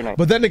 Have a good night.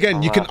 But then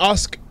again, you can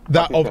ask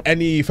that of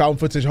any found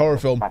footage horror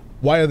film. Bye.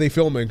 Why are they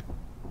filming?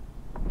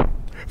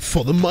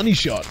 For the money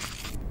shot.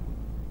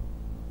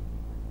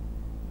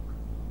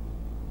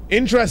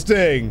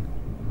 Interesting.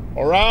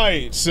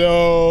 Alright,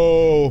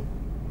 so...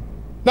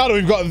 Now that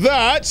we've got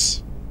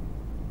that...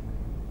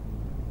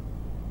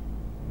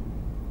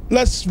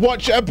 Let's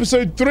watch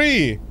episode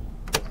 3.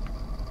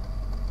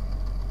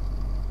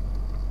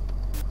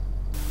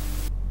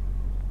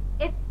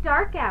 It's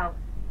dark out.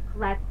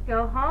 Let's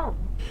go home.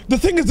 The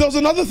thing is, there's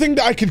another thing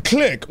that I could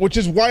click, which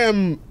is why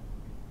I'm...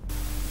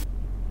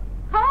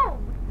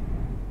 Home!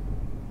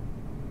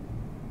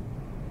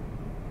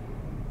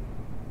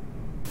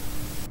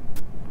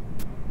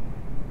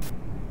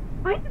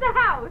 Way to the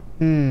house!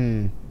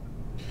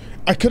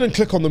 I couldn't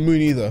click on the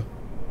moon either.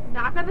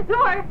 Knock on the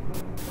door.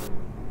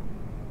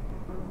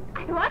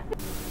 I want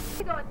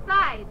to go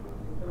inside.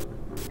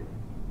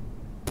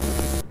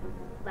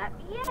 Let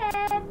me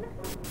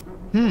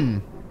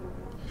in.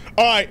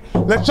 All right,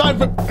 let's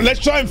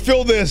try and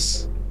fill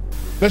this.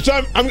 Let's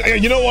try.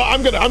 You know what?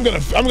 I'm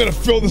gonna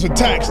fill this with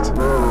text.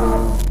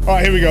 All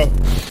right, here we go.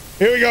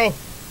 Here we go.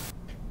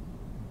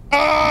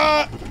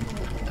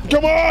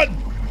 Come on.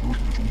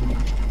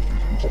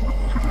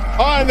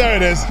 And there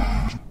it is.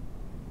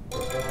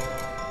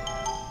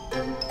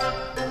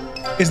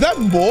 Is that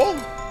more?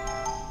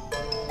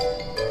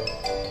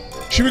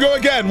 Should we go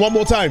again? One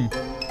more time.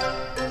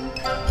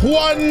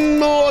 One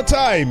more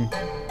time.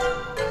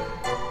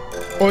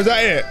 Or is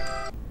that it?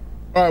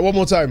 All right, one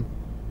more time.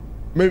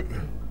 Maybe.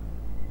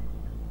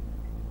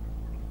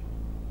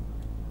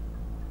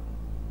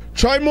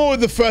 Try more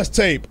with the first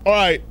tape. All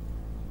right.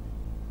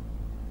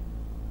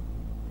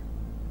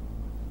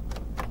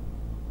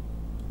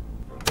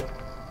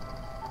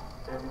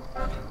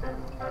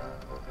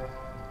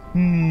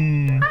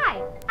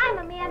 Hi, I'm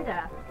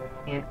Amanda.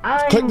 And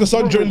I'm Click the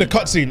sun during the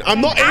cutscene. I'm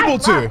not able I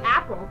love to.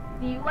 apples.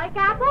 Do you like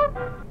apples?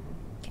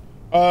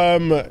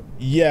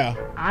 Yeah.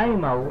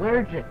 I'm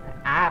allergic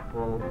to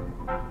apples.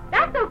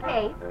 That's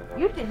okay.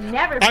 You should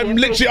never be I'm afraid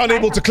literally to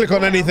unable try to click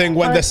on anything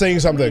when But they're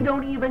saying something. We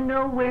don't even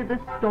know where the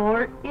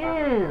store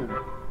is.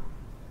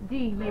 Do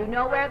you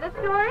know where the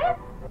store is?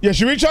 Yeah,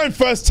 should we try and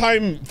first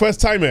time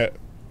it?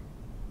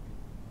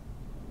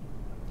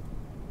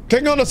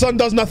 Clicking on the sun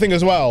does nothing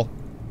as well.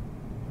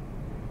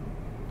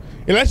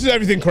 Unless it's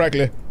everything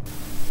correctly.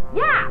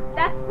 Yeah,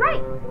 that's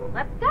right.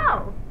 Let's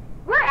go.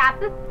 We're at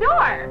the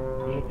store.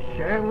 It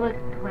sure looks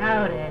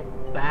crowded.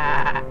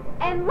 Bah.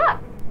 And look,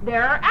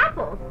 there are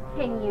apples.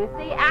 Can you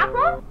see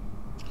apples?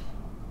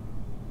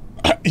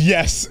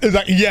 Yes,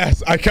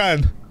 yes, I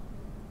can.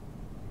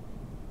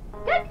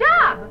 Good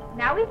job.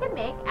 Now we can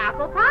make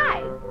apple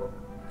pie.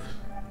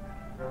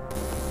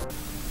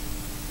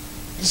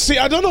 See,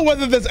 I don't know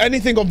whether there's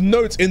anything of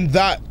note in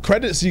that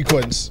credit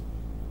sequence.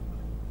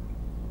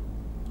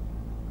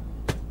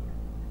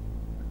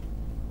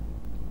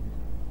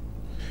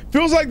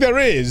 Feels like there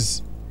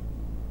is.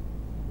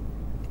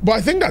 But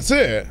I think that's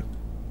it.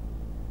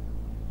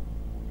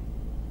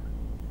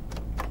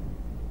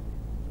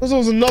 There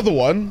was another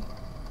one.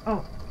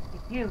 Oh,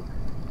 it's you.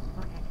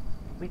 Okay,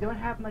 we don't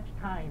have much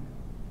time.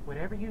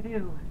 Whatever you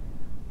do,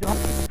 don't...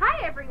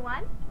 Hi,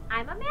 everyone.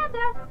 I'm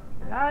Amanda.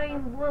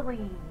 I'm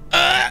Wooly.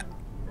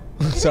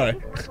 Sorry.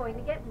 Today, we're going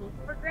to get meat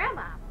for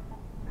Grandma.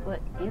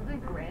 But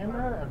isn't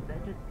Grandma a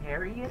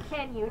vegetarian?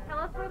 Can you tell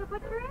us where the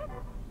butcher is?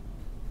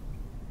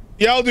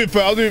 Yeah, I'll do it.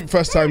 I'll do it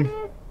first There it time.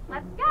 is.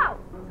 Let's go.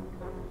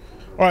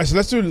 All right, so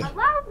let's do.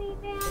 Hello,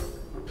 meat man.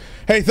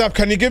 Hey, Thaf,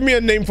 can you give me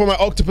a name for my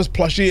octopus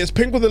plushie? It's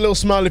pink with a little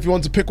smile if you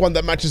want to pick one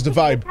that matches the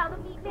vibe. Tell the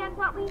meat man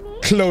what we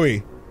need.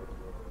 Chloe.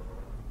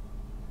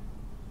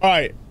 All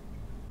right.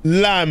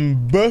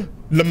 Lamb.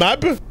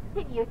 Lamab?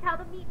 Can you tell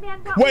the meat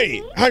man what we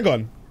Wait, need? hang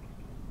on.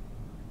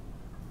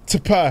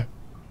 Tapa.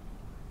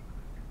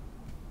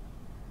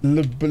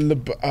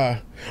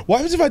 What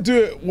happens if I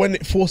do it when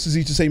it forces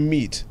you to say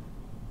meat?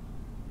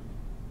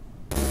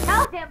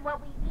 Tell him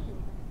what we need.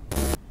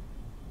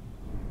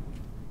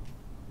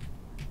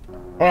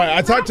 Alright,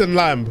 I typed in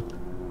lamb.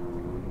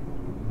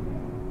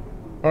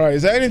 Alright,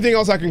 is there anything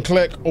else I can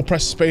click or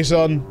press space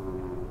on?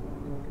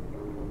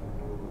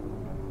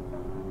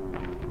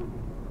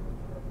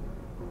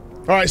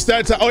 Alright,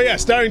 stare time. Oh yeah,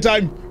 staring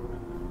time.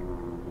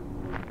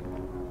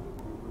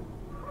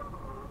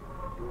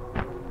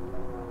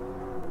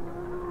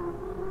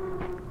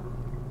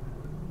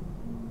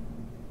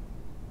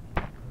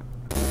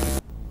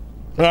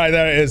 Alright,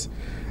 there it is.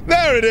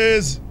 There it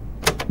is.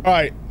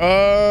 Alright,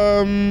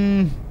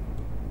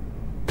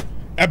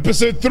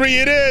 episode 3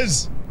 it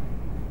is.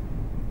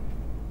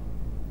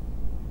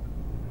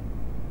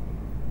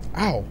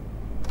 Ow.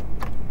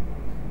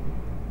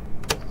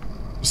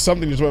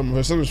 Something just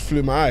flew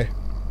in my eye.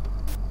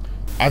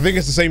 I think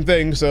it's the same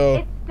thing, so.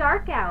 It's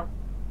dark out.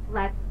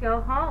 Let's go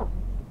home.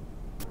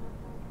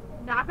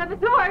 Knock on the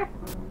door.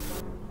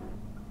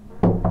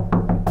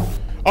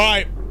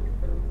 Alright.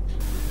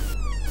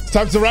 It's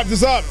time to wrap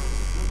this up.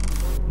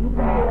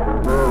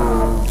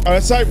 Alright,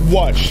 let's type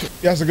watch.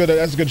 Yeah,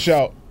 that's a good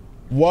shout.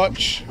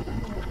 Watch.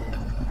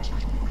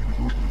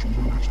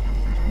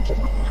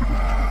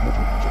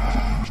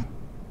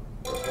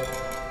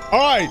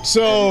 Alright,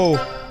 so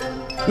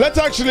let's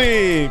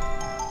actually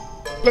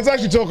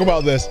talk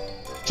about this.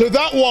 So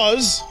that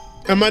was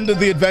Amanda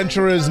the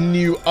Adventurer's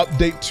new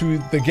update to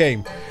the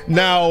game.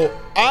 Now,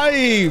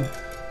 I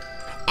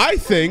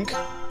think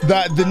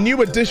that the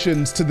new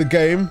additions to the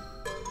game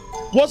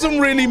wasn't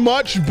really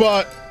much,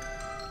 but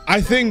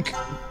I think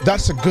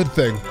that's a good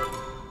thing.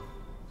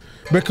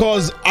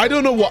 Because I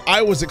don't know what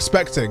I was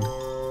expecting.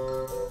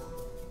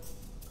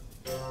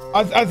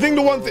 I think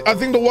the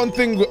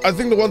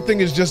one thing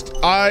is just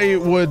I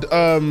would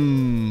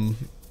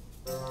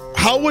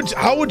how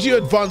would you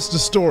advance the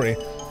story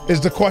is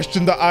the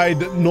question that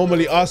I'd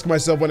normally ask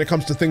myself when it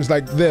comes to things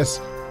like this.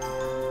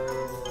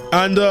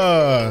 And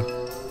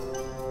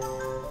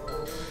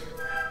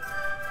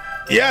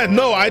yeah,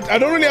 no, I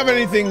don't really have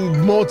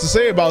anything more to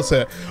say about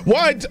it.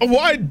 What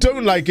I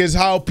don't like is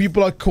how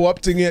people are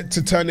co-opting it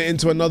to turn it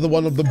into another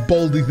one of the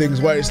Baldy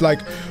things, where it's like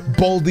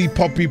Baldy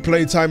Poppy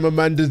Playtime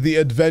Amanda the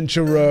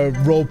Adventurer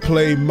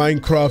roleplay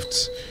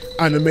Minecraft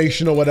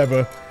animation or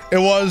whatever. It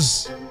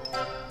was.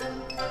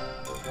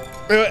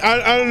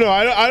 I don't know.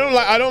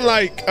 I don't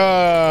like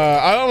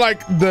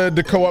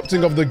the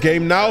co-opting of the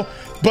game now.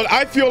 But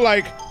I feel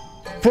like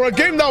for a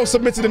game that was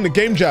submitted in the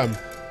Game Jam,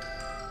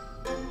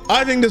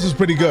 I think this was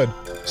pretty good.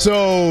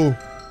 So,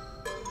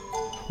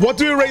 what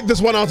do you rate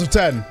this 1 out of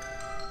 10?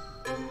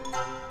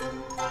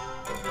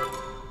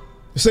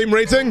 The same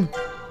rating?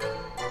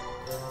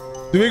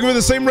 Do we give it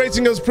the same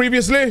rating as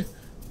previously?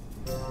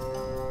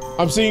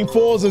 I'm seeing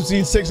 4s, I'm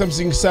seeing 6, I'm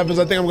seeing 7s.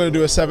 I think I'm going to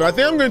do a 7. I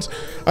think I'm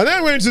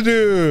going to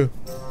do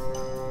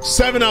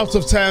 7 out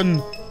of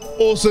 10,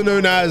 also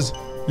known as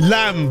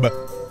Lamb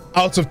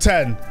out of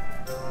 10.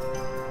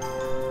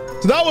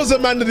 So that was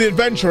Amanda the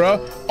Adventurer.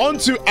 On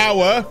to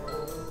our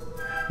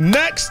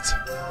next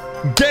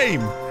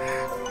game.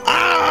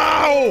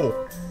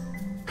 Ow!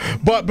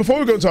 But before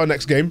we go into our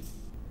next game,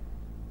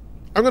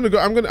 I'm gonna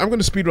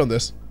speedrun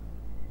this.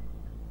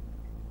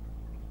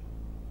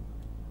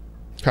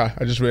 Ha,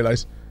 I just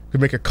realized I could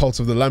make a Cult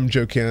of the Lamb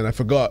joke here and I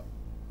forgot.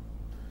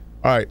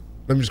 Alright,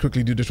 let me just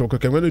quickly do this real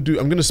quick. I'm gonna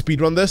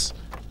speedrun this.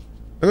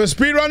 I'm gonna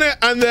speedrun it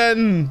and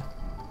then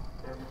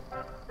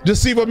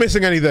just see if we're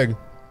missing anything.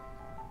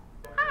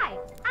 Hi,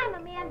 I'm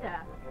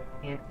Amanda.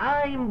 And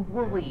I'm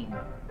Wooly.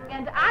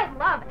 And I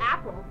love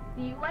apples.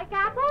 Do you like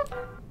apples?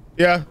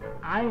 Yeah.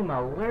 I'm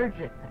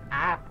allergic to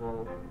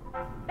apples.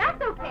 That's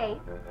okay.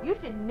 You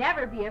should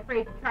never be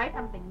afraid to try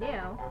something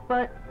new.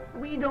 But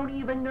we don't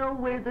even know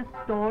where the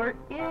store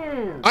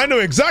is. I know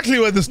exactly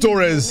where the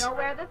store is. You know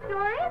where the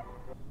store is?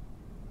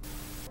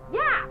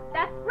 Yeah,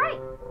 that's right.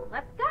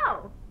 Let's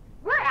go.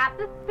 We're at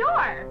the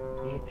store.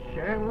 It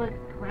sure looks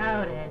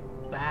crowded.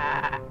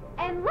 Bah.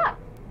 And look,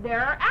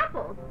 there are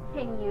apples.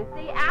 Can you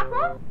see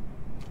apples?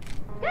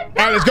 Good job.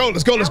 Alright,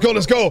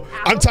 let's go.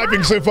 I'm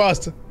typing so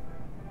fast.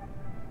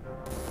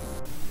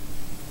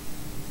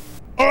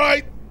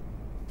 Alright.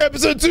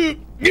 Episode 2.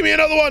 Give me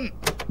another one.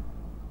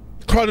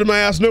 Crowded my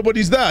ass,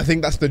 nobody's there. I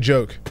think that's the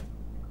joke.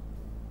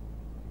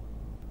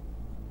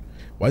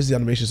 Why is the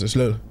animation so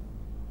slow?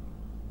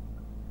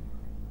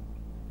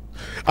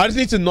 I just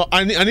need to not,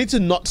 I need to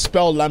not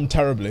spell lamb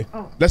terribly.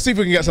 Oh. Let's see if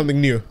we can get something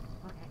new. Okay.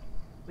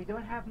 We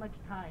don't have much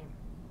time.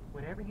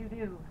 Whatever you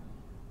do,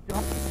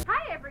 don't...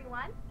 Hi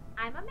everyone,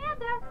 I'm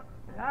Amanda.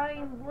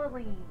 I'm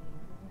Lily.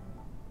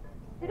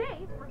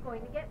 Today we're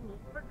going to get meat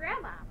for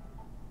Grandma.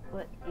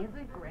 But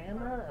isn't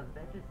Grandma a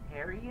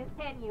vegetarian?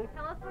 Can you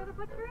tell us where the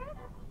butcher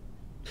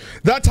is?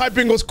 That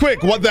typing was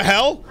quick. What the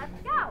hell?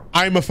 Let's go.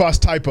 I'm a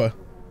fast typer.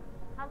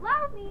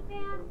 Hello, meat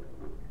man.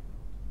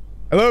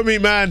 Hello,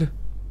 meat man.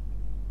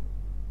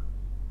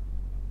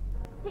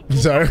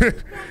 Sorry.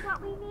 That's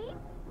what we need.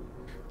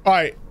 All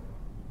right.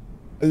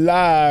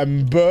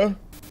 Lamb. Can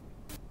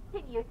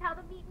you tell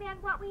the meat man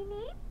what we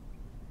need?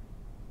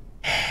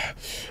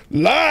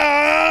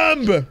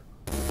 Lamb.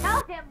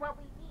 Tell him what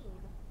we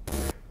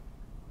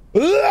need.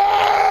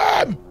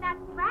 Lamb. That's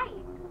right.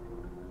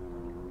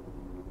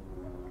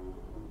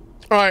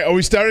 All right. Are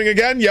we staring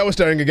again? Yeah, we're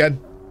staring again.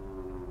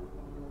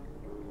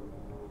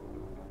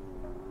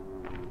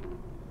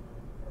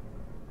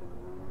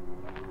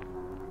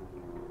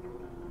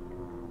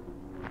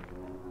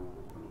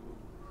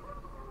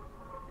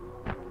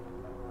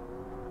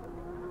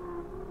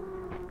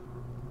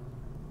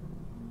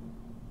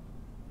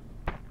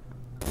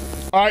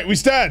 All right, we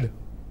stand.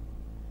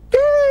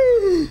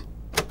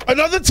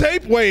 Another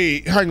tape?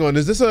 Wait, hang on.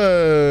 Is this a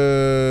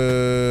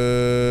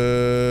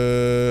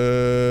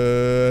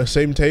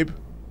same tape?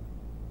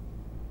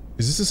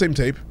 Is this the same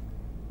tape?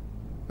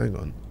 Hang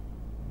on.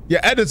 Yeah,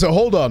 editor,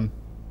 hold on.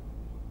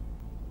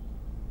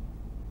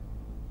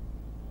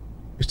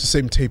 It's the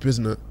same tape,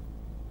 isn't it?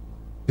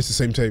 It's the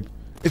same tape.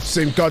 It's the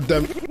same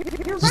goddamn.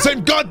 It's the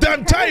same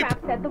goddamn tape. Map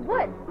said the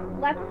woods.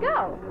 Let's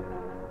go.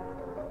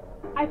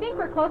 I think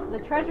we're close to the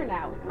treasure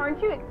now.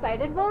 Aren't you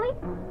excited, Wooly?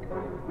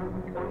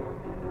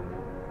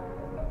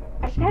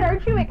 I said,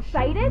 aren't you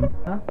excited?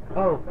 Huh?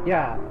 Oh,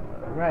 yeah,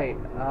 right.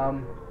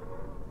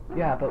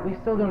 Yeah, but we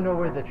still don't know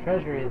where the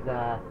treasure is,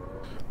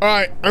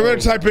 Alright, I'm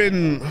gonna type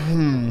in.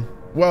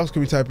 What else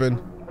can we type in?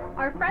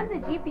 Our friends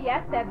at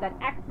GPS said that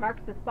X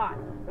marks the spot.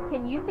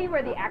 Can you see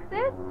where the X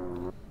is?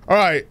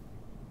 Alright.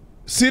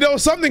 See, there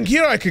was something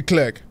here I could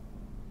click.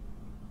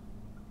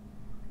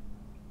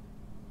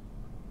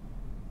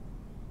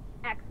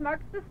 X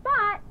marks the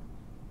spot.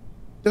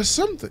 There's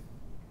something.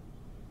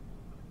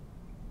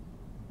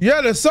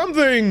 Yeah, there's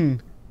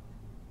something.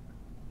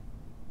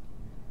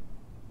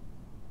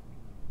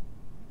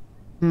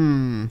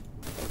 We're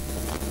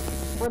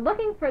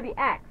looking for the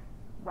X,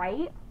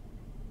 right?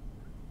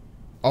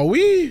 Are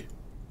we?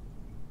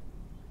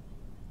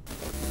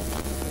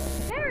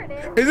 There it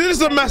is. Is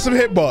this a massive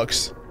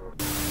hitbox?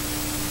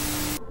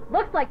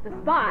 Looks like the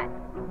spot.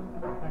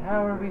 But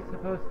how are we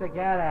supposed to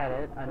get at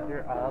it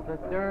under all the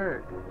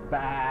dirt?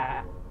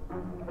 Bah!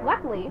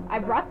 Luckily, I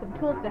brought some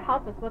tools to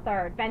help us with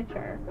our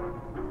adventure.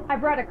 I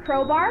brought a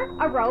crowbar,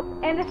 a rope,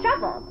 and a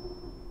shovel.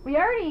 We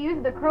already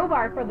used the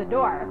crowbar for the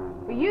door.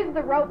 We used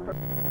the rope for...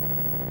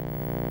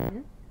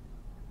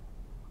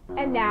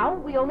 And now,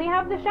 we only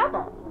have the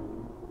shovel.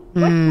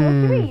 What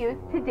tools do we use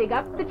to dig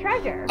up the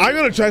treasure? I'm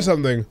gonna try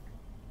something.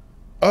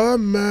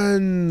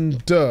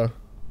 Amanda.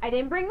 I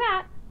didn't bring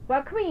that.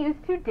 What can we use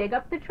to dig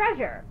up the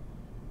treasure?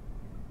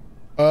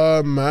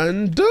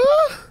 Amanda?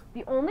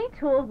 The only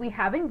tool we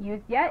haven't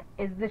used yet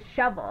is the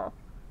shovel.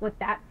 With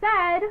that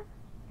said,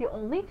 the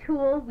only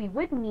tool we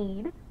would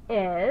need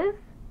is...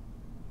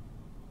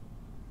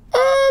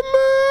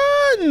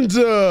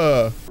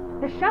 Amanda!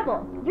 the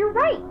shovel. You're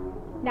right.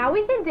 Now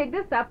we can dig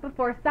this up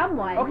before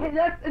someone... Okay,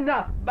 that's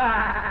enough!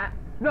 Bah!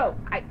 No,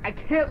 I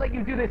can't let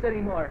you do this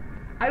anymore.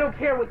 I don't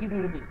care what you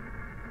do to me.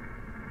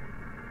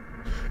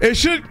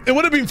 It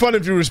would have been fun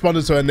if you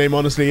responded to her name,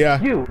 honestly,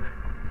 yeah. You,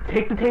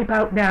 take the tape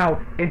out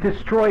now and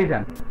destroy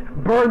them.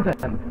 Burn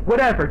them.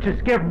 Whatever.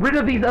 Just get rid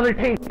of these other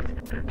tapes.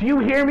 Do you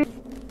hear me?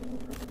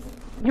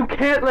 You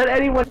can't let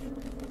anyone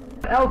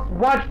else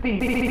watch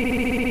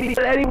these.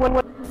 Let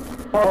anyone...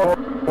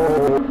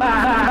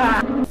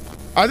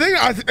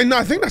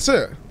 I think that's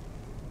it.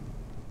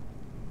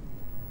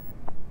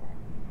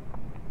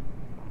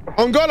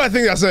 On God, I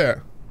think that's it.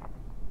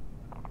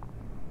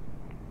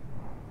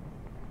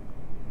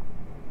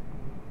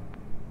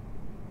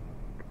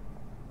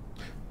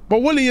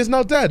 But Willie is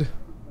now dead.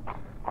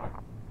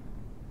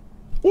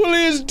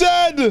 Willie is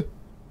dead!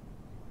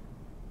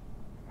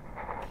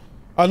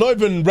 I'm not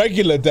even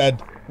regular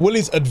dead.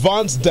 Willie's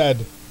advanced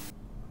dead.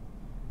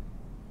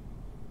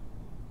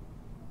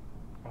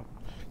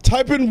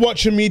 Type in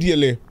watch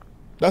immediately.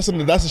 That's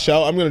a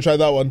shout. I'm gonna try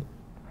that one.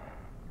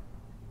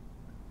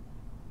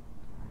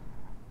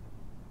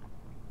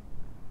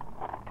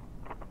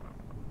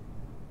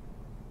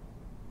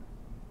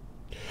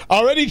 I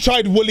already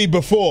tried Willie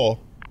before.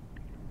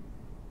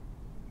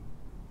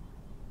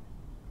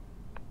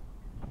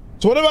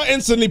 So what about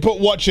instantly put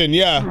watching?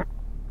 Yeah.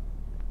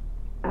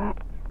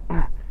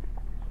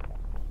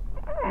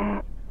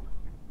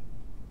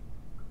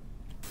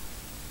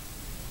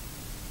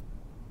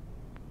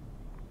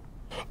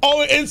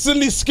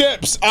 instantly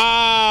skips.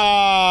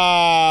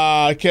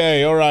 Ah,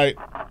 okay, all right.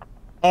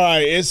 All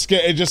right,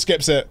 it just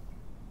skips it.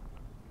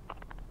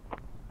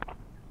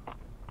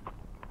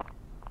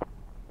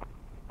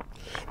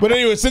 But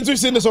anyway, since we've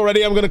seen this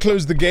already, I'm gonna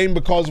close the game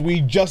because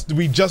we just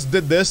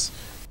did this.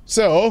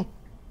 So,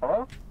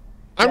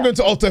 I'm going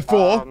to Alt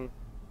F4.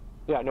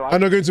 Yeah, no,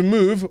 and I'm going to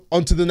move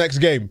on to the next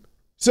game.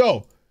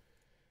 So,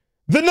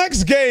 the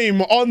next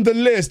game on the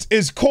list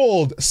is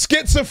called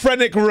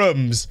Schizophrenic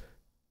Rooms.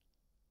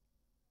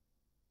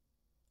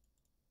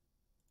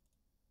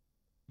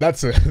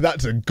 That's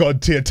a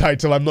god tier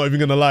title, I'm not even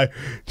gonna lie.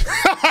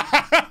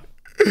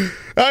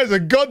 That is a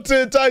god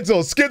tier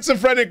title,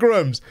 Schizophrenic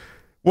Rooms.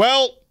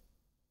 Well,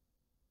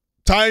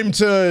 time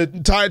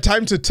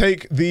to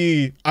take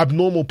the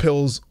abnormal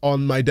pills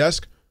on my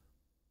desk.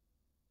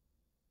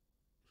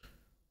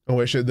 Oh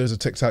wait, shit, there's a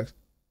Tic Tac.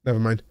 Never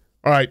mind.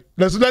 All right,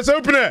 let's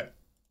open it.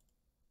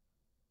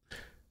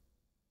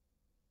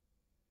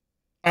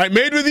 All right,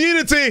 made with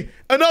Unity.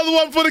 Another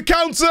one for the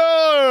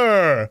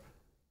counter.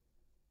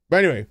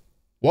 But anyway,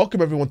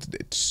 welcome everyone to.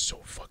 It's so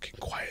fucking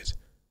quiet.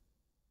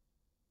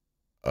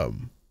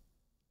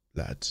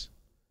 Lads,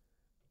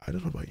 I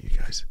don't know about you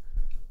guys.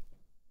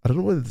 I don't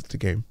know whether it's the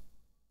game,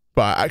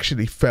 but I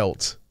actually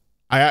felt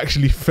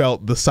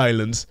the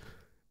silence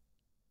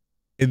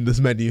in this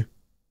menu.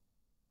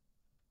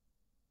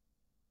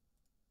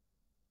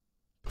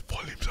 The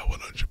volumes are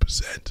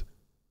 100%.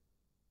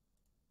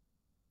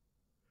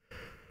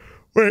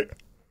 Wait.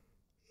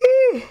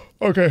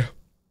 Okay.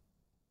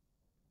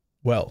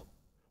 Well,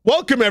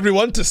 welcome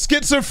everyone to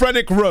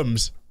Schizophrenic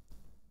Rooms.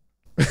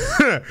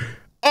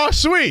 Oh,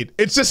 sweet.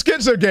 It's a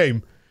schizo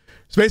game.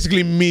 It's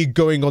basically me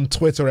going on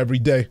Twitter every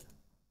day.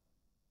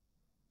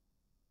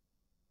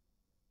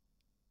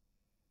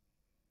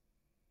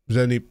 Is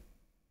there any...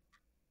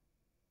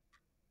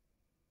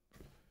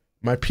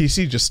 My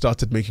PC just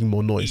started making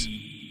more noise.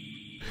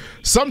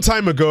 Some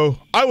time ago,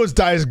 I was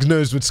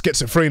diagnosed with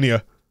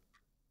schizophrenia.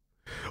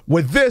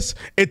 With this,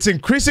 it's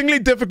increasingly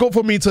difficult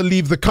for me to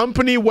leave the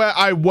company where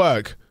I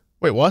work.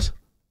 Wait, what?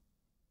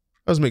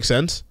 That doesn't make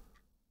sense.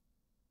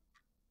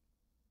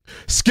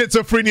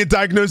 Schizophrenia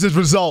diagnosis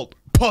result.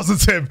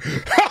 Positive.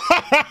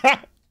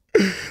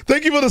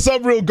 Thank you for the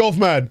sub, Real Golf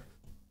Man.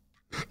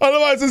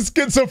 Otherwise, it's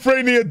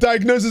schizophrenia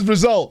diagnosis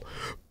result.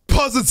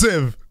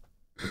 Positive.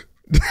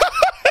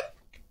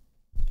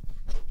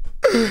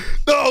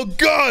 Oh,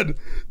 God.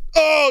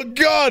 Oh,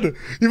 God.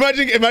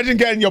 Imagine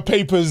getting your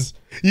papers.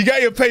 You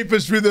get your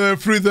papers through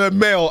the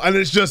mail, and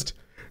it's just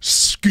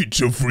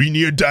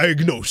schizophrenia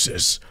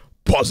diagnosis.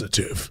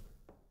 Positive.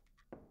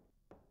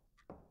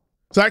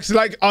 It's actually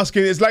like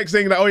asking, it's like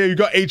saying that, oh yeah, you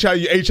got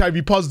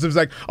HIV positive. It's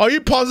like, are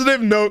you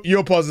positive? No,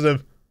 you're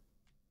positive.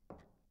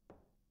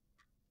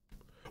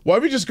 Why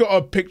have we just got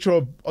a picture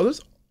of, oh,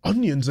 there's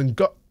onions and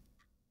got...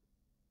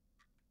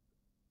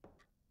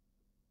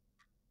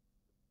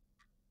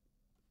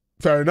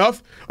 Fair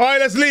enough. All right,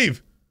 let's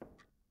leave.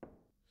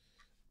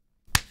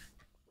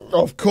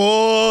 Of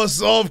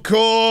course, of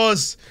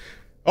course,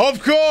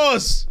 of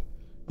course.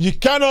 You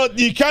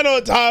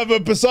cannot have a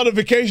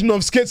personification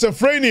of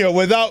schizophrenia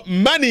without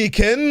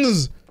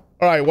mannequins.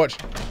 All right, watch.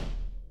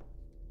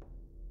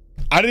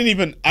 I didn't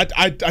even,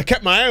 I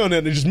kept my eye on it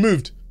and it just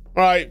moved.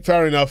 All right,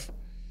 fair enough.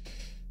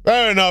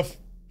 Fair enough.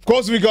 Of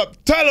course we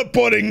got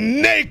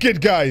teleporting naked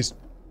guys.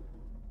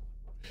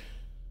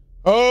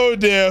 Oh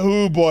dear,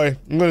 oh boy.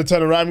 I'm gonna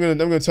turn around, I'm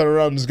gonna turn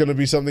around, there's gonna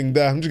be something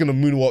there. I'm just gonna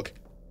moonwalk.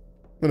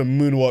 I'm gonna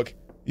moonwalk.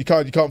 You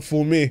can't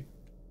fool me.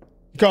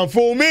 You can't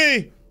fool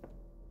me!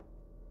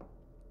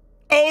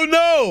 Oh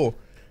no!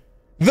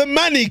 The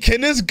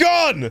mannequin is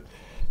gone!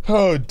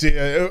 Oh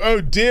dear, oh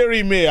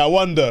dearie me, I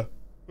wonder.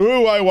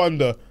 Ooh, I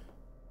wonder.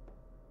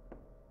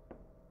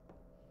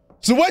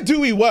 So where do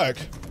we work?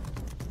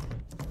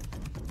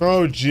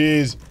 Oh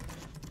jeez.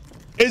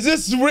 Is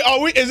this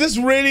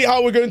really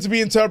how we're going to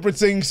be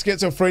interpreting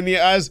schizophrenia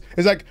as?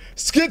 It's like,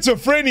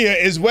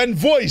 schizophrenia is when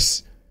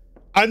voice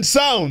and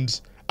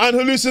sounds and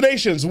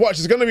hallucinations. Watch,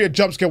 there's gonna be a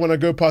jump scare when I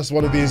go past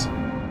one of these.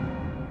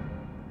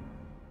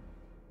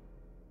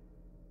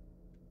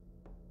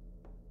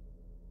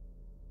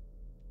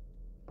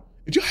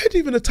 Is your head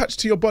even attached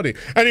to your body?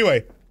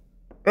 Anyway,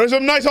 there are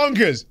some nice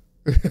honkers.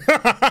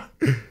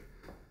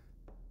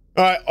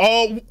 Alright,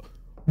 oh,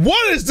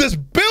 what is this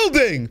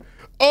building?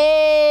 Oh,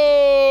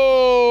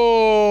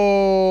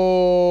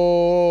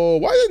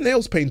 why are the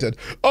nails painted?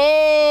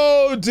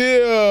 Oh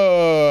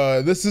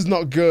dear, this is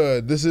not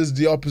good. This is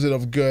the opposite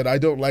of good. I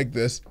don't like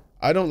this.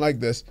 I don't like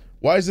this.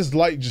 Why is this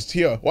light just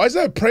here? Why is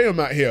there a prayer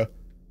mat here?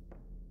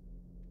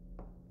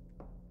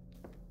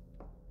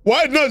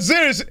 Why? No,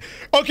 seriously.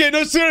 Okay,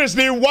 no,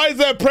 seriously. Why is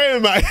there a prayer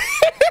mat?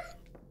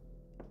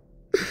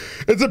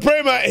 It's a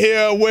prayer mat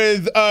here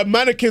with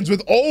mannequins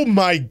with, oh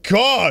my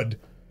God.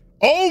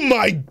 Oh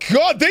my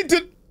God, they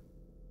did.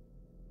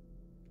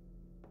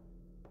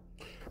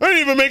 I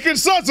didn't even make it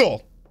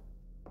subtle.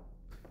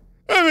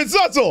 I didn't even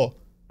subtle.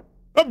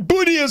 That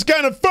booty is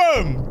kind of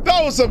firm.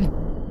 That was some.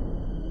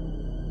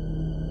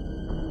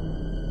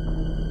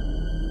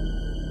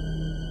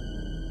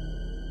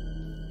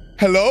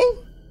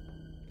 Hello?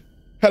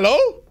 Hello?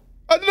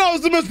 I didn't know I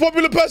was the most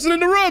popular person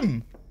in the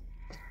room.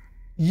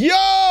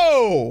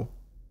 Yo!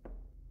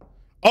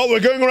 Oh, we're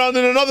going around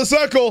in another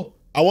circle.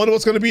 I wonder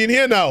what's going to be in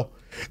here now.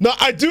 Now,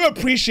 I do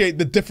appreciate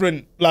the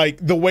different,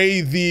 like, the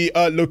way the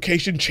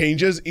location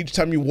changes each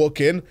time you walk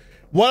in.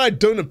 What I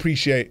don't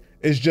appreciate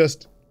is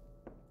just,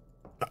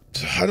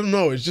 I don't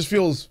know, it just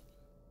feels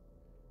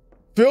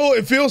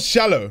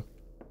shallow.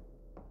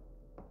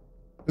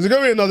 Is there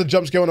going to be another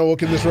jump scare when I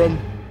walk in this room?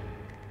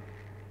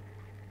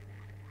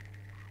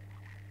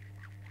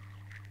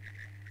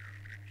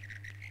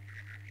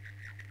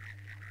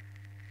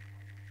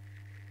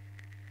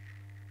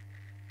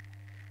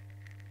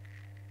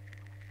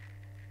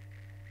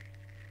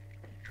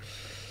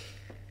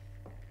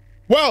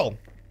 Well,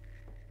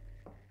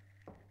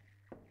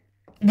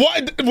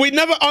 what we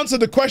never answered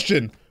the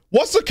question.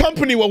 What's the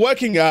company we're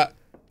working at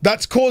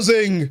that's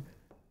causing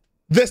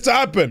this to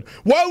happen?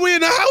 Why are we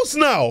in a house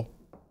now?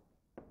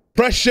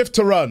 Press shift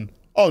to run.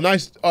 Oh,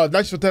 nice.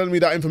 Nice for telling me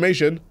that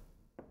information.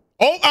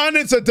 Oh, and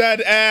it's a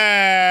dead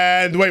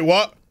end. Wait,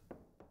 what?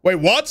 Wait,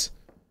 what?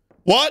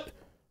 What?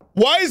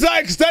 Why is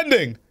that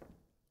extending?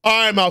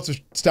 I'm out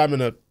of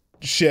stamina.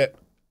 Shit.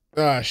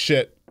 Ah,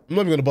 shit. I'm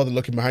not even gonna bother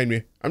looking behind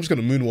me. I'm just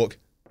gonna moonwalk.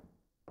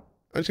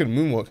 I'm just gonna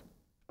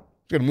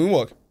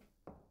moonwalk.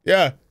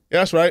 Yeah,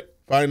 that's right.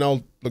 Fine,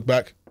 I'll look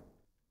back.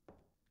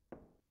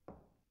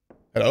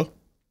 Hello?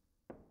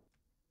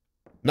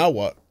 Now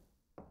what?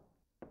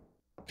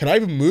 Can I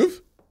even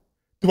move?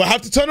 Do I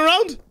have to turn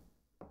around?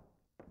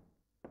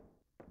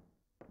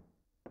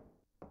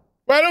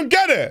 Well, I don't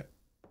get it.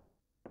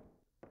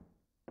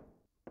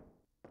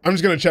 I'm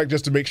just gonna check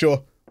just to make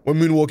sure we're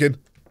moonwalking.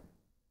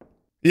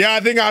 Yeah,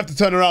 I think I have to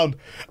turn around.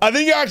 I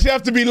think you actually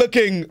have to be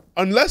looking,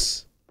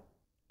 unless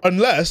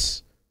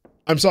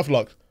I'm soft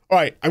locked. All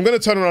right, I'm gonna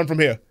turn around from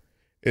here.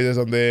 Is there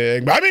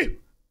something behind me?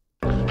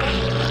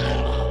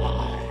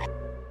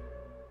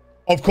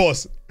 Of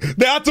course.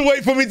 They had to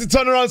wait for me to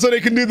turn around so they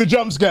can do the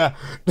jump scare.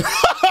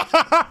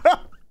 I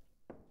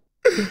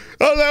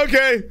was like,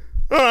 okay,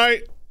 all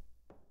right.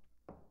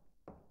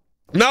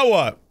 Now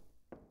what?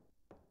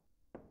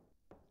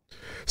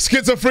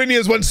 Schizophrenia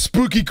is one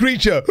spooky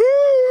creature.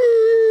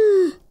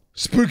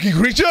 Spooky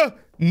creature?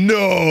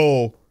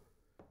 No.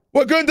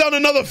 We're going down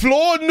another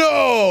floor?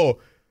 No.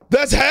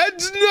 There's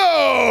heads?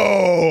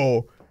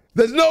 No.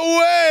 There's no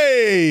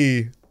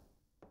way.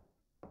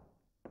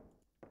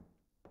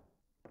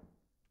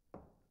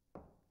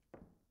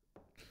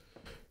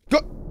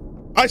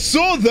 I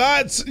saw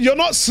that. You're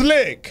not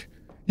slick.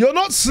 You're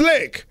not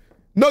slick.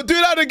 No, do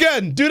that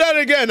again. Do that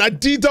again. I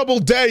double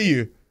dare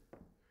you.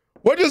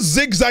 We're just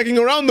zigzagging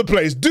around the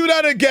place. Do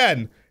that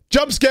again.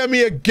 Jump scare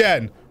me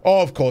again.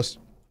 Oh, of course.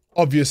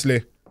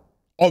 Obviously.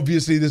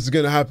 Obviously, this is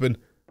going to happen.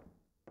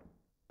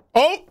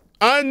 Oh,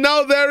 and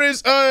now there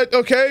is,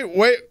 okay,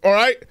 wait, all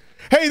right.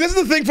 Hey, this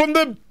is the thing from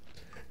the,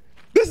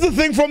 this is the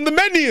thing from the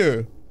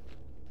menu.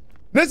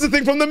 This is the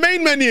thing from the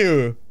main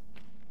menu.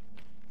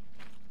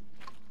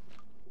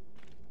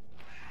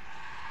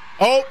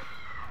 Oh,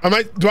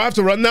 do I have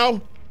to run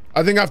now?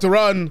 I think I have to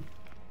run.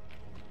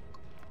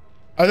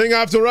 I think I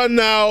have to run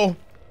now.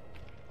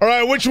 All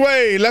right, which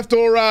way? Left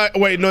or right?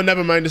 Wait, no,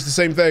 never mind. It's the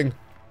same thing.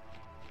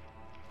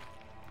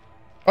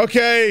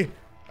 Okay,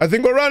 I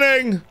think we're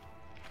running.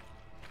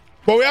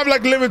 But we have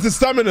like limited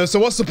stamina, so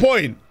what's the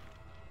point?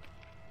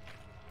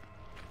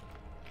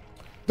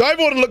 Do I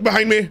even want to look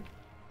behind me?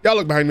 Yeah,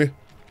 look behind me.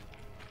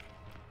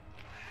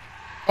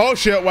 Oh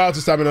shit, wow, it's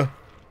a stamina.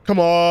 Come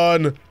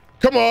on.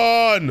 Come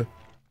on.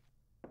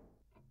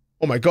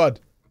 Oh my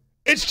god.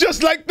 It's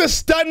just like the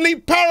Stanley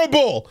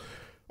Parable.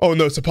 Oh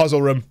no, it's a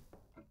puzzle room.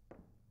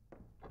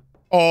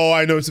 Oh,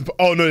 I know it's a,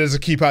 oh no, there's a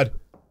keypad.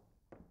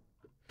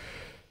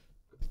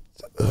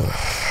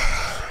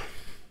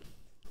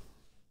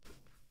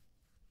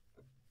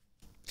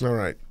 All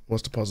right,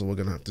 what's the puzzle we're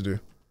gonna have to do?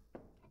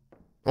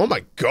 Oh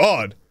my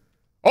god.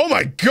 Oh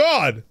my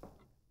god.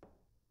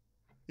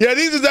 Yeah,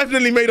 these are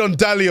definitely made on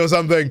DALI or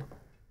something.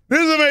 These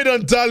are made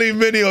on DALI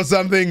Mini or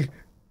something.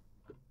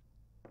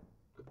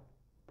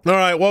 All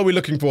right, what are we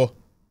looking for?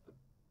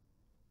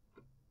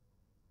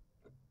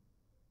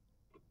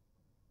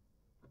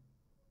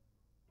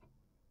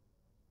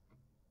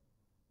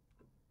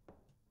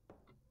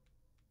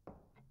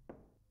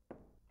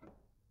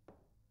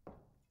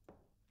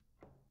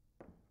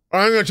 All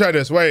right, I'm gonna try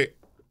this. Wait.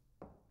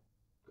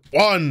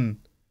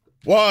 One.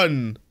 Oh,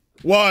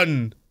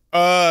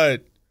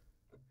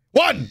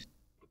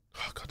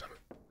 god damn it.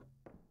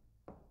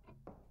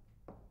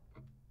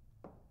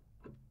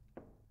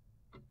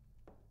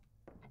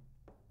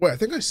 Wait, I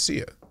think I see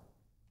it.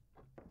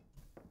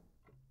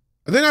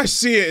 I think I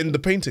see it in the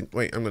painting.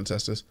 Wait, I'm gonna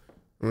test this.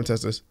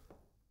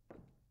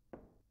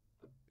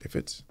 If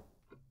it's...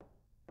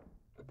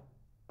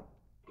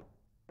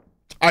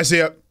 I see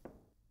it.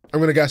 I'm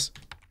gonna guess.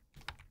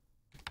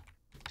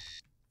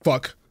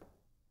 Fuck.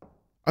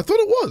 I thought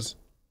it was.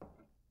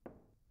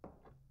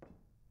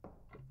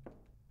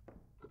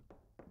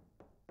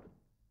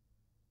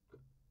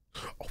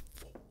 Oh,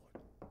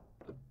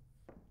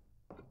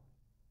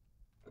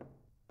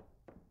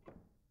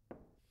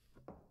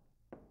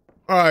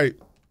 All right.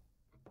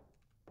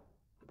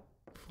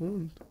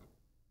 I'll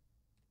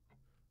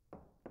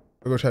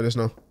go try this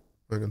now.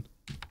 Hang on.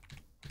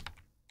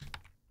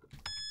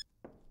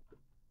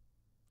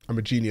 I'm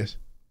a genius.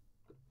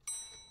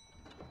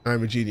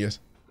 I'm a genius.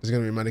 There's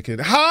gonna be a mannequin.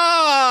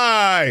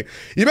 Hi!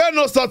 You better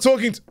not start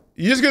talking to—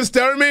 You just gonna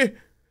stare at me?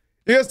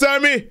 You gonna stare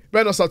at me? You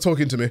better not start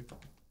talking to me.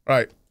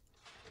 Alright.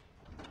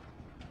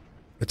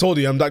 I told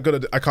you I'm that good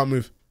at— I can't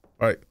move.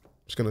 Alright.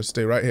 I'm just gonna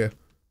stay right here.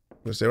 I'm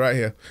gonna stay right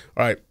here.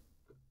 Alright.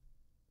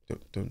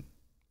 Don't.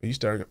 Are you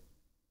staring at—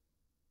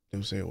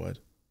 Don't say a word.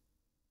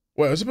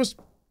 Wait, are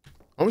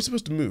we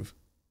supposed to move?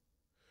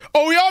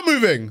 Oh, we are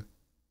moving!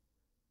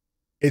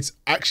 It's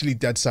actually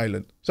dead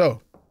silent.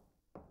 So,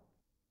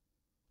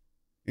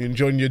 you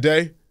enjoying your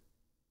day?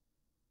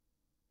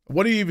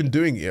 What are you even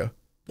doing here?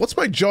 What's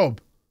my job?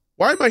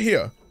 Why am I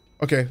here?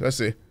 Okay, let's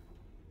see.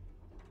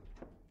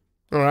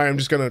 Alright, I'm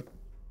just gonna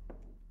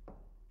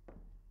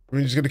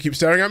keep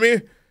staring at me?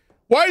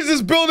 Why is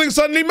this building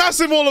suddenly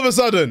massive all of a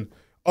sudden?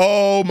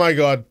 Oh my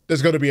god,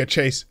 there's gotta be a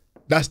chase.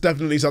 That's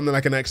definitely something I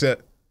can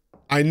exit.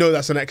 I know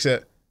that's an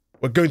exit.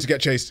 We're going to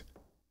get chased.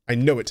 I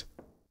know it.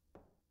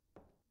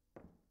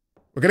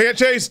 We're gonna get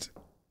chased.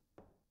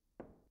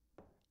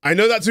 I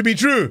know that to be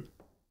true.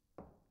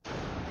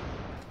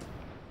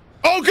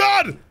 Oh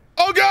god!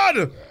 Oh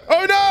god!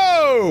 Oh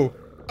no!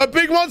 A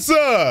big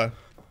monster!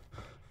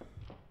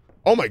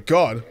 Oh my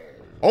god.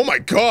 Oh my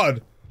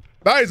god.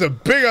 That is a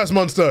big ass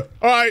monster.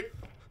 Alright.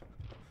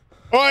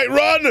 Alright,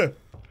 run!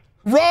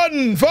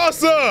 Run!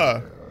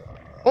 Faster!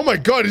 Oh my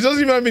god, he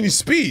doesn't even have any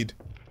speed.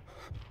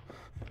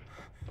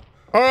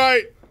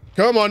 Alright.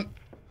 Come on.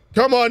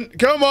 Come on.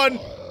 Come on.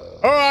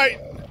 Alright.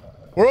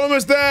 We're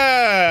almost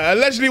there.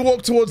 Allegedly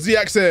walk towards the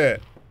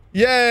exit.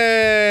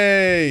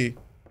 Yay!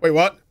 Wait,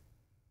 what?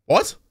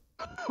 What?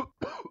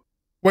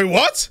 Wait,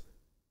 what?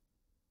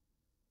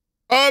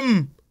 Are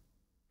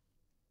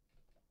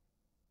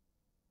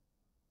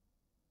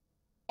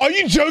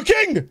you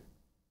joking?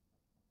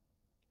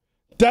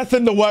 Death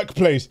in the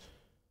workplace.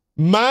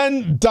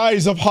 Man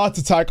dies of heart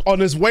attack on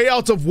his way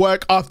out of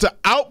work after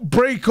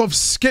outbreak of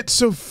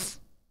schizophrenia.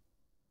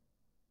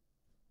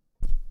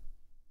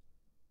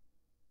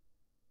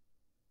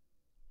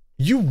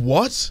 You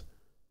what?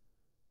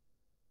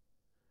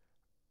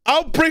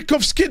 Outbreak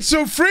of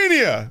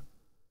schizophrenia.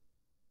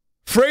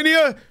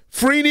 Frenia?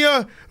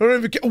 Frenia? I don't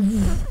even get.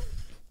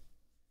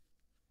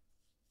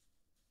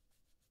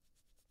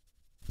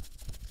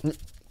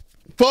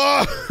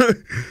 Fuck!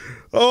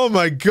 Oh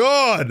my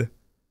god!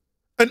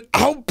 An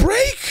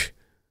outbreak?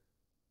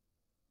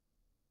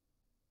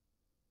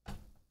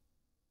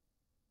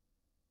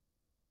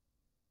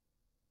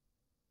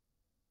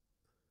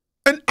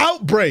 An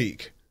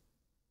outbreak?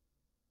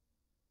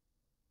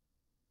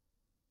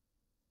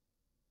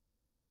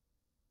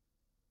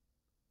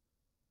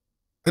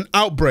 An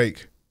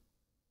outbreak.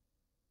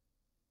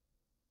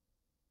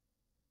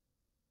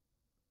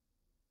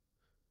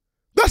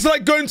 That's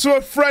like going to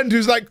a friend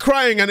who's like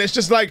crying and it's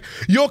just like,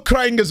 you're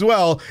crying as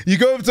well. You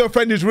go over to a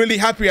friend who's really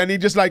happy and he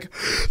just like,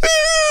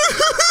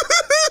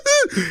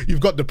 you've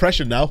got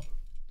depression now.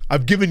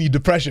 I've given you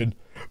depression.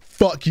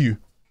 Fuck you.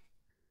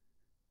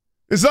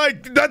 It's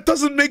like, that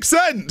doesn't make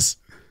sense.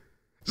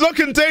 It's not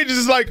contagious.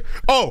 It's like,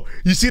 oh,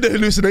 you see the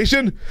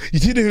hallucination? You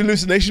see the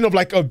hallucination of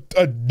like a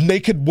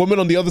naked woman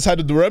on the other side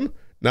of the room?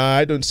 Nah,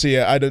 I don't see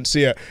it. I don't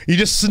see it. You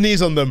just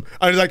sneeze on them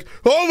and it's like,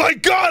 oh my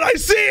god, I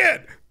see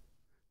it!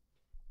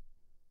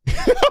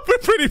 That'd be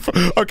pretty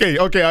fun. Okay,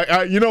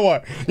 you know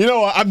what? You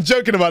know what? I'm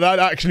joking about that.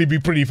 That'd actually be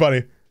pretty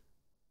funny.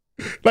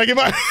 Like if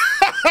I...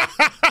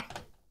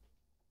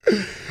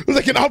 It was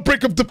like an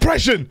outbreak of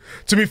depression.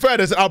 To be fair,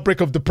 there's an outbreak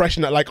of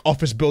depression at like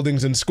office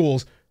buildings and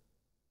schools.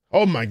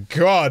 Oh my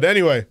god.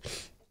 Anyway.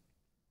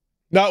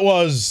 That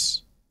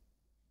was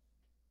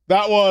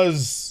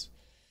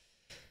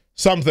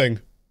something.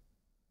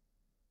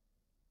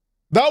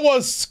 That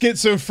was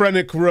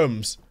schizophrenic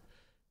rooms.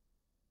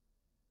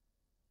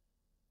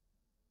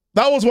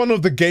 That was one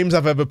of the games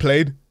I've ever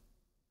played.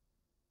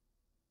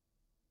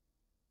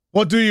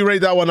 What do you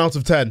rate that one out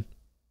of 10?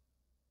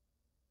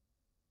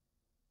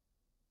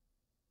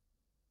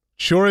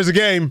 Sure is a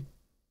game.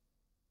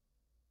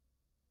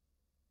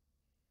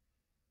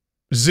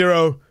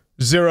 0,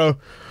 0.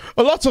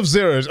 A lot of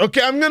zeros.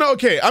 Okay, I'm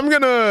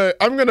gonna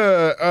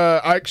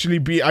actually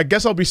be, I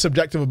guess I'll be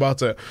subjective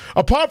about it.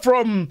 Apart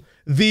from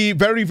the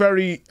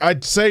very,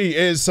 I'd say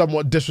is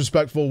somewhat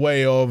disrespectful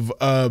way of,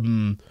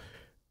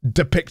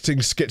 depicting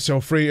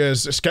schizophrenia,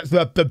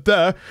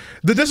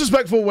 the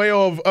disrespectful way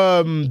of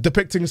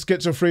depicting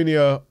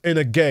schizophrenia in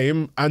a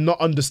game and not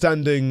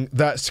understanding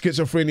that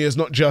schizophrenia is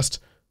not just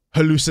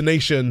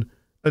hallucination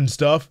and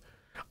stuff.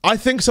 I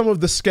think some of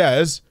the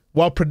scares,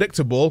 while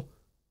predictable,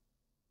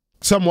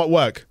 somewhat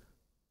work.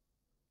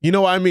 You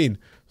know what I mean?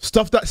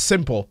 Stuff that's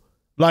simple,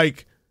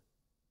 like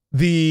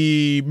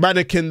the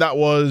mannequin that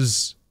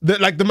was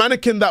the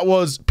mannequin that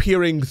was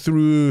peering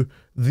through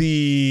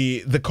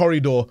the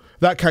corridor,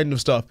 that kind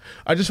of stuff.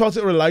 I just felt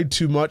it relied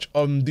too much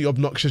on the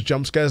obnoxious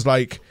jump scares,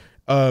 like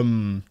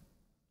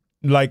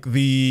like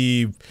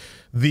the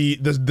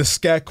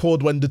scare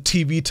cord when the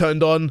TV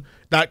turned on.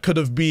 That could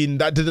have been,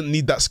 that didn't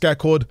need that scare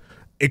cord.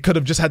 It could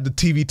have just had the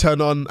TV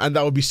turn on and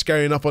that would be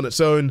scary enough on its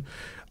own.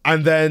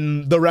 And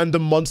then the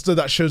random monster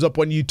that shows up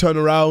when you turn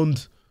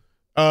around,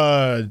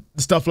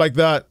 stuff like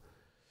that.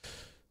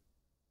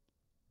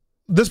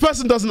 This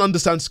person doesn't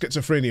understand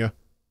schizophrenia.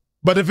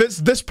 But if it's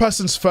this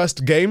person's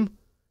first game,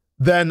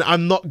 then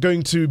I'm not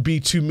going to be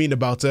too mean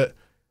about it.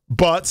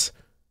 But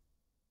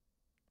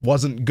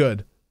wasn't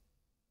good.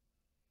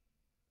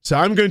 So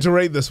I'm going to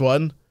rate this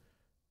one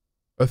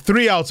a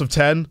 3 out of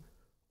 10,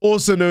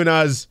 also known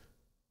as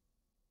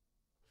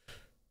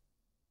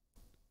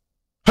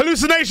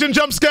hallucination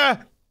jump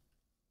scare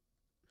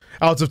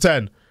out of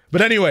 10.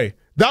 But anyway,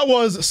 that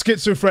was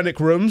Schizophrenic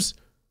Rooms.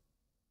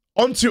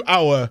 On to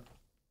our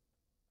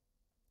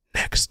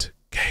next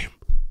game.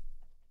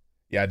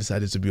 Yeah, I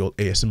decided to be all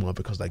ASMR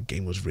because that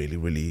game was really,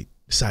 really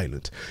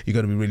silent. You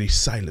got to be really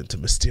silent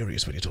and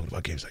mysterious when you're talking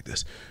about games like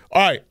this.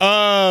 All right,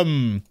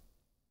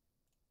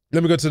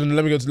 let me go to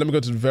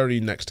the very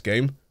next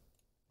game.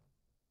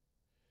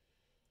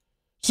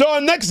 So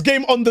our next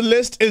game on the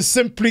list is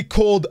simply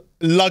called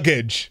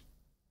Luggage.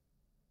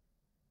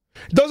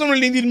 Doesn't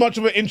really need much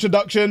of an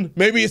introduction.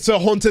 Maybe it's a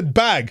haunted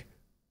bag,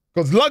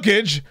 because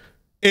luggage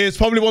is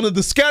probably one of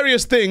the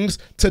scariest things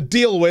to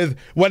deal with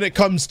when it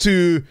comes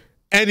to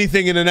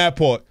anything in an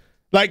airport.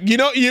 Like, you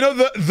know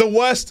the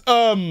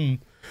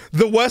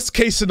worst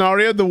case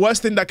scenario, the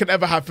worst thing that could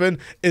ever happen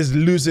is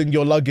losing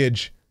your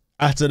luggage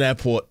at an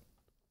airport.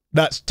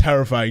 That's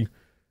terrifying.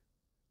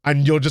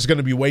 And you're just going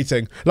to be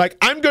waiting. Like,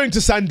 I'm going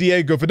to San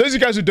Diego. For those of you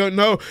guys who don't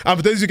know, and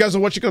for those of you guys who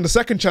are watching on the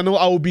second channel,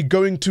 I will be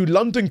going to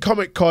London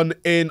Comic Con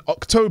in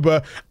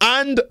October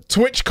and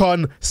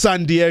TwitchCon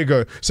San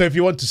Diego. So if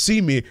you want to see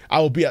me,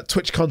 I will be at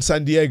TwitchCon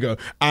San Diego.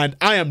 And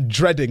I am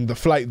dreading the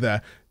flight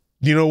there.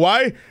 You know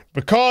why?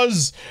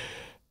 Because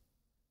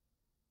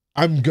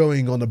I'm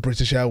going on a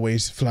British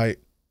Airways flight.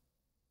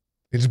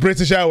 It's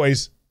British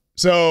Airways.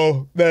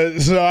 So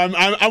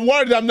I'm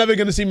worried I'm never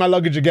going to see my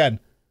luggage again.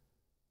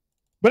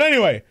 But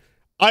anyway,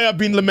 I have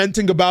been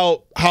lamenting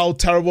about how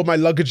terrible my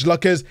luggage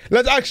luck is.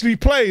 Let's actually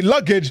play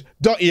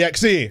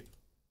luggage.exe. RBD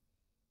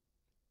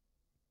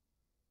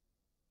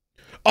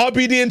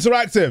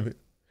Interactive.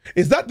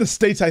 Is that the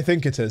state I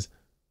think it is?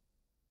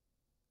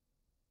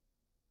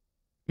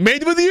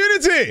 Made with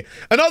Unity.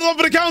 Another one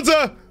for the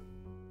counter.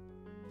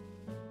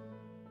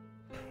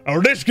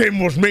 Oh, this game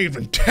was made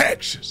in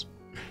Texas.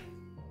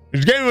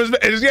 This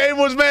game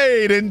was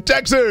made in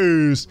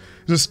Texas.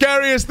 It's the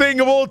scariest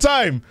thing of all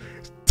time.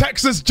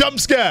 Texas jump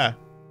scare.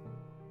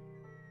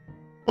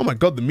 Oh my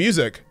god, the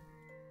music.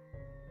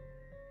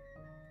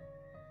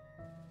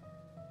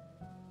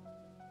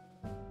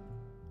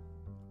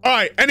 All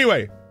right,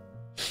 anyway.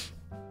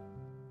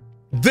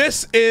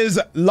 This is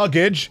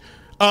Luggage.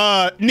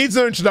 Needs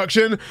no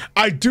introduction.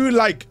 I do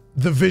like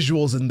the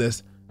visuals in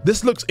this.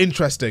 This looks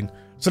interesting.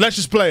 So let's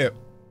just play it.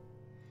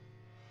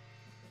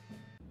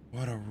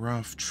 What a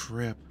rough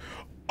trip.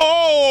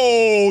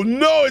 Oh,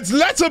 no, it's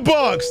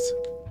Letterboxd.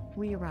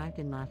 We arrived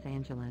in Los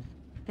Angeles.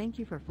 Thank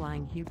you for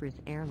flying Hubris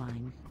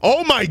Airlines.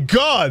 Oh my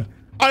god.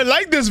 I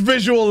like this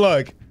visual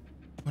look.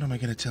 What am I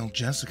gonna tell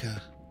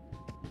Jessica?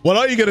 What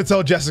are you gonna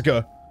tell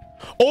Jessica?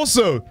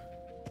 Also,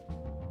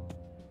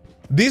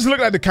 these look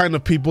like the kind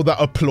of people that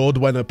applaud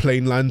when a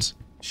plane lands.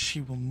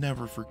 She will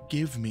never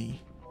forgive me.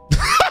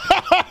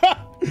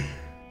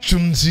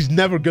 She's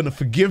never gonna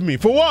forgive me.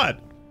 For what?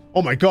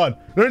 Oh my god.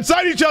 They're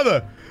inside each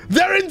other.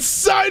 They're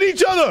inside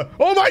each other.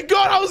 Oh my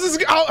god. How's this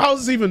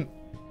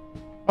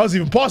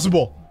even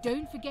possible?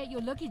 Don't forget your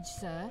luggage,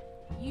 sir.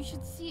 You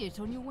should see it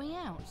on your way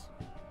out.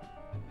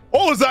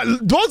 Oh, what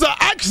was that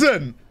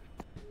accent?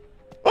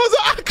 What was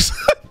that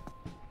accent?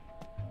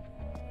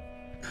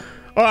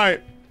 All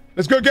right,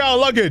 let's go get our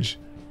luggage.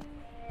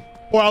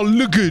 Or our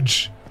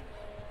luggage.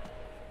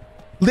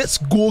 Let's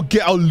go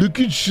get our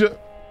luggage.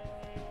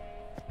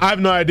 I have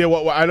no idea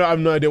what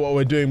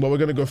we're doing, but we're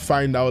gonna go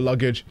find our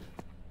luggage.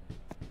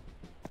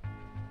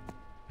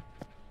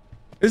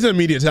 This is an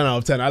immediate 10 out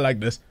of 10. I like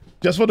this.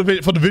 Just for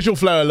the visual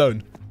flair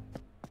alone.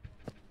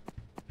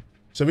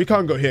 So we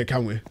can't go here,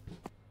 can we?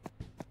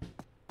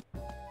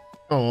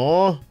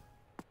 Oh.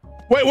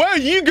 Wait, where are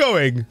you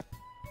going?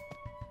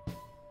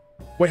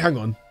 Wait, hang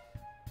on.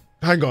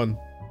 Hang on.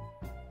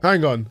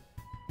 Hang on.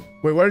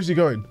 Wait, where is he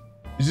going?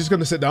 Is he just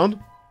gonna sit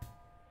down?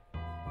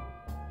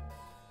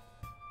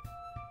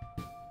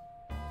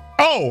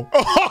 Oh!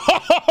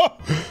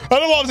 I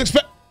don't know what I was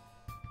expecting.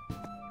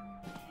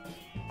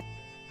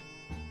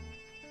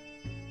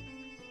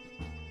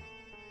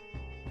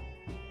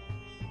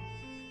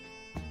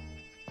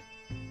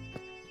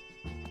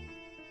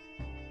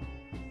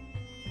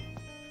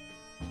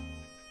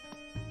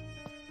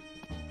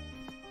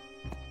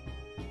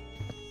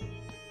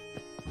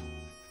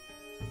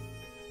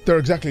 They're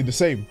exactly the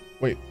same.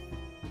 Wait.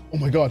 Oh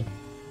my god.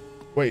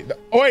 Wait.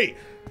 Oh wait.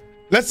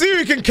 Let's see if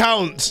we can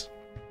count.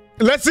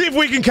 Let's see if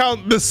we can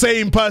count the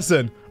same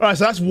person. All right,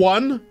 so that's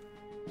 1.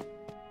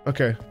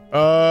 Okay.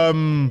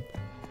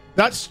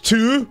 That's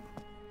 2.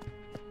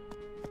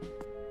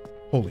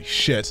 Holy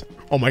shit.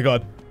 Oh my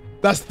god.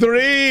 That's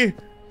 3.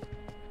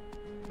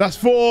 That's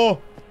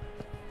 4.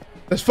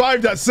 That's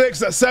 5. That's 6.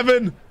 That's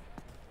 7.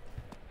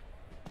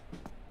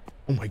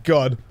 Oh my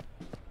god.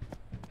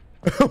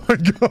 Oh my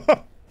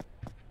god.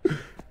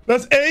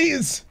 That's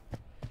 8.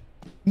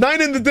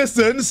 9 in the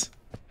distance.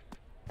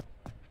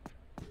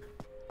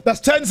 That's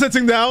 10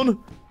 sitting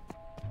down.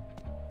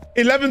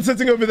 11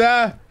 sitting over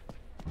there.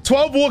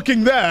 12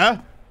 walking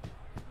there.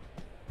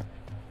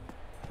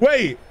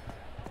 Wait.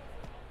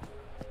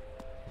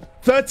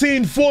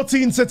 13,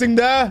 14 sitting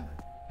there.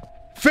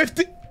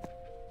 50.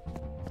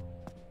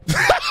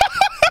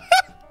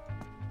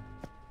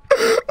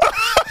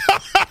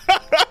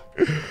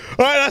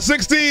 Alright, that's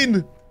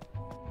 16.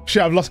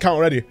 Shit, I've lost count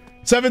already.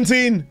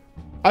 17.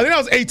 I think that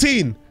was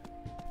 18.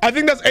 I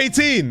think that's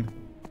 18.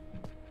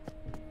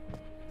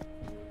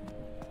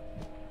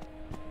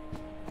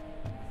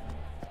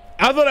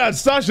 I thought I had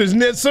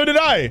stashes. So did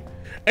I.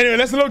 Anyway,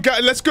 let's look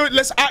at.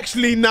 Let's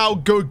actually now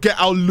go get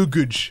our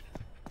luggage.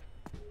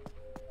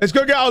 Let's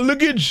go get our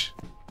luggage.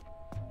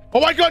 Oh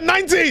my god,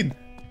 19.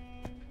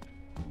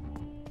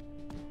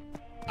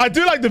 I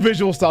do like the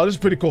visual style. This is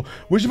pretty cool.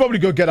 We should probably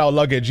go get our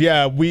luggage.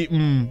 Yeah, we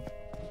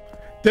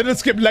didn't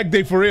skip leg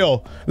day for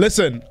real.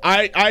 Listen,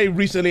 I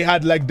recently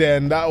had leg day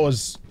and that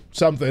was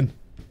something.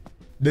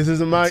 This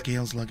isn't my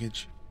Gale's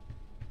luggage.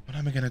 What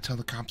am I gonna tell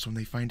the cops when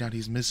they find out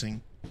he's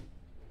missing?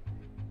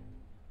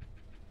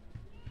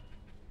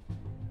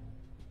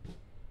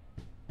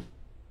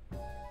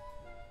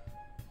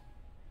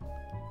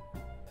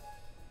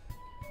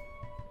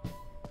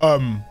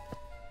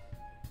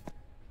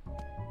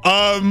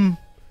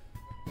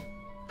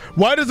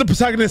 Why does the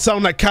protagonist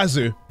sound like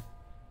Kazu?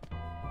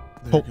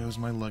 There goes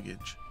my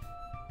luggage.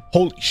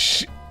 Holy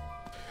shit.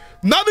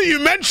 Now that you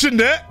mentioned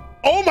it,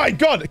 oh my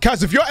god.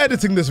 Kaz, if you're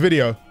editing this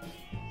video.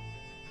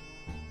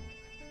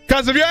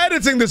 Kaz, if you're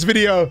editing this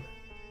video,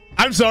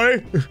 I'm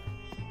sorry.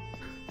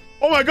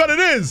 Oh my god, it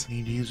is.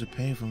 Need to use a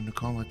payphone to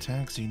call a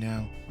taxi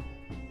now.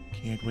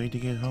 Can't wait to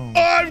get home.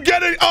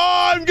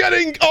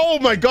 Oh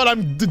my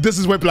god, this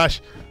is whiplash.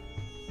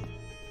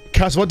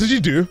 Kaz, what did you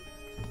do?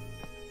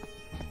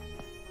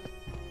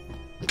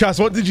 Kaz,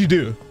 what did you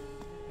do?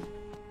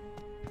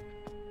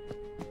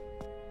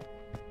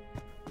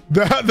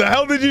 The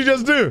hell did you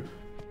just do?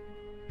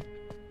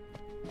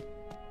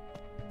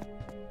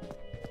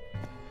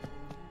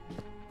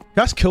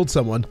 Kaz killed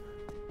someone.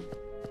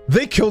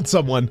 They killed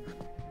someone.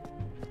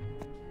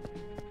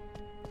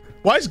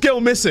 Why is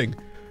Gale missing?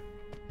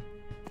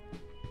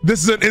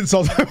 This is an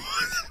insult.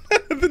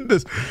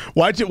 This.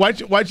 Why'd you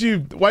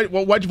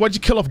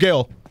kill off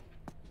Gale?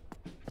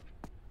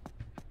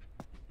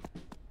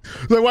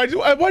 Like, why'd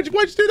you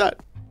do that?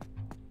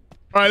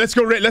 All right, let's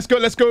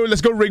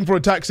go ring for a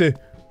taxi.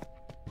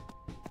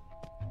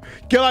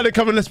 Gale had it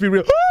coming. Let's be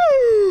real.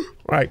 All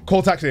right,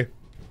 call taxi.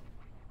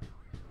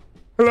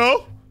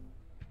 Hello.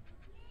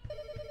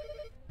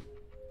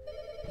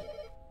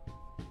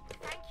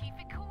 Thank you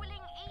for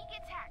calling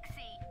Eager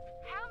Taxi.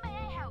 How may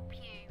I help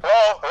you?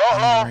 I'm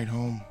on the ride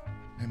home.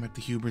 I'm at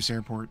the Hubris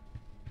Airport.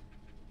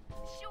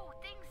 Sure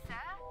thing, sir.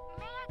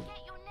 May I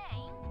get your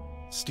name?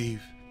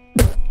 Steve.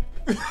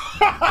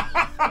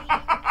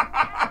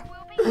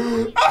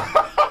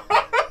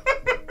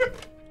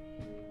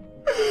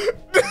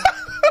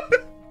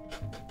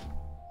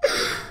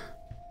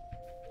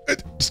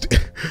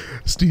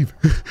 Steve.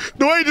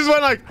 The way he just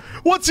went like,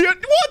 what's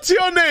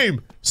your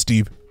name?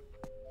 Steve.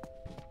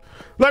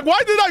 Like, why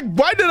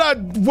did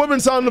that woman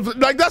sound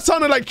like that?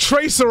 Sounded like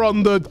Tracer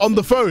on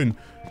the phone.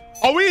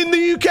 Are we in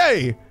the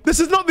UK?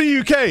 This is not the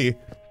UK.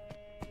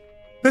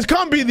 This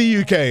can't be the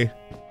UK.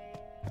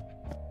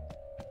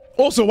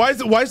 Also, why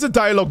is the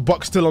dialogue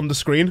box still on the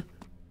screen?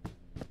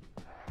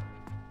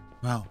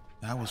 Wow,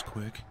 that was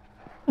quick.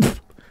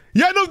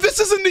 Yeah, no, this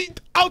isn't the...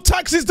 Our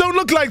taxis don't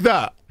look like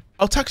that.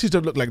 Our taxis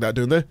don't look like that,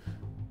 don't they?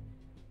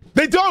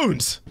 They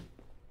don't.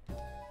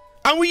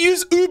 And we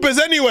use Ubers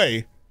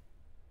anyway.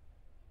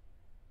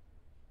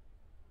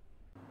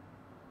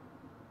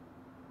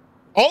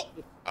 Oh,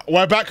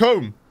 we're back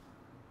home.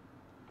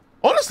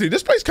 Honestly,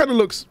 this place kind of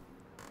looks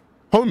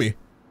homey.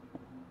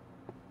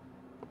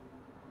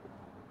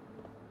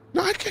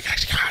 No, I kind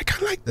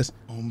of like this.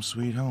 Home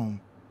sweet home.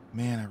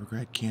 Man, I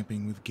regret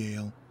camping with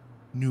Gale.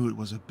 Knew it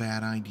was a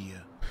bad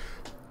idea.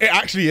 It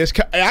actually is.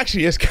 It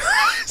actually is.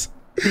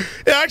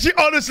 It actually,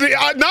 honestly,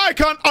 now I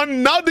can't.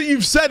 Now that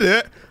you've said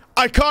it,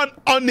 I can't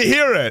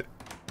unhear it.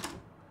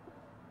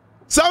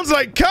 Sounds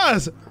like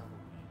Kaz.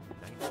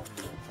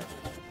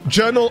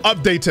 Journal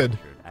updated.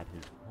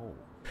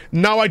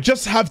 Now I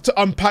just have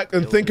to unpack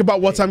and think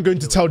about what I'm going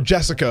to tell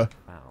Jessica.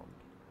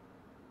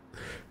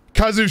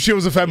 Kazu, she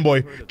was a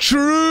femboy.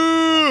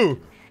 True.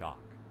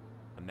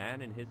 A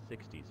man in his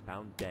 60s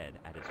found dead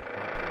at his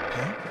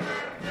front.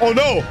 Oh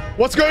no!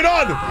 What's going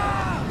on?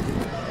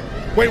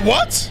 Wait,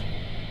 what?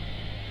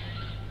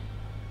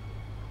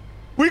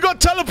 We got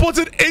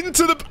teleported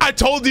into the... I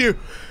told you.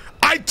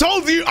 I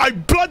told you. I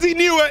bloody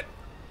knew it.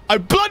 I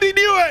bloody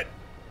knew it.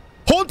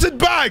 Haunted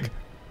bag.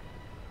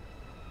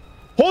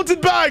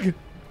 Haunted bag.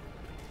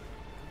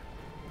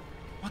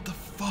 What the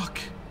Fuck.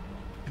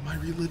 Am I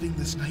reliving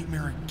this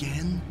nightmare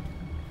again?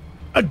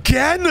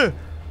 Again?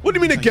 What do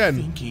you mean again?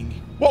 Thinking?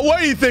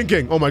 What are you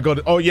thinking? Oh my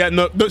god. Oh yeah,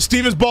 no,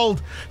 Steve is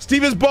bold.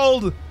 Steve is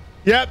bold.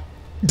 Yep,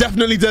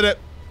 definitely did it.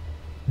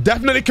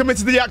 Definitely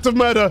committed the act of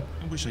murder.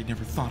 I wish I'd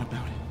never thought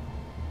about it.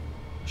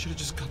 I should have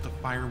just got the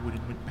firewood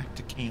and went back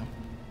to camp.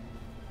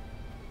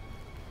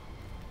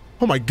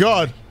 Oh my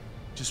god.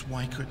 Just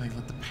why couldn't I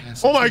let the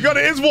past... Oh my god,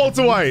 it is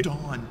Walter White.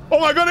 Oh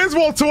my god, it is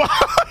Walter White.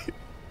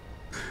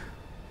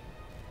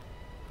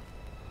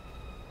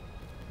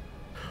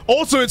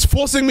 Also, it's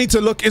forcing me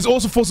to look. It's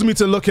also forcing me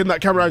to look in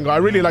that camera angle. I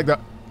really like that.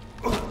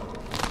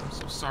 I'm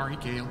so sorry,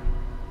 Gale.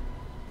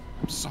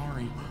 I'm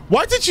sorry.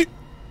 Why did you...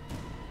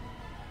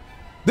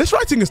 This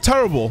writing is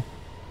terrible.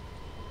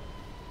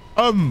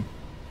 What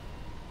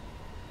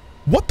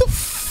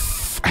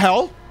the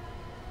hell?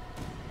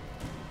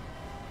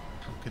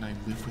 How can I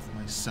live with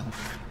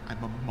myself?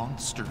 I'm a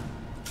monster.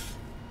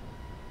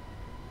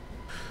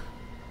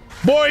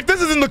 Boy, if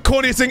this isn't the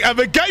corniest thing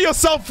ever, get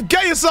yourself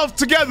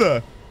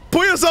together.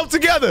 Pull yourself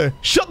together.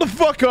 Shut the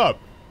fuck up.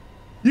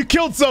 You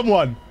killed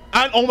someone.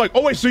 And oh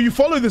wait, so you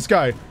follow this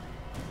guy.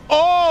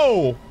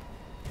 Oh,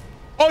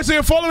 so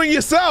you're following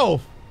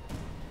yourself.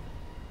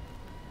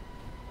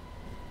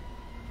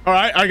 All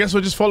right, I guess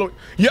we're just following.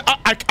 Yeah,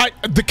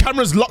 the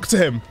camera's locked to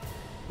him.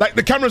 Like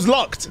the camera's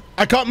locked.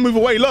 I can't move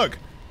away. Look,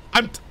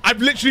 I'm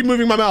literally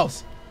moving my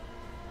mouse.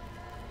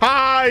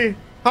 Hi.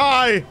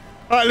 All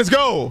right, let's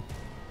go.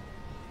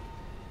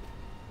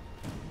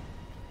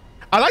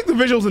 I like the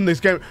visuals in this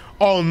game.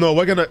 Oh no,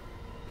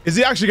 is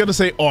he actually gonna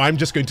say, oh, I'm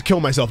just going to kill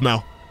myself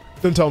now?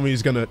 Don't tell me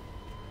he's not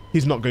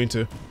going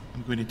to.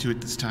 I'm going to do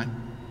it this time.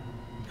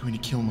 I'm going to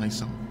kill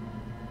myself.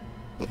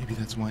 Maybe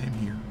that's why I'm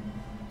here.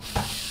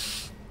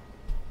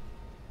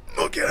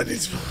 Okay,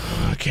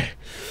 okay.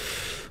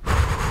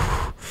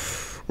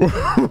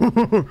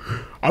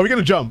 Are we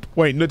gonna jump?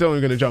 Wait, no, don't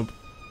we're gonna jump.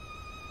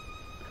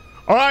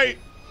 All right,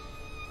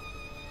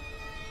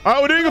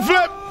 we're doing a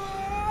flip.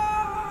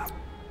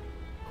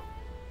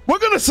 We're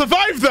gonna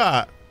survive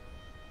that.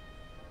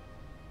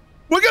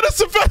 We're gonna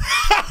survive.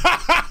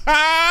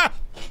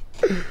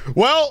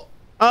 Well,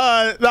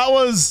 that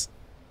was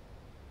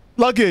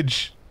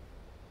luggage.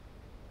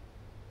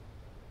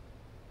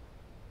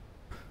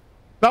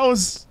 That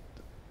was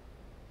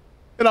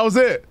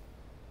it.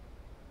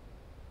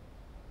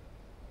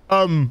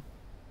 I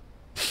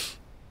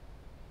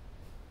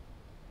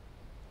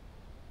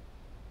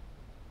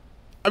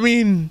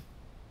mean,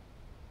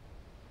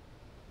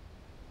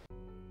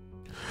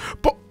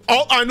 but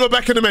oh, and we're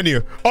back in the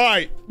menu. All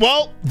right.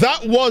 Well,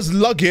 that was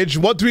luggage.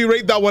 What do we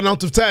rate that one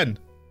out of 10?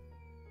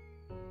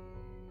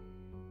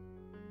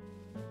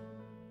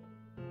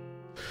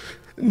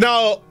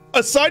 Now,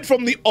 aside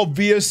from the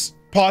obvious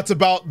part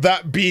about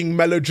that being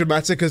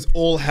melodramatic as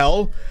all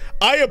hell,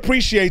 I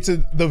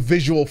appreciated the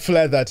visual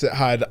flair that it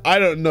had. I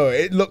don't know.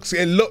 It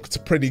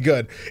looked pretty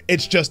good.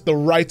 It's just the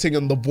writing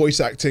and the voice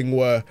acting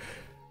were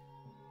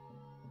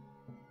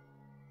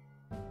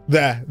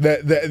there.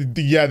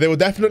 Yeah, they were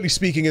definitely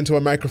speaking into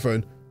a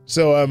microphone.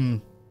 So,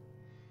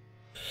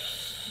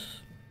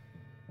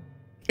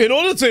 in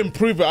order to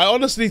improve it, I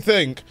honestly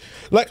think,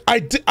 like, I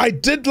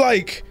did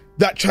like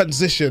that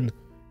transition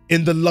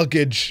in the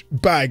luggage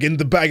bag, in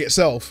the bag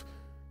itself.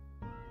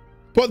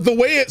 But the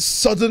way it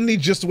suddenly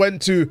just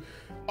went to,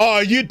 oh,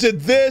 you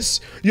did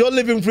this, you're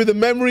living through the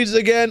memories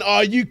again,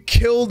 oh, you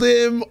killed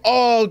him,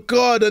 oh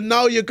God, and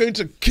now you're going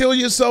to kill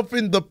yourself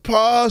in the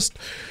past.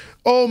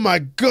 Oh my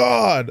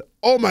God,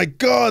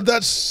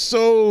 that's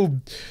so,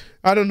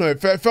 I don't know,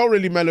 it felt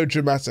really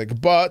melodramatic,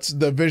 but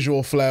the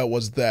visual flair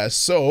was there.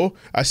 So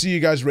I see you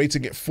guys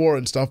rating it 4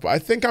 and stuff, but I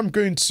think I'm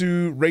going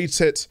to rate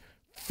it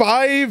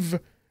 5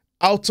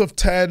 out of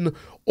 10,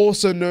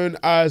 also known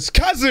as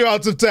Kazu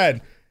out of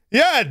 10.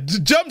 Yeah,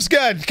 jump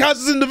scare. Kaz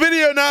is in the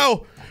video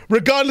now,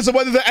 regardless of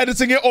whether they're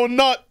editing it or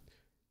not.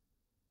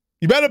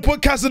 You better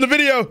put Kaz in the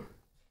video.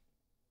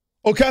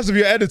 Or Kaz, if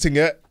you're editing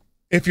it,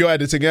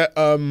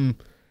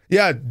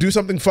 yeah, do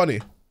something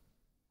funny.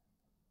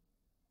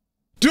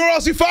 Do or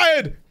else you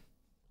fired.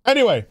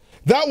 Anyway,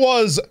 that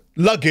was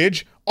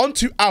luggage. On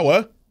to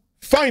our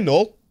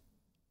final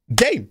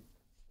game.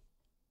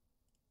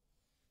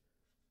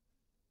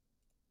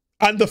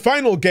 And the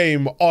final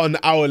game on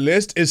our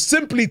list is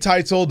simply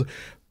titled,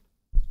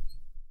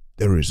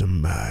 There is a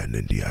Man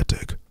in the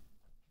Attic.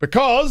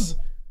 Because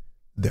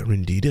there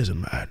indeed is a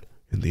man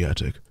in the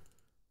attic.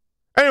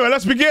 Anyway,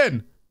 let's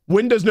begin.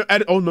 Windows no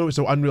edit. Oh no, it's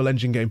an Unreal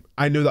Engine game.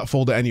 I know that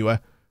folder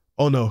anywhere.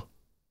 Oh no.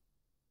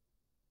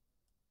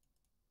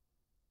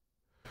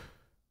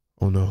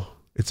 Oh no,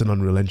 it's an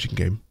Unreal Engine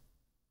game.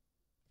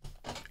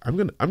 I'm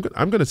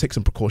gonna take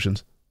some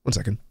precautions. 1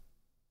 second.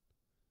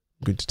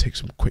 I'm going to take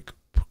some quick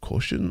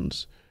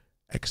precautions.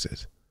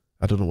 Exit.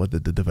 I don't know whether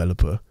the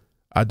developer,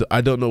 I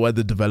don't know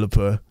whether the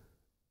developer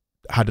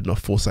had enough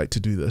foresight to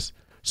do this,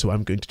 so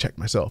I'm going to check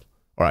myself.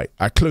 All right,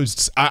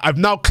 I've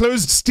now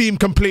closed Steam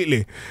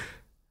completely.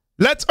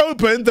 Let's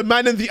open the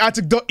man in the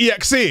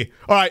attic.exe.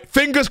 All right,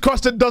 fingers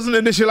crossed it doesn't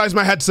initialize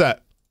my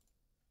headset.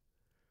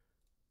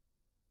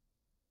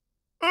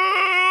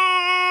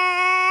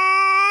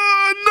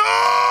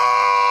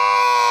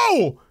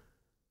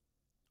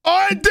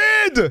 Oh, it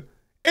did.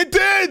 It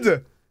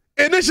did.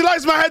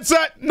 Initialize my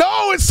headset.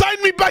 No, it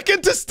signed me back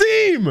into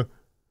Steam.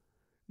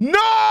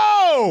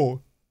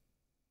 No.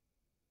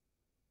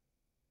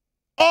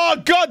 Oh,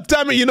 god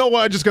damn it. You know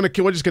what? We're just gonna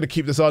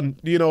keep this on.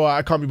 You know what?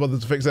 I can't be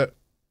bothered to fix it.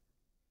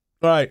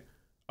 All right.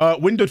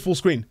 Windowed full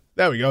screen.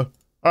 There we go.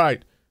 All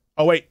right.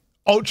 Oh, wait.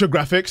 Ultra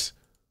graphics.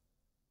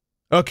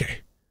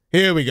 Okay.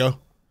 Here we go.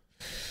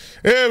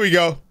 Here we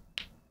go.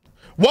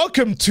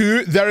 Welcome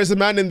to There Is a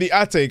Man in the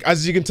Attic.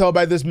 As you can tell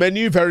by this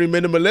menu, very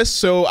minimalist.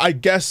 So I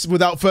guess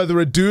without further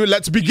ado,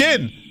 let's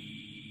begin.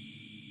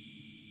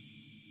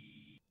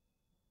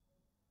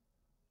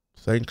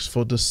 Thanks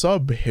for the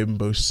sub,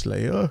 Himbo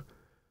Slayer.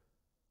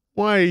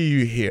 Why are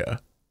you here?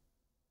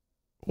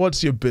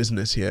 What's your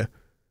business here?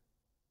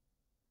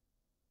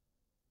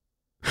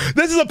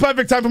 This is a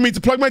perfect time for me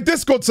to plug my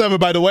Discord server,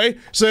 by the way.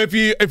 So if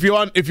you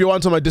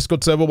aren't on my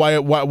Discord server, why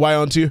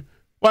aren't you?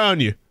 Why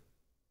aren't you?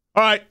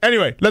 All right.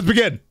 Anyway, let's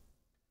begin.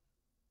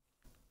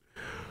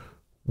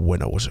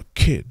 When I was a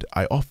kid,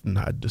 I often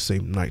had the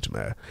same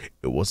nightmare.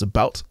 It was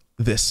about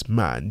this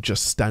man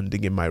just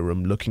standing in my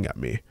room looking at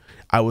me.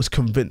 I was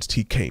convinced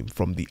he came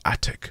from the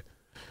attic.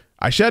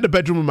 I shared a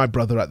bedroom with my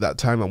brother at that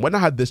time, and when I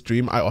had this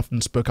dream, I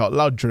often spoke out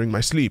loud during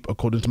my sleep.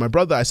 According to my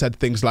brother, I said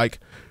things like,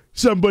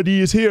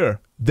 "Somebody is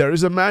here. There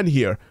is a man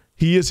here.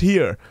 He is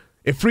here."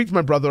 It freaked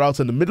my brother out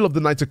in the middle of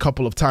the night a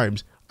couple of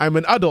times. I'm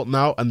an adult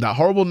now, and that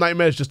horrible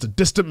nightmare is just a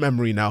distant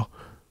memory now.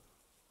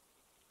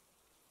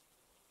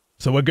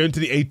 So we're going to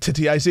the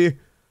A-titty, I see.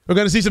 We're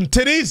going to see some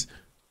titties?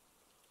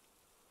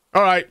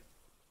 All right.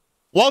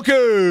 Welcome.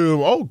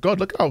 Oh,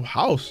 God, look at our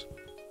house.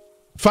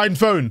 Find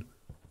phone.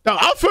 Now,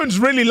 our phone's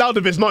really loud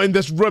if it's not in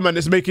this room and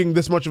it's making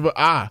this much of a...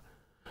 Ah.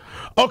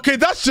 Okay,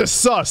 that's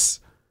just sus.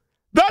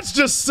 That's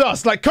just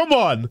sus. Like, come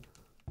on.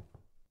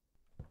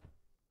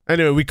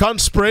 Anyway, we can't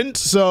sprint,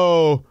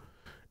 so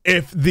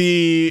if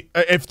the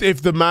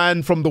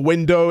man from the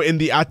window in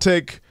the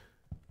attic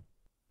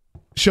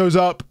shows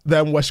up,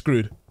 then we're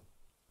screwed.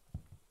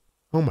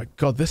 Oh my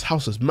god, this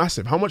house is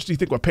massive. How much do you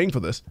think we're paying for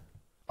this?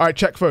 All right,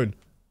 check phone.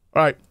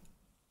 All right.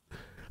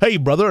 Hey,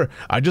 brother,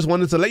 I just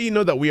wanted to let you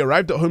know that we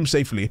arrived at home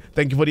safely.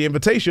 Thank you for the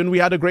invitation. We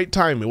had a great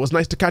time. It was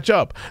nice to catch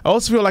up. I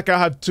also feel like I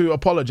had to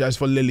apologize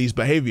for Lily's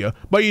behavior,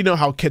 but you know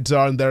how kids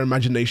are and their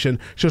imagination.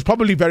 She was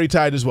probably very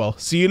tired as well.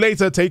 See you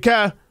later. Take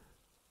care.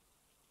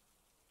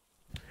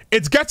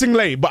 It's getting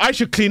late, but I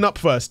should clean up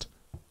first.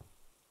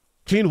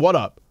 Clean what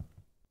up?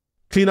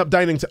 Clean up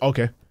dining table.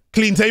 Okay.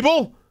 Clean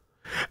table?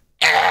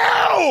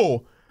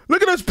 Ew!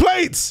 Look at those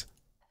plates!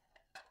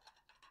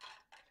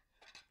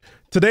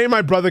 Today,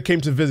 my brother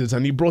came to visit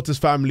and he brought his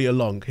family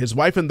along, his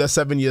wife and their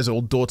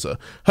 7-year-old daughter.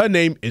 Her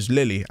name is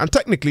Lily, and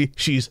technically,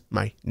 she's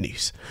my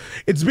niece.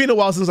 It's been a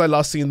while since I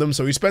last seen them,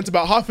 so we spent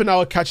about half an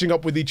hour catching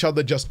up with each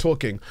other just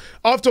talking.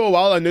 After a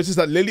while, I noticed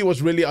that Lily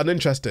was really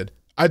uninterested.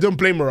 I don't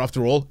blame her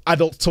after all.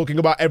 Adults talking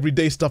about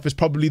everyday stuff is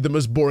probably the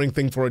most boring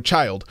thing for a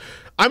child.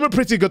 I'm a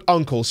pretty good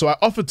uncle, so I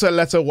offered to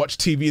let her watch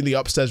TV in the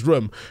upstairs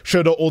room,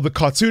 showed her all the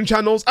cartoon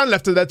channels, and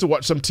left her there to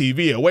watch some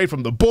TV away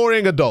from the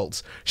boring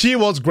adults. She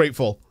was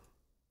grateful.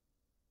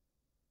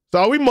 So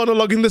are we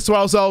monologuing this to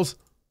ourselves?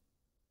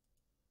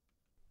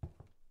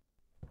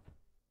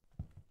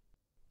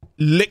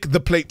 Lick the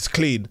plates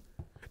clean.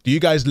 Do you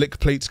guys lick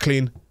plates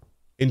clean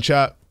in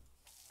chat?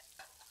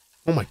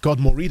 Oh my god,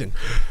 more reading.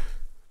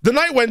 The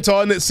night went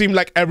on. It seemed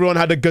like everyone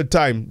had a good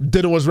time.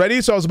 Dinner was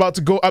ready, so I was about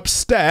to go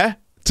upstairs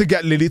to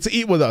get Lily to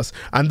eat with us.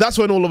 And that's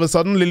when all of a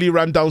sudden Lily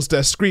ran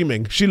downstairs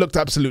screaming. She looked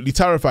absolutely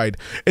terrified.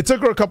 It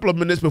took her a couple of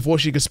minutes before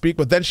she could speak,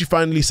 but then she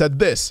finally said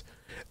this.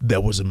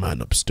 There was a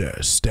man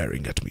upstairs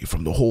staring at me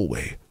from the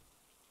hallway.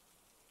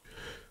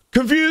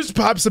 Confused,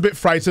 perhaps a bit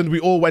frightened, we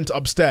all went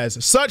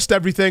upstairs, searched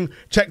everything,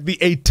 checked the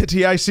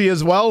A-titty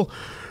as well,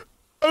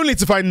 only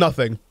to find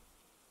nothing.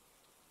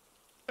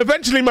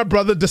 Eventually, my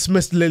brother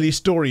dismissed Lily's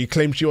story,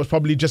 claimed she was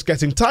probably just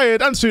getting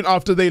tired, and soon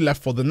after they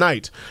left for the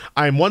night.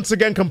 I am once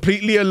again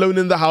completely alone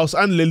in the house,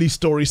 and Lily's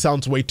story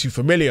sounds way too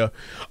familiar.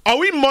 Are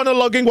we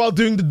monologuing while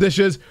doing the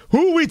dishes?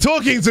 Who are we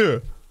talking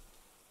to?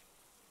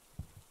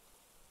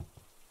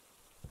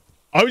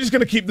 Are we just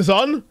gonna keep this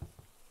on?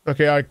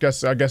 Okay, I guess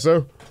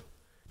so.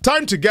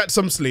 Time to get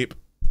some sleep.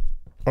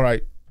 All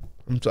right,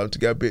 I'm starting to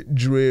get a bit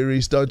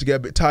dreary, starting to get a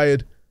bit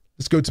tired.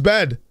 Let's go to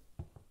bed.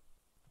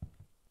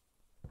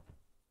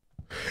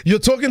 You're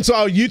talking to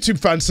our YouTube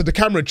fans to the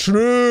camera.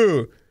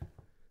 True.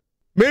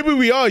 Maybe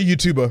we are a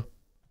YouTuber.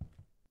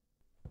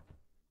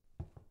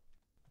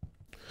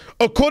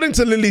 According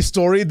to Lily's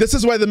story, this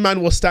is where the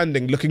man was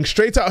standing, looking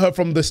straight at her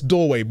from this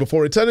doorway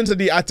before returning to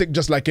the attic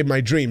just like in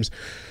my dreams.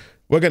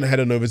 We're gonna head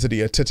on over to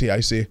the titty,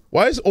 I see.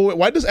 Why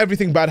does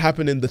everything bad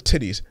happen in the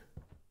titties?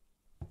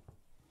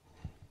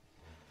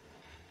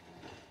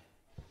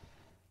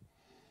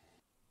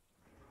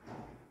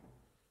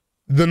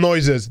 The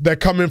noises, they're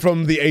coming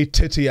from the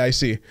A-titty, I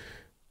see.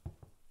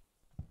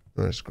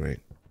 That's great.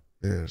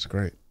 Yeah, that's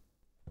great.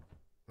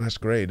 That's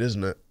great,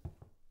 isn't it?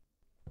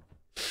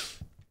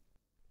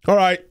 All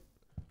right.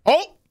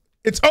 Oh,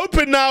 it's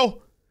open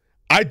now.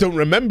 I don't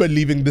remember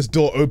leaving this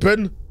door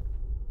open.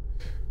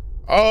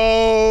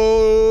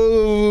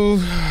 Oh.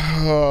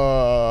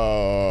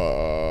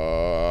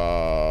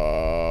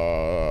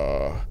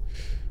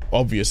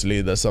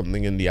 Obviously, there's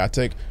something in the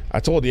attic. I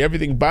told you,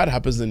 everything bad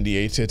happens in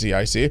the ATT,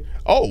 I see.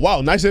 Oh,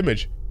 wow, nice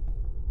image.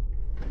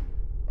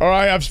 All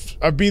right,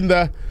 I've been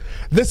there.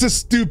 This is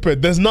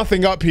stupid. There's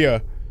nothing up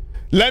here.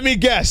 Let me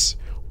guess.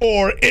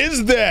 Or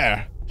is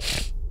there?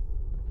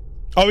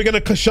 Are we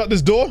gonna shut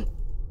this door?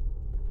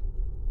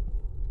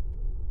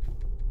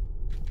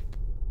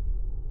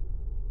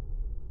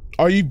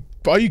 Are you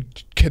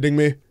kidding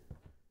me?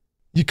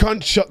 You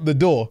can't shut the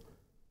door.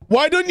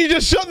 Why don't you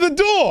just shut the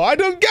door? I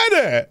don't get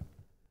it.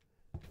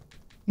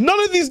 None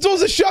of these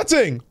doors are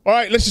shutting. All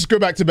right, let's just go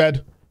back to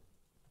bed.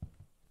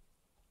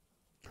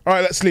 All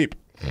right, let's sleep.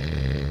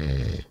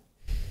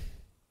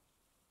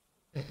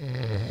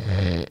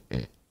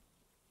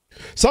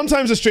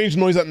 Sometimes a strange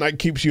noise at night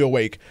keeps you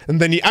awake,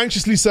 and then you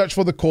anxiously search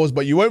for the cause,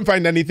 but you won't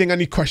find anything and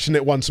you question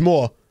it once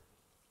more.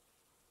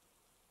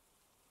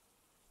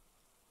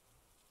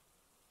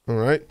 All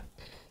right.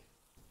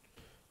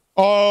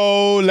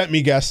 Oh, let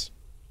me guess.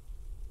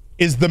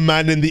 Is the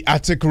man in the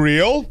attic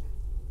real?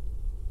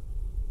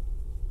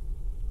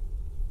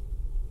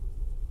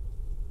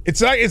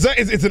 It's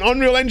an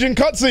Unreal Engine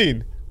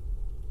cutscene.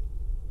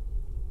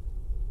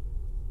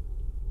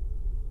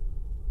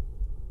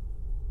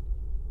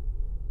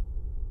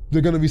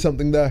 There's gonna be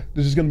something there.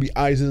 There's just gonna be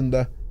eyes in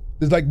there.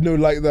 There's like no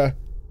light there.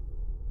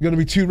 There's gonna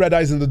be two red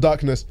eyes in the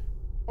darkness.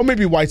 Or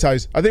maybe white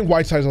eyes. I think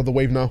white eyes are the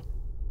wave now.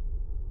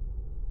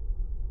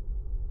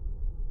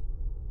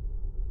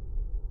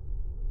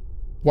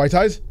 White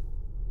eyes?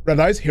 Red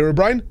eyes?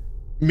 Herobrine?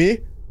 Me?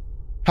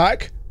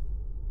 Hack?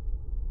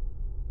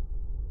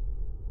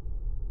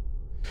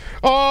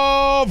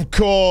 Of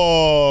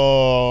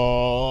course!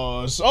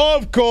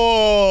 Of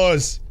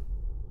course!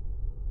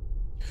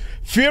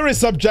 Fear is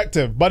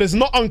subjective, but it's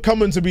not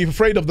uncommon to be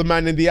afraid of the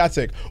man in the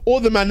attic,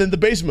 or the man in the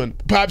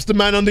basement, perhaps the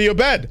man under your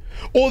bed,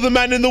 or the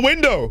man in the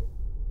window.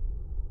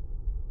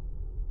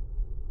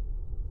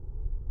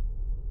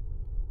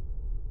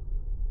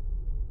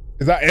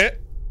 Is that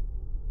it?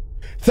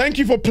 Thank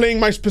you for playing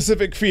my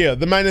specific fear,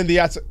 the man in the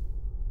attic.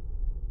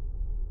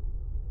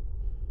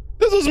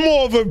 This was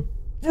more of a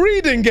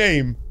reading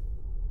game.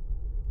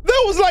 There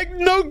was like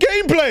no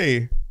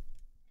gameplay.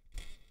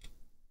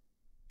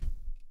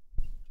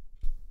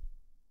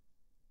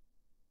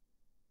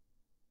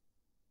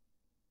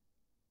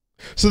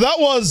 So that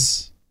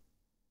was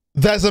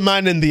There's a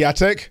Man in the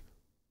Attic.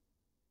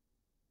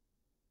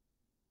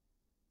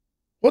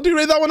 What do you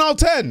rate that one out of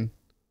 10?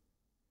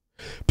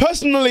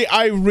 Personally,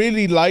 I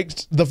really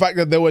liked the fact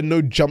that there were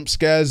no jump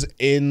scares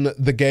in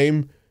the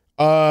game.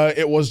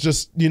 It was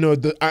just, you know,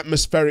 the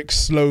atmospheric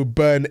slow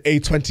burn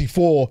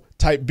A24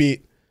 type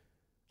beat.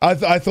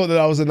 I thought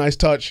that was a nice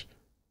touch.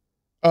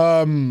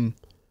 But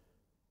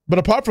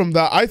apart from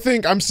that, I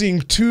think I'm seeing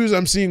twos,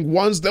 I'm seeing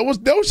ones. There was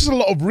just a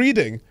lot of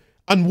reading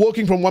and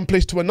walking from one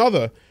place to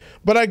another.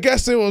 But I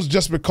guess it was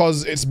just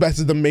because it's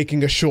better than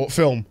making a short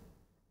film.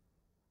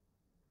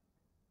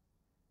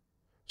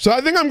 So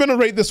I think I'm going to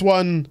rate this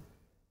one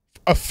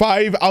a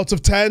 5 out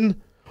of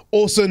 10,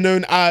 also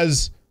known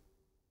as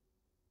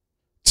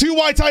 2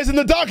 white eyes in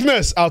the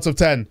darkness out of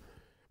 10.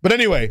 But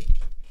anyway,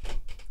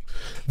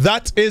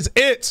 that is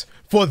it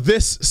for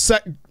this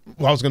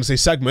well, I was going to say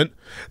segment.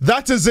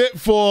 That is it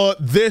for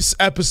this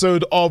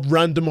episode of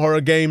Random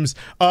Horror Games.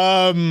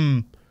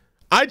 I'd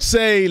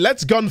say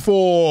let's gun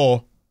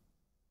for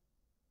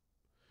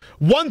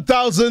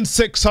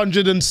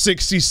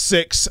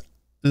 1,666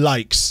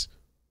 likes.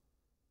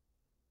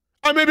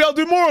 And maybe I'll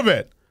do more of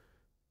it.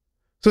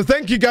 So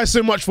thank you guys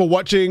so much for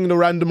watching the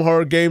Random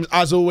Horror Games.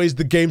 As always,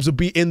 the games will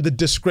be in the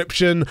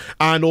description,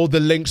 and all the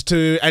links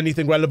to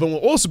anything relevant will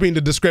also be in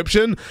the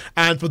description.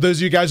 And for those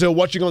of you guys who are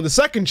watching on the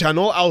second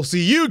channel, I'll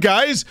see you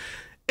guys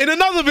in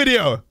another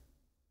video.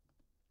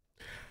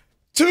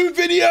 2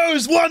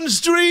 videos, 1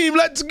 stream.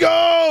 Let's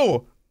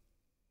go.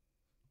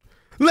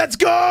 Let's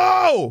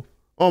go.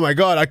 Oh my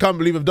God, I can't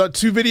believe I've done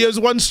 2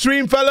 videos, 1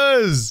 stream,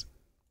 fellas.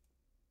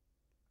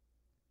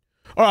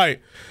 All right,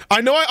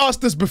 I know I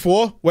asked this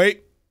before.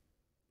 Wait.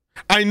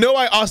 I know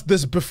I asked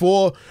this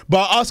before, but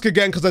I'll ask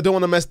again because I don't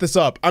want to mess this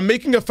up. I'm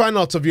making a fan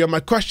art of you, and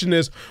my question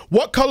is,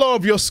 what color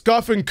of your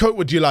scarf and coat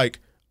would you like?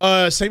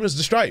 Same as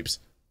the stripes.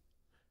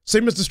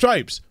 Same as the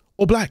stripes.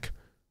 Or black.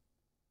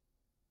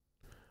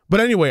 But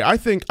anyway, I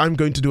think I'm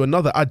going to do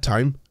another ad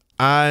time,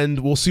 and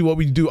we'll see what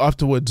we do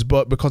afterwards.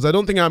 But because I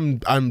don't think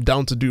I'm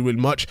down to do really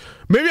much,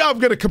 maybe I'm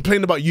going to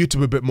complain about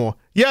YouTube a bit more.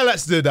 Yeah,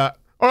 let's do that.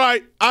 All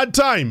right, ad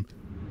time.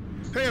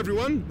 Hey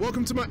everyone,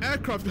 welcome to my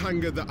aircraft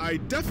hangar that I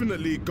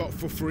definitely got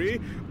for free.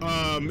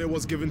 It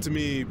was given to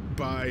me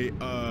by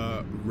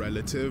a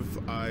relative,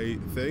 I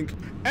think.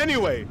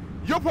 Anyway,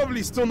 you're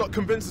probably still not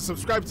convinced to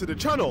subscribe to the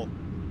channel.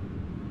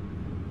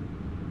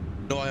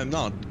 No, I am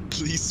not.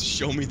 Please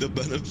show me the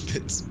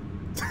benefits.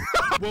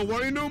 Well,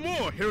 worry no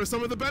more. Here are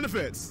some of the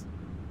benefits.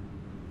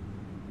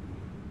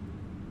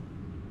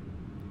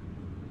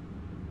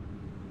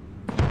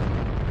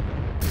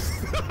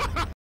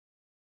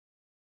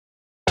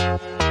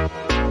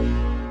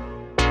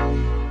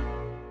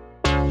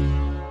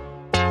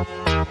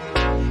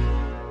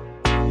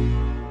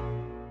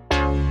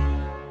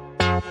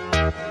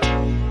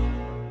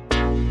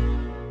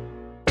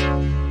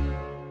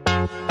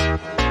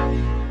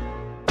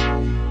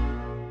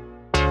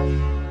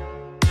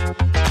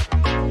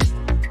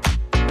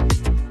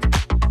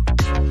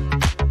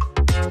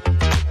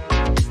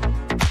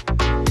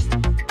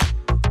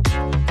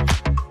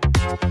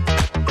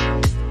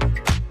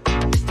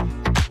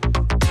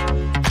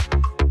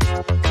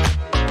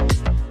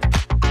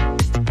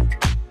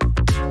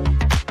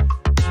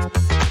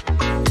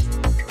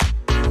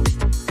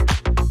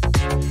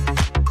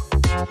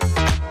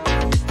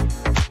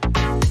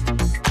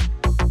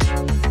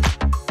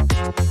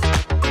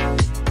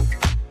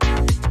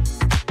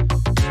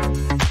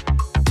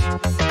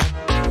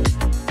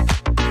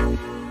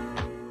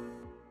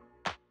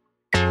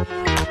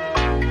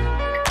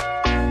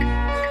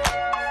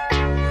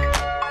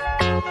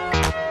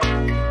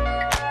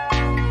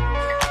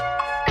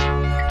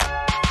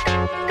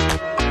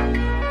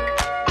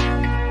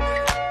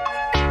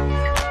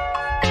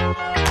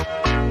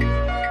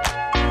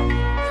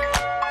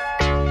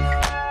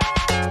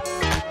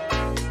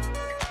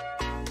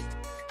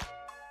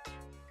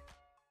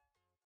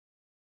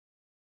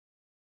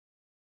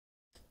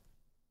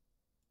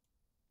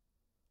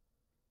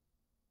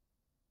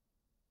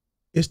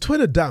 Is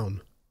Twitter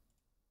down?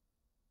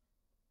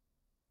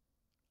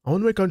 I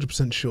want to make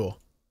 100% sure.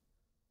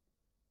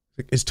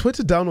 Is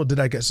Twitter down or did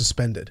I get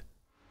suspended?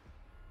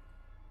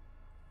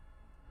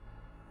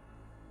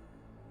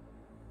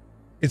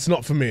 It's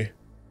not for me.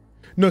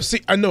 No,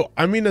 see, I know.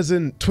 I mean, as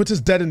in,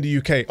 Twitter's dead in the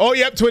UK. Oh,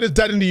 yep, Twitter's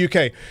dead in the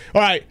UK.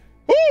 All right.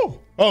 Woo!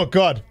 Oh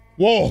God.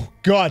 Whoa,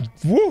 God.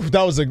 Woo!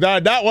 That was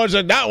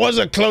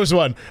a close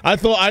one. I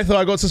thought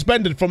I got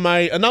suspended from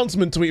my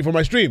announcement tweet for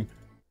my stream.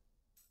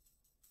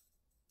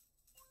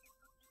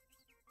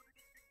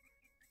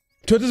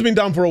 Twitter's been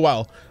down for a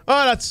while.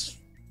 Oh, that's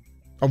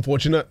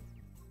unfortunate.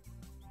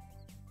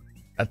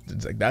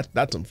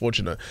 That's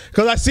unfortunate.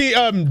 Because I see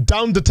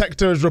Down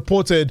Detector has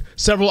reported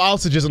several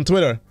outages on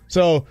Twitter.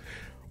 So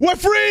we're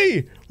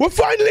free! We're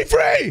finally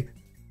free!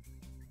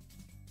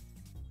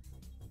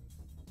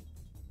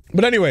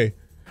 But anyway,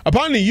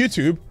 apparently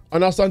YouTube are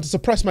now starting to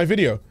suppress my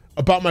video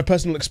about my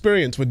personal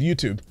experience with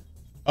YouTube.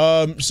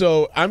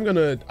 So I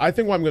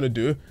think what I'm gonna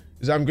do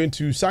is I'm going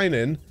to sign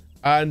in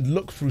and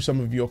look through some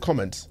of your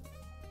comments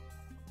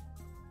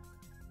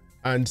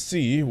and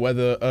see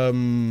whether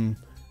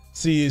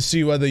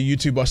see whether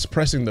YouTube are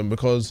suppressing them,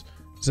 because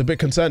it's a bit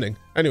concerning.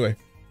 Anyway,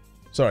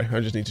 sorry,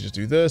 I just need to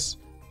do this,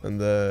 and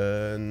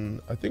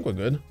then I think we're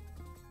good.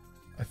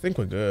 I think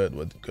we're good.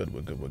 We're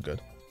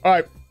good. All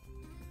right.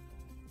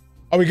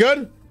 Are we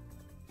good?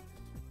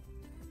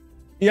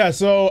 Yeah,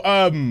 so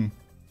I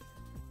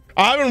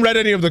haven't read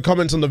any of the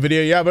comments on the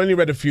video yet. I've only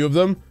read a few of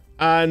them,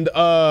 and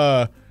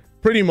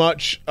pretty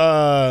much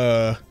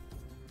I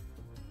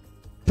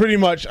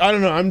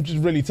don't know, I'm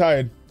just really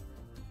tired.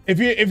 If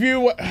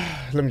you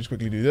let me just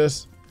quickly do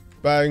this.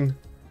 Bang.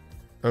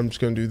 I'm just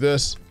gonna do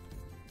this.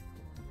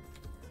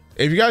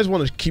 If you guys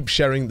want to keep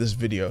sharing this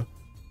video,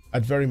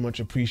 I'd very much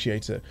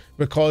appreciate it,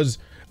 because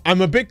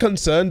I'm a bit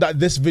concerned that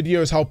this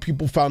video is how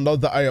people found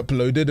out that I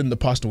uploaded in the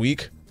past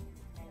week,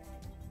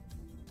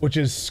 which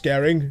is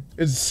scaring.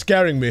 It's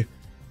scaring me.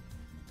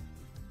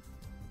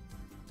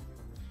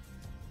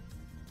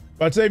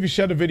 But I'd say if you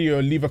share the video,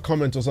 leave a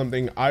comment or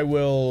something, I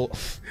will.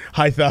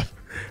 Hi Thaf.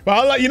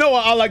 But you know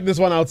what? I like this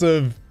one out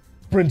of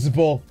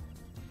principle.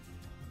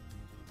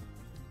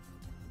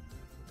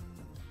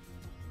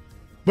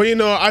 But you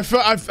know,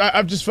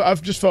 I've just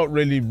felt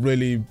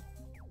really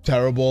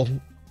terrible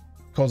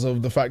because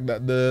of the fact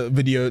that the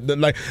video, the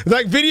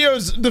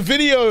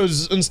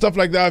videos and stuff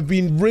like that have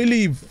been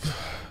really,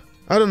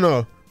 I don't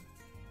know.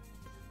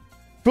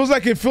 Feels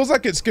like they're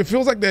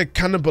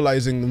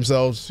cannibalizing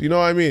themselves. You know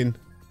what I mean?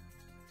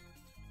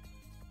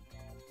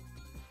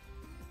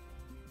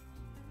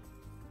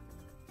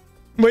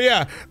 But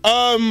yeah,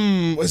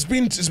 it's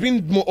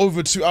been more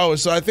over 2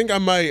 hours, so I think I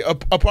might,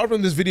 apart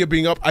from this video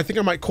being up, I think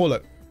I might call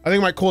it. I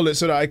think I might call it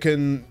so that I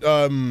can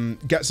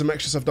get some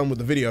extra stuff done with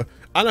the video,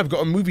 and I've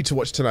got a movie to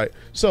watch tonight.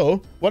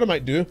 So what I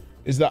might do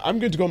is that I'm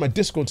going to go on my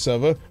Discord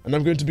server, and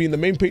I'm going to be in the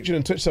main Patreon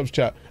and Twitch subs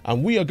chat,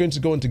 and we are going to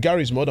go into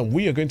Gary's mod, and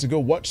we are going to go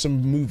watch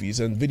some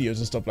movies and videos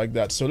and stuff like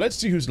that. So let's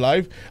see who's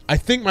live. I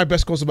think my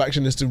best course of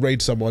action is to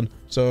raid someone.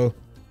 So,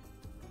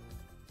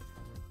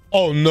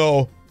 oh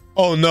no,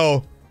 oh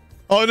no.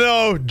 Oh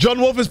no, John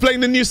Wolf is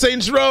playing the new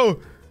Saints Row.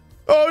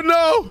 Oh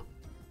no.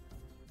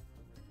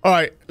 All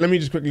right, let me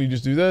just quickly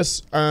do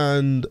this,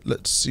 and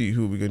let's see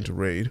who we're going to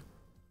raid.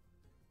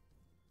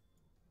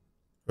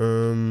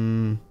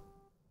 John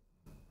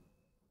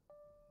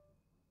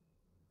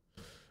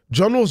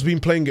Wolf's been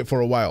playing it for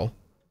a while.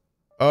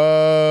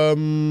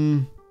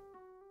 No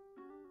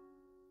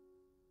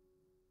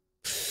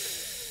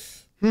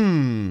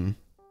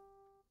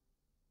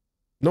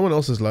one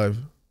else is live.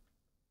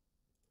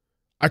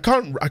 I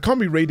can't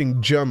be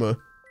raiding Germa.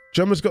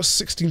 Germa's got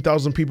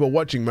 16,000 people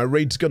watching. My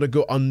raid's gonna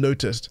go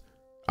unnoticed.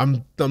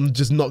 I'm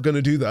just not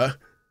gonna do that. It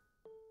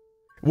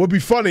would be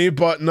funny,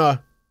 but nah.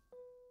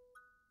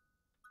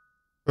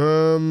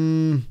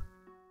 Oh,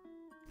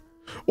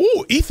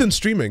 Ethan's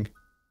streaming.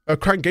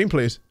 Crank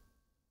Gameplays.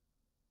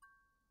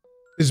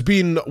 It's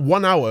been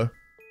 1 hour.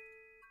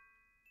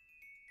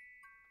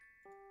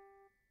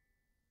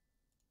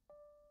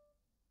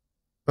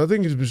 I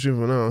think he's been streaming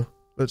for an hour.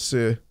 Let's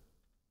see.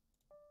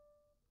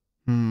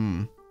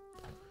 I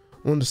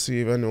want to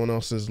see if anyone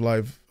else is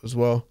live as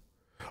well.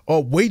 Oh,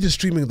 Wade is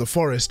streaming The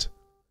Forest.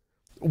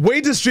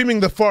 Wade is streaming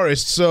The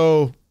Forest,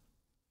 so...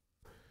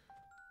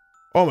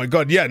 Oh my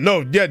god, yeah,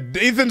 no, yeah,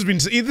 Ethan's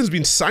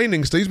been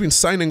signing, so he's been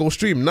signing all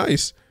stream,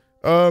 nice.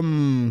 I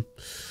don't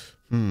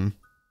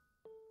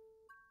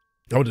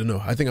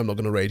know, I think I'm not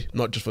gonna raid,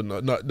 not just for,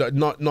 not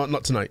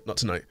tonight, not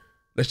tonight.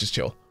 Let's just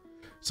chill.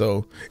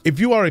 So, if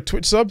you are a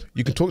Twitch sub,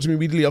 you can talk to me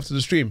immediately after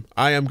the stream.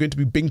 I am going to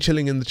be Bing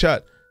chilling in the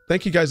chat.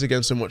 Thank you guys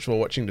again so much for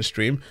watching the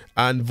stream,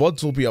 and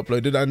VODs will be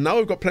uploaded, and now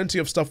we've got plenty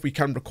of stuff we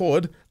can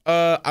record.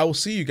 I will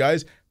see you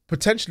guys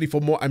potentially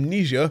for more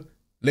Amnesia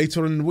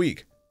later in the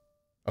week.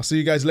 I'll see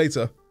you guys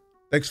later.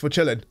 Thanks for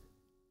chilling.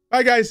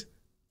 Bye guys.